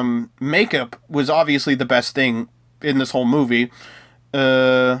makeup was obviously the best thing in this whole movie.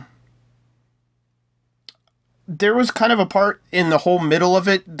 There was kind of a part in the whole middle of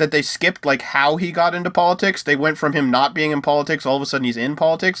it that they skipped, like how he got into politics. They went from him not being in politics, all of a sudden he's in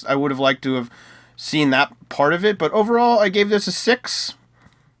politics. I would have liked to have seen that part of it, but overall, I gave this a 6.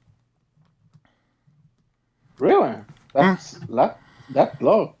 Really? That's that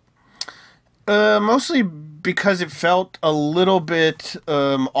low. Mostly because it felt a little bit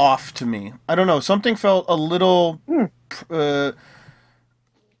off to me. I don't know. Something felt a little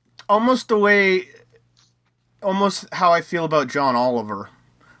almost how I feel about John Oliver.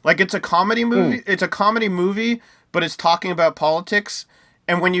 Like, it's a comedy movie. It's a comedy movie, but it's talking about politics.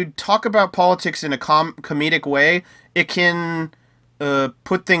 And when you talk about politics in a comedic way, it can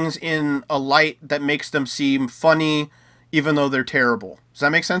put things in a light that makes them seem funny, even though they're terrible. Does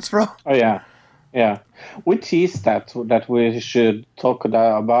that make sense, bro? Oh yeah, yeah. We teased that we should talk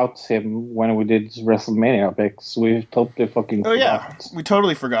about him when we did WrestleMania picks. We totally fucking Oh yeah, forgot. we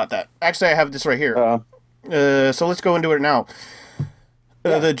totally forgot that. Actually, I have this right here. So let's go into it now.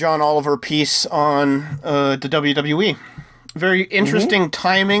 The John Oliver piece on the WWE. Very interesting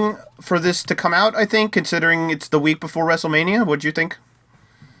timing for this to come out, I think, considering it's the week before WrestleMania. What do you think?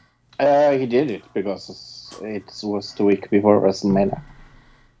 He did it because it was the week before WrestleMania.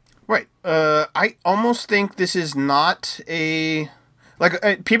 Right. I almost think this is not a...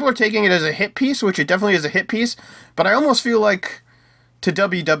 Like, people are taking it as a hit piece, which it definitely is a hit piece, but I almost feel like to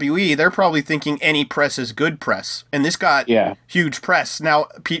WWE, they're probably thinking any press is good press, and this got huge press. Now,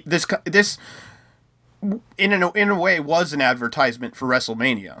 this in a way was an advertisement for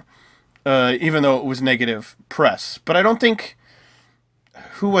WrestleMania, even though it was negative press. But I don't think,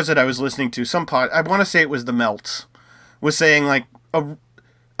 who was it I was listening to? I want to say it was the Melts, was saying like a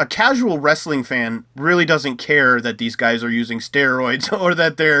casual wrestling fan really doesn't care that these guys are using steroids or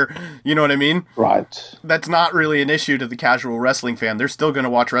that they're, you know what I mean? Right. That's not really an issue to the casual wrestling fan. They're still going to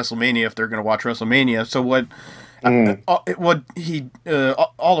watch WrestleMania if they're going to watch WrestleMania. So what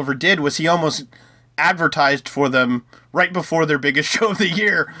Oliver did was he almost advertised for them right before their biggest show of the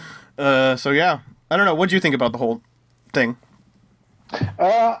year. So yeah, I don't know. What do you think about the whole thing?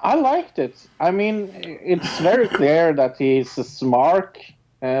 I liked it. I mean, it's very clear that he's smart.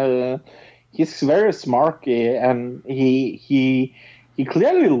 he's very smarky, and he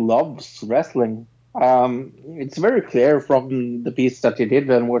clearly loves wrestling. It's very clear from the piece that he did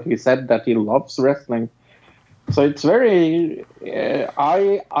and what he said that he loves wrestling. So it's very.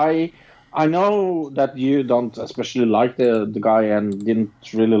 I know that you don't especially like the guy and didn't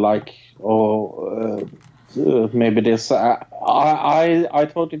really like maybe this. I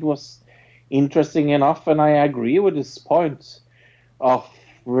thought it was interesting enough, and I agree with his point of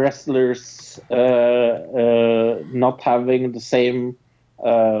wrestlers not having the same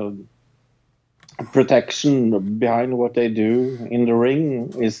protection behind what they do in the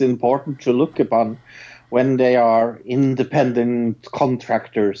ring is important to look upon when they are independent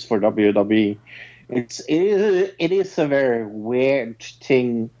contractors for WWE. It is a very weird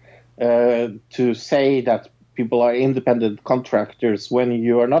thing to say that people are independent contractors when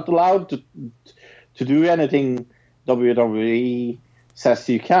you are not allowed to do anything WWE says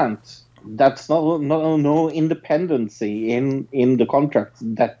you can't. That's no independency in the contract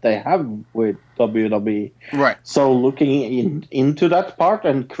that they have with WWE. Right. So looking into that part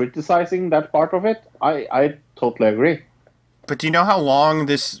and criticizing that part of it, I totally agree. But do you know how long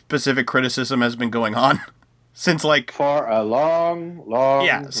this specific criticism has been going on? Since like For a long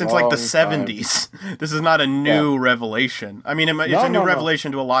since like the time. 70s. This is not a new revelation. I mean, it's a new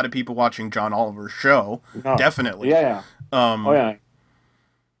revelation to a lot of people watching John Oliver's show. No. Definitely. Yeah. Yeah.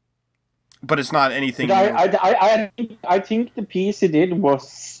 But it's not anything. But I think the piece he did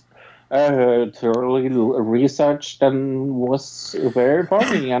was thoroughly researched and was very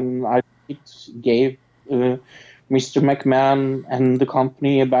funny, and I think it gave Mr. McMahon and the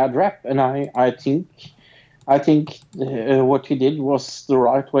company a bad rep, and I think what he did was the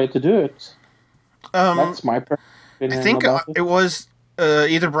right way to do it. That's my opinion. I think it was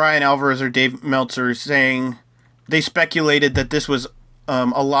either Brian Alvarez or Dave Meltzer saying they speculated that this was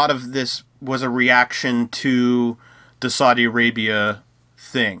a lot of this was a reaction to the Saudi Arabia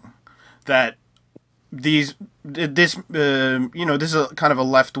thing. That this is a kind of a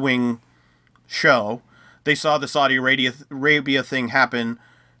left-wing show. They saw the Saudi Arabia thing happen.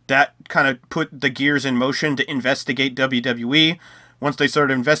 That kind of put the gears in motion to investigate WWE. Once they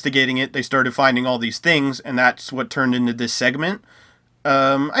started investigating it, they started finding all these things, and that's what turned into this segment.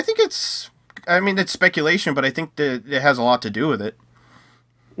 I think it's speculation, but I think that it has a lot to do with it.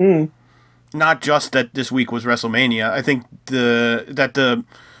 Not just that this week was WrestleMania. I think their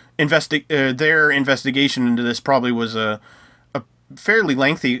investigation into this probably was a fairly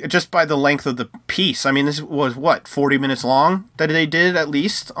lengthy, just by the length of the piece. I mean, this was, 40 minutes long that they did at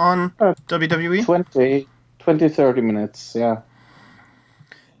least on WWE? 30 minutes, yeah.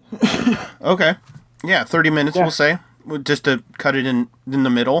 Okay. Yeah, 30 minutes, we'll say, just to cut it in the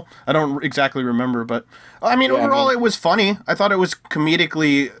middle. I don't exactly remember, but, overall it was funny. I thought it was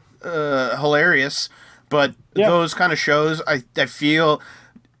comedically hilarious, but those kind of shows, I feel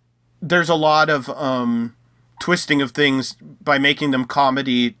there's a lot of twisting of things by making them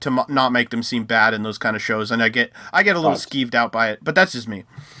comedy to not make them seem bad in those kind of shows, and I get a little skeeved out by it, but that's just me.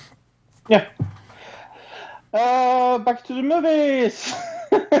 Yeah. Back to the movies.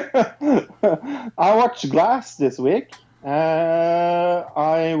 I watched Glass this week.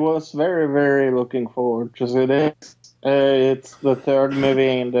 I was very, very looking forward to see this. It's the third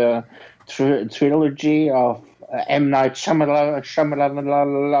movie in the trilogy of M. Night Shyamalan.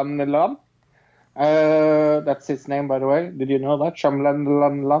 That's his name, by the way. Did you know that?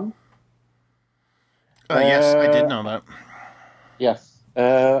 Shyamalan? Yes, I did know that. Yes.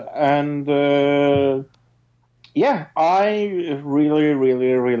 I really,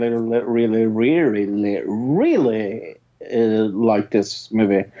 really, really, really, really, really like this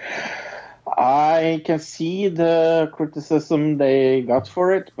movie. I can see the criticism they got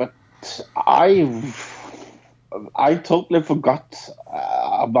for it, but I totally forgot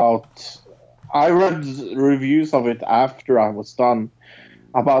about. I read reviews of it after I was done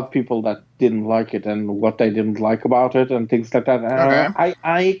about people that didn't like it and what they didn't like about it and things like that.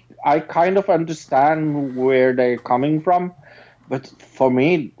 Okay. I kind of understand where they're coming from, but for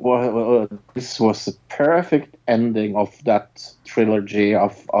me, this was the perfect ending of that trilogy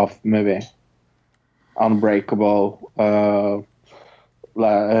of movie. Unbreakable. Then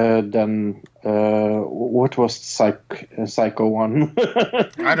what was Psycho one?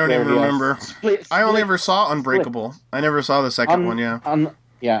 I don't even remember. I only ever saw Unbreakable. Split. I never saw the second one.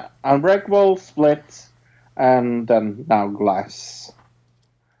 Yeah. Unbreakable, Split, and then now Glass.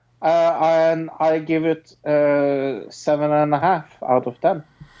 And I give it 7.5 out of 10.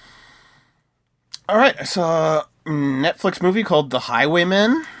 All right, I saw a Netflix movie called The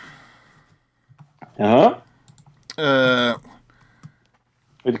Highwaymen. Huh?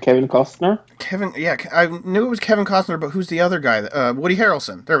 With Kevin Costner? I knew it was Kevin Costner, but who's the other guy? Woody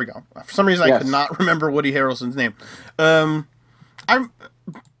Harrelson. There we go. For some reason, I could not remember Woody Harrelson's name. I'm a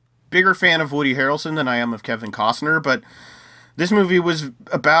bigger fan of Woody Harrelson than I am of Kevin Costner, but this movie was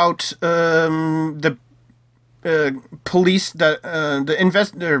about the police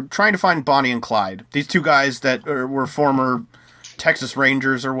that they're trying to find Bonnie and Clyde. These two guys that were former Texas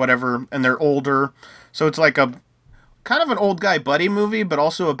Rangers or whatever, and they're older. So it's like a kind of an old guy buddy movie, but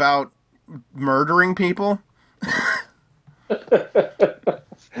also about murdering people.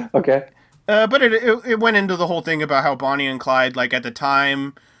 Okay. But it went into the whole thing about how Bonnie and Clyde, like at the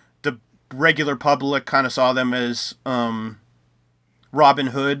time, the regular public kind of saw them as Robin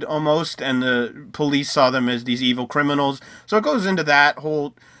Hood almost, and the police saw them as these evil criminals. So it goes into that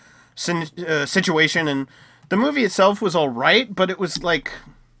whole situation, and the movie itself was all right, but it was like...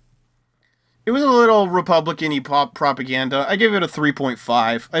 It was a little Republican-y pop propaganda. I gave it a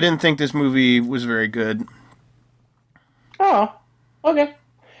 3.5. I didn't think this movie was very good. Oh, okay.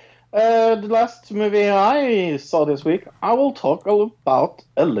 The last movie I saw this week, I will talk about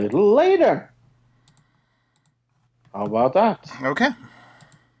a little later. How about that? Okay.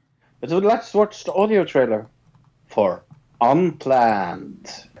 But let's watch the audio trailer for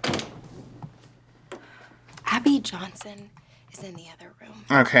Unplanned. Abby Johnson is in the other room.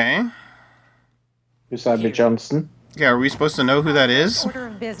 Okay. Who's Abby Johnson? Yeah, are we supposed to know who that is? Order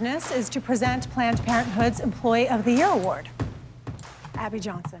of business is to present Planned Parenthood's Employee of the Year Award. Abby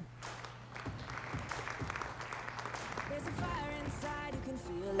Johnson.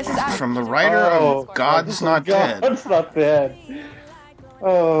 This is Abby. From the writer of God's Not Dead. God's Not Dead.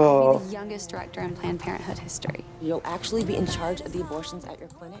 Oh. The youngest director in Planned Parenthood history. You'll actually be in charge of the abortions at your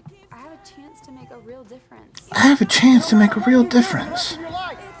clinic? I have a chance to make a real difference. I have a chance to make a real difference.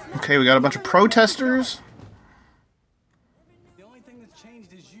 Okay, we got a bunch of protesters. The only thing that's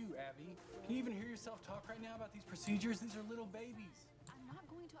changed is you, Abby. Can you even hear yourself talk right now about these procedures? These are little babies. I'm not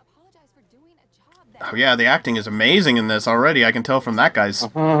going to apologize for doing a job that... Oh yeah, the acting is amazing in this already. I can tell from that guy's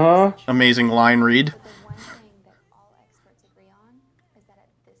amazing line read. The one thing that all experts agree on is that at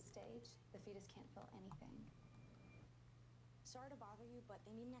this stage, the fetus can't feel anything. Sorry to bother you, but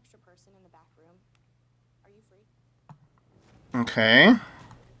they need an extra person in the back room. Are you free? Okay.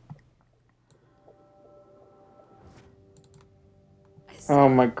 Oh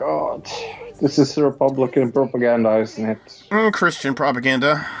my god. This is Republican propaganda, isn't it? Christian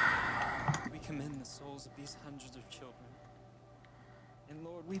propaganda. We commend the souls of these hundreds of children. And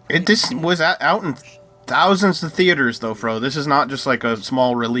Lord, we This was out in thousands of theaters, though, Fro. This is not just like a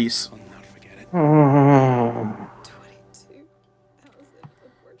small release. will not forget it. 22,000 abortions.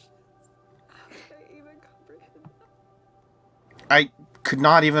 How could I even comprehend that? I could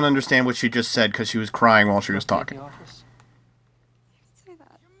not even understand what she just said because she was crying while she was talking. Say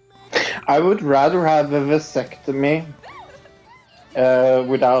that. I would rather have a vasectomy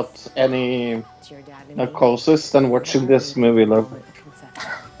without any It's your dad and narcosis than watching this movie. Look.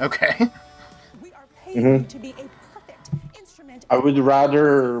 Okay. We are paid to be a perfect instrument. I would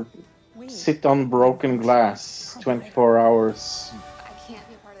rather We sit on broken glass 24 hours. I can't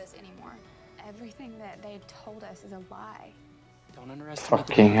be a part of this anymore. Everything that they told us is a lie. Don't underestimate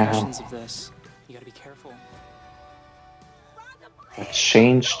the Fucking hell. repercussions of this. You gotta be careful. It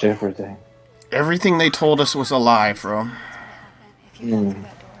changed everything. Everything they told us was a lie, Fro. That's what happened if you go through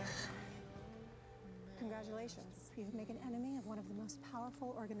that door. Congratulations. You've made an enemy of one of the most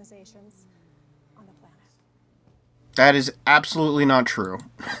powerful organizations on the planet. That is absolutely not true.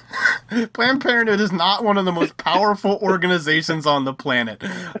 Planned Parenthood is not one of the most powerful organizations on the planet.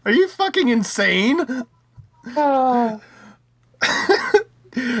 Are you fucking insane?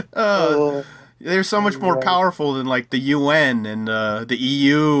 They're so much more powerful than like the UN and the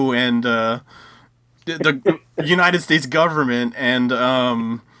EU and the United States government and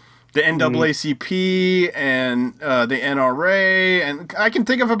the NAACP and the NRA, and I can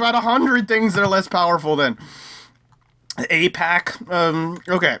think of about 100 things that are less powerful than APAC.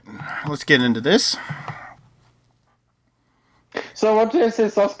 Okay, let's get into this. So what is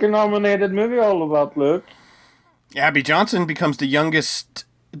this Oscar-nominated movie all about, Luke? Abby Johnson becomes the youngest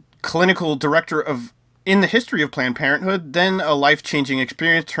clinical director in the history of Planned Parenthood. Then a life-changing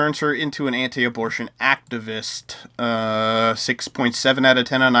experience turns her into an anti-abortion activist. 6.7 out of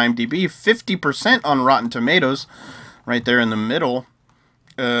 10 on IMDb, 50% on Rotten Tomatoes, right there in the middle.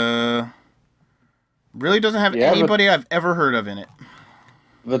 Really doesn't have anybody I've ever heard of in it.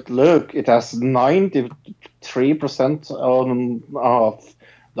 But look, it has 93% of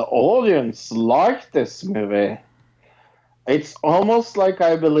the audience like this movie. It's almost like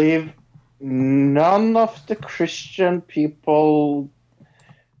I believe none of the Christian people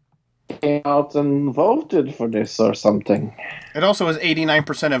came out and voted for this or something. It also has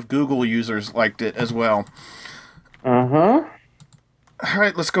 89% of Google users liked it as well. Uh-huh. All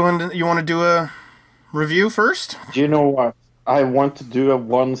right, let's go into... You want to do a review first? Do you know what? I want to do a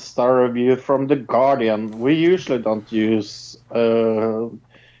 1-star review from The Guardian. We usually don't use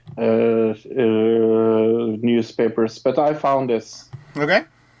newspapers, but I found this. Okay.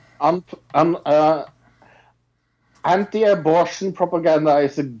 Anti-abortion propaganda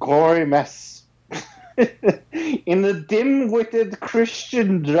is a gory mess. In a dim-witted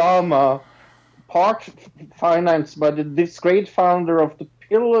Christian drama, part financed by this great founder of the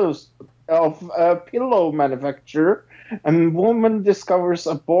pillow manufacturer, a woman discovers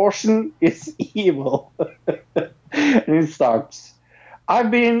abortion is evil. And it starts.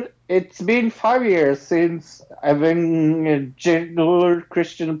 It's been 5 years since Evangelical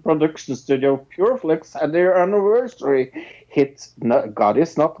Christian production studio Pureflix had their anniversary hit God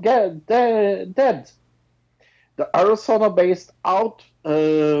Is Not Dead. The Arizona-based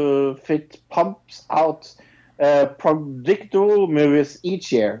outfit pumps out predictable movies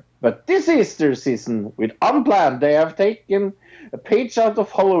each year. But this Easter season, with Unplanned, they have taken a page out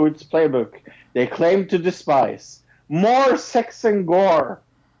of Hollywood's playbook they claim to despise. More sex and gore.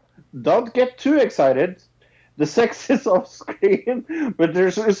 Don't get too excited. The sex is off screen, but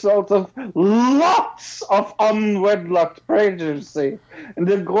there's a result of lots of unwedlocked pregnancy. And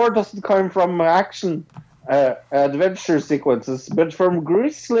the gore doesn't come from action adventure sequences, but from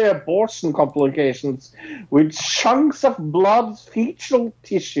grisly abortion complications with chunks of blood, fetal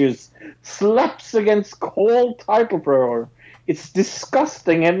tissues, slaps against cold title power. It's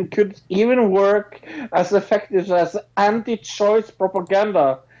disgusting and could even work as effective as anti-choice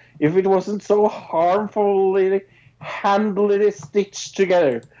propaganda if it wasn't so harmfully handily stitched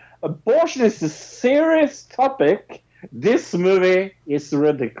together. Abortion is a serious topic. This movie is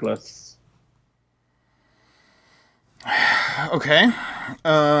ridiculous. Okay.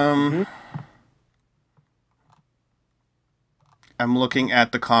 I'm looking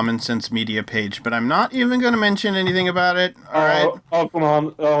at the Common Sense Media page, but I'm not even going to mention anything about it. All right. Oh, come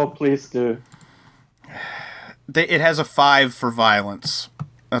on. Oh, please do. It has a 5 for violence.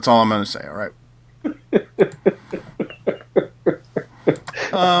 That's all I'm going to say, all right?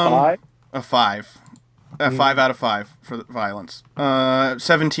 A 5. A 5 out of 5 for the violence.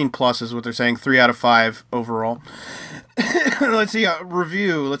 17 plus is what they're saying. 3 out of 5 overall. Let's see.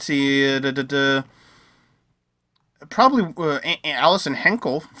 Review. Let's see. Probably Allison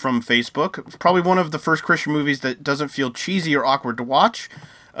Henkel from Facebook. Probably one of the first Christian movies that doesn't feel cheesy or awkward to watch.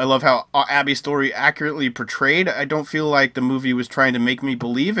 I love how Abby's story accurately portrayed. I don't feel like the movie was trying to make me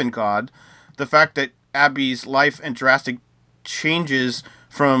believe in God. The fact that Abby's life and drastic changes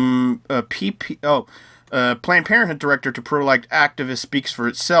from Planned Parenthood director to pro-life activist speaks for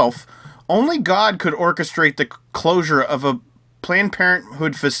itself. Only God could orchestrate the closure of a Planned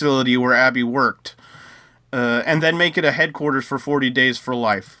Parenthood facility where Abby worked, and then make it a headquarters for 40 Days for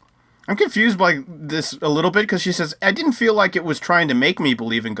Life. I'm confused by this a little bit because she says, I didn't feel like it was trying to make me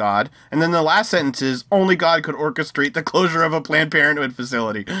believe in God. And then the last sentence is, only God could orchestrate the closure of a Planned Parenthood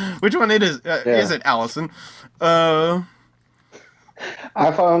facility. Which one it is? Is it, Allison? I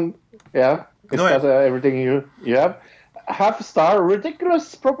found, it's got everything you have. Half star,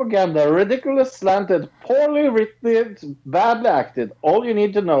 ridiculous propaganda, ridiculous slanted, poorly written, badly acted. All you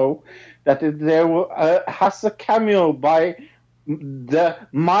need to know that there has a cameo by the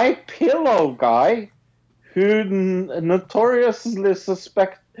My Pillow guy, who notoriously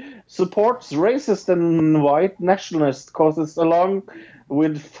supports racist and white nationalist causes, along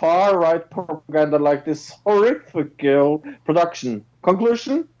with far-right propaganda like this horrific production.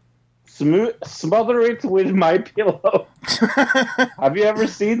 Conclusion? Smother it with My Pillow. Have you ever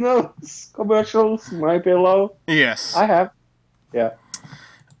seen those commercials, My Pillow? Yes. I have. Yeah.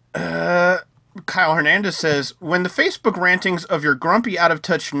 Kyle Hernandez says, when the Facebook rantings of your grumpy,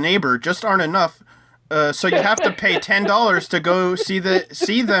 out-of-touch neighbor just aren't enough, so you have to pay $10 to go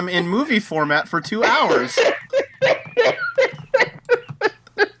see them in movie format for 2 hours.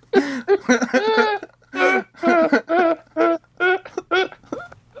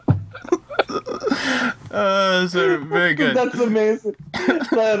 So very good. That's amazing.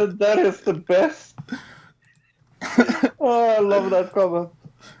 That is the best. Oh, I love that comment.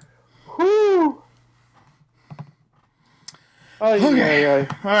 Whew. Okay.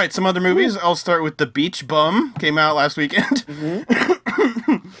 All right, some other movies. I'll start with The Beach Bum. Came out last weekend.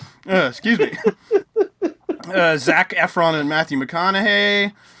 Excuse me. Zac Efron and Matthew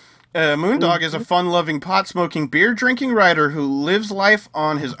McConaughey. Moondog is a fun-loving, pot-smoking, beer-drinking writer who lives life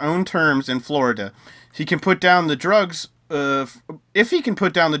on his own terms in Florida. He can put down the drugs if he can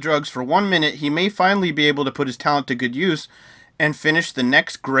put down the drugs for 1 minute, he may finally be able to put his talent to good use and finish the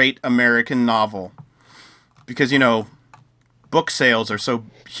next great American novel. Because, book sales are so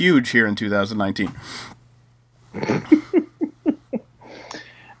huge here in 2019.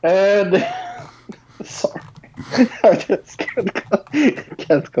 And sorry, I just can't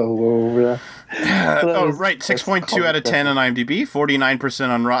go over that. Right. 6.2 out of 10 on IMDb, 49%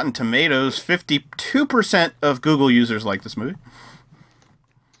 on Rotten Tomatoes, 52% of Google users like this movie.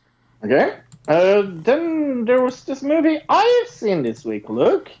 Okay. Then there was this movie I've seen this week,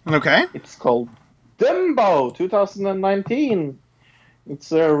 Luke. Okay. It's called Dumbo 2019.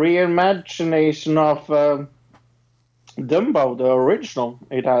 It's a reimagination of Dumbo, the original.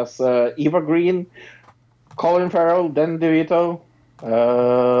 It has Eva Green, Colin Farrell, Dan DeVito,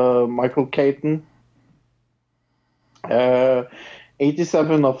 Michael Keaton.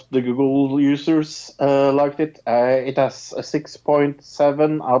 87 of the Google users liked it. It has a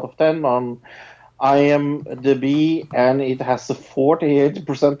 6.7 out of 10 on IMDb, and it has a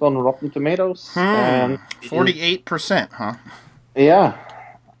 48% on Rotten Tomatoes. And 48%, huh? Yeah.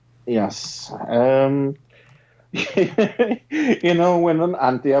 Yes. When an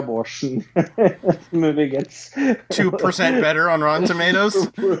anti-abortion movie gets 2% better on Rotten Tomatoes?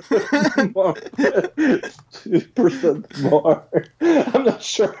 2% more. I'm not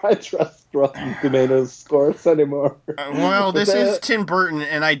sure I trust Rotten Tomatoes scores anymore. Well, this is Tim Burton,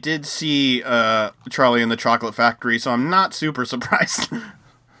 and I did see Charlie and the Chocolate Factory, so I'm not super surprised.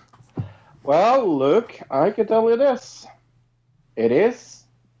 Well, look, I can tell you this. It is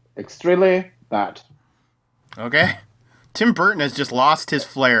extremely bad. Okay. Tim Burton has just lost his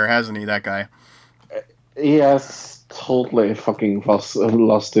flair, hasn't he, that guy? He has totally fucking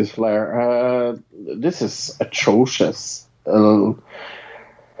lost his flair. This is atrocious. Oh,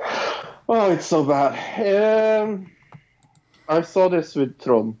 it's so bad. I saw this with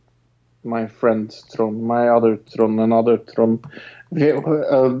Trond, my friend Trond, my other Trond, another Trond.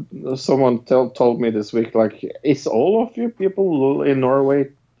 Someone told me this week, like, is all of you people in Norway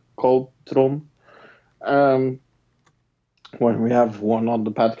called Trond? When we have one on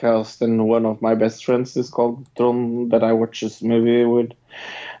the podcast, and one of my best friends is called Trond, that I watch this movie with.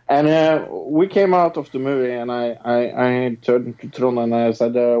 And we came out of the movie, and I turned to Trond and I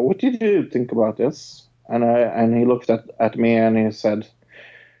said, what did you think about this? And he looked at me and he said,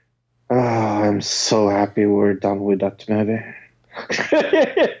 I'm so happy we're done with that movie.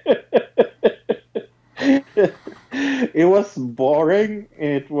 It was boring.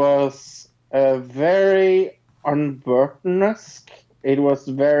 It was very un-Burton-esque. It was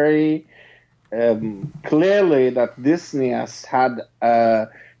very clearly that Disney has had a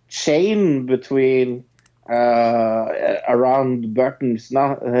chain between around Burton's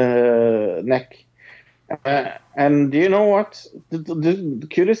neck. And you know what? The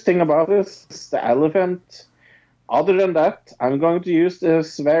cutest thing about this is the elephant. Other than that, I'm going to use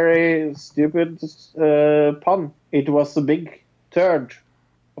this very stupid pun. It was a big turd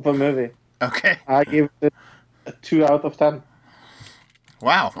of a movie. Okay. I give it a 2 out of 10.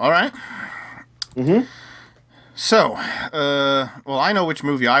 Wow. All right. Mm-hmm. So, well, I know which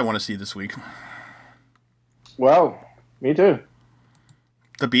movie I want to see this week. Well, me too.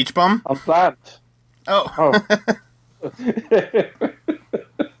 The Beach Bum? Unplanned. Oh.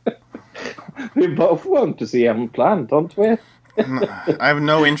 We both want to see Unplanned, don't we? I have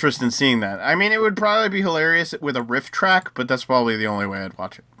no interest in seeing that. I mean, it would probably be hilarious with a riff track, but that's probably the only way I'd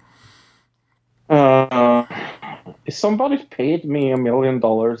watch it. If somebody paid me $1 million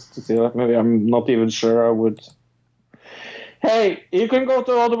to see that movie, I'm not even sure I would. Hey, you can go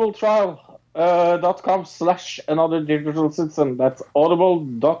to audibletrial.com/anotherdigitalcitizen. That's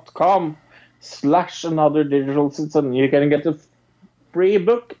audible.com/anotherdigitalcitizen. You can get a free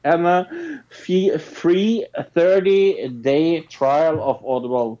book and a free 30-day trial of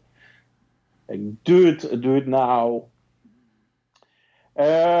Audible. Do it now.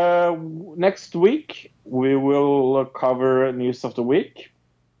 Next week, we will cover news of the week.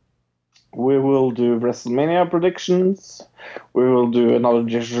 We will do WrestleMania predictions. We will do another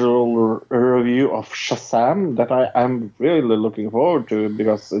digital review of Shazam that I'm really looking forward to,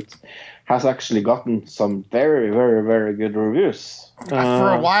 because it has actually gotten some very, very, very good reviews. For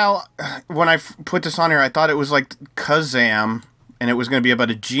a while, when I put this on here, I thought it was like Kazam, and it was going to be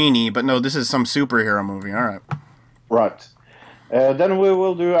about a genie, but no, this is some superhero movie. All right. Right. Then we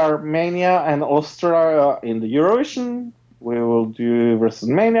will do Armenia and Austria in the Eurovision. We will do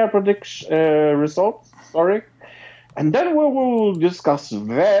WrestleMania results. Sorry. And then we will discuss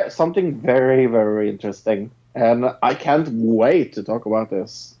something very, very interesting. And I can't wait to talk about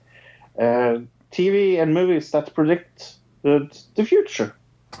this. TV and movies that predict the future.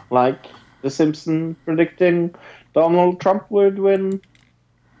 Like The Simpsons predicting Donald Trump would win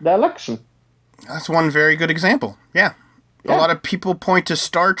the election. That's one very good example. Yeah. A lot of people point to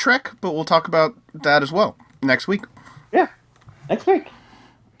Star Trek, but we'll talk about that as well next week. Yeah, next week.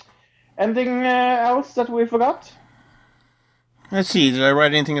 Anything else that we forgot? Let's see. Did I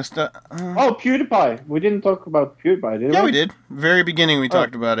write anything? Oh, PewDiePie. We didn't talk about PewDiePie, did we? Yeah, we did. Very beginning we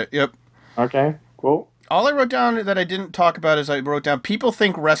talked about it. Yep. Okay, cool. All I wrote down that I didn't talk about is I wrote down people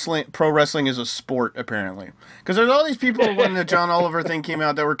think pro wrestling is a sport, apparently. Because there's all these people when the John Oliver thing came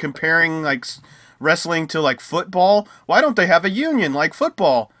out that were comparing like wrestling to like football. Why don't they have a union like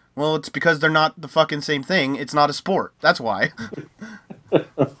football? Well, it's because they're not the fucking same thing. It's not a sport. That's why.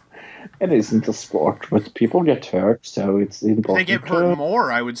 It isn't a sport, but people get hurt, so it's important. They get hurt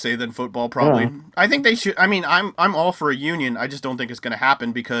more, I would say, than football, probably. Yeah. I think they should. I mean, I'm all for a union. I just don't think it's going to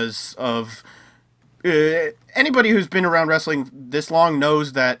happen because of anybody who's been around wrestling this long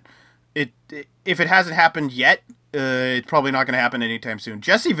knows that if it hasn't happened yet, it's probably not going to happen anytime soon.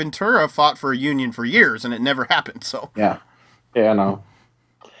 Jesse Ventura fought for a union for years, and it never happened. So yeah, I know.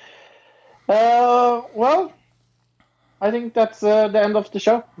 Well, I think that's the end of the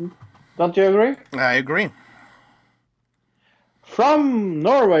show. Don't you agree? I agree. From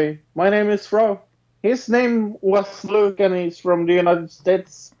Norway, my name is Fro. His name was Luke, and he's from the United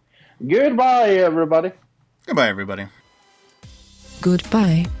States. Goodbye, everybody. Goodbye, everybody.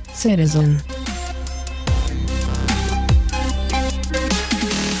 Goodbye, citizen.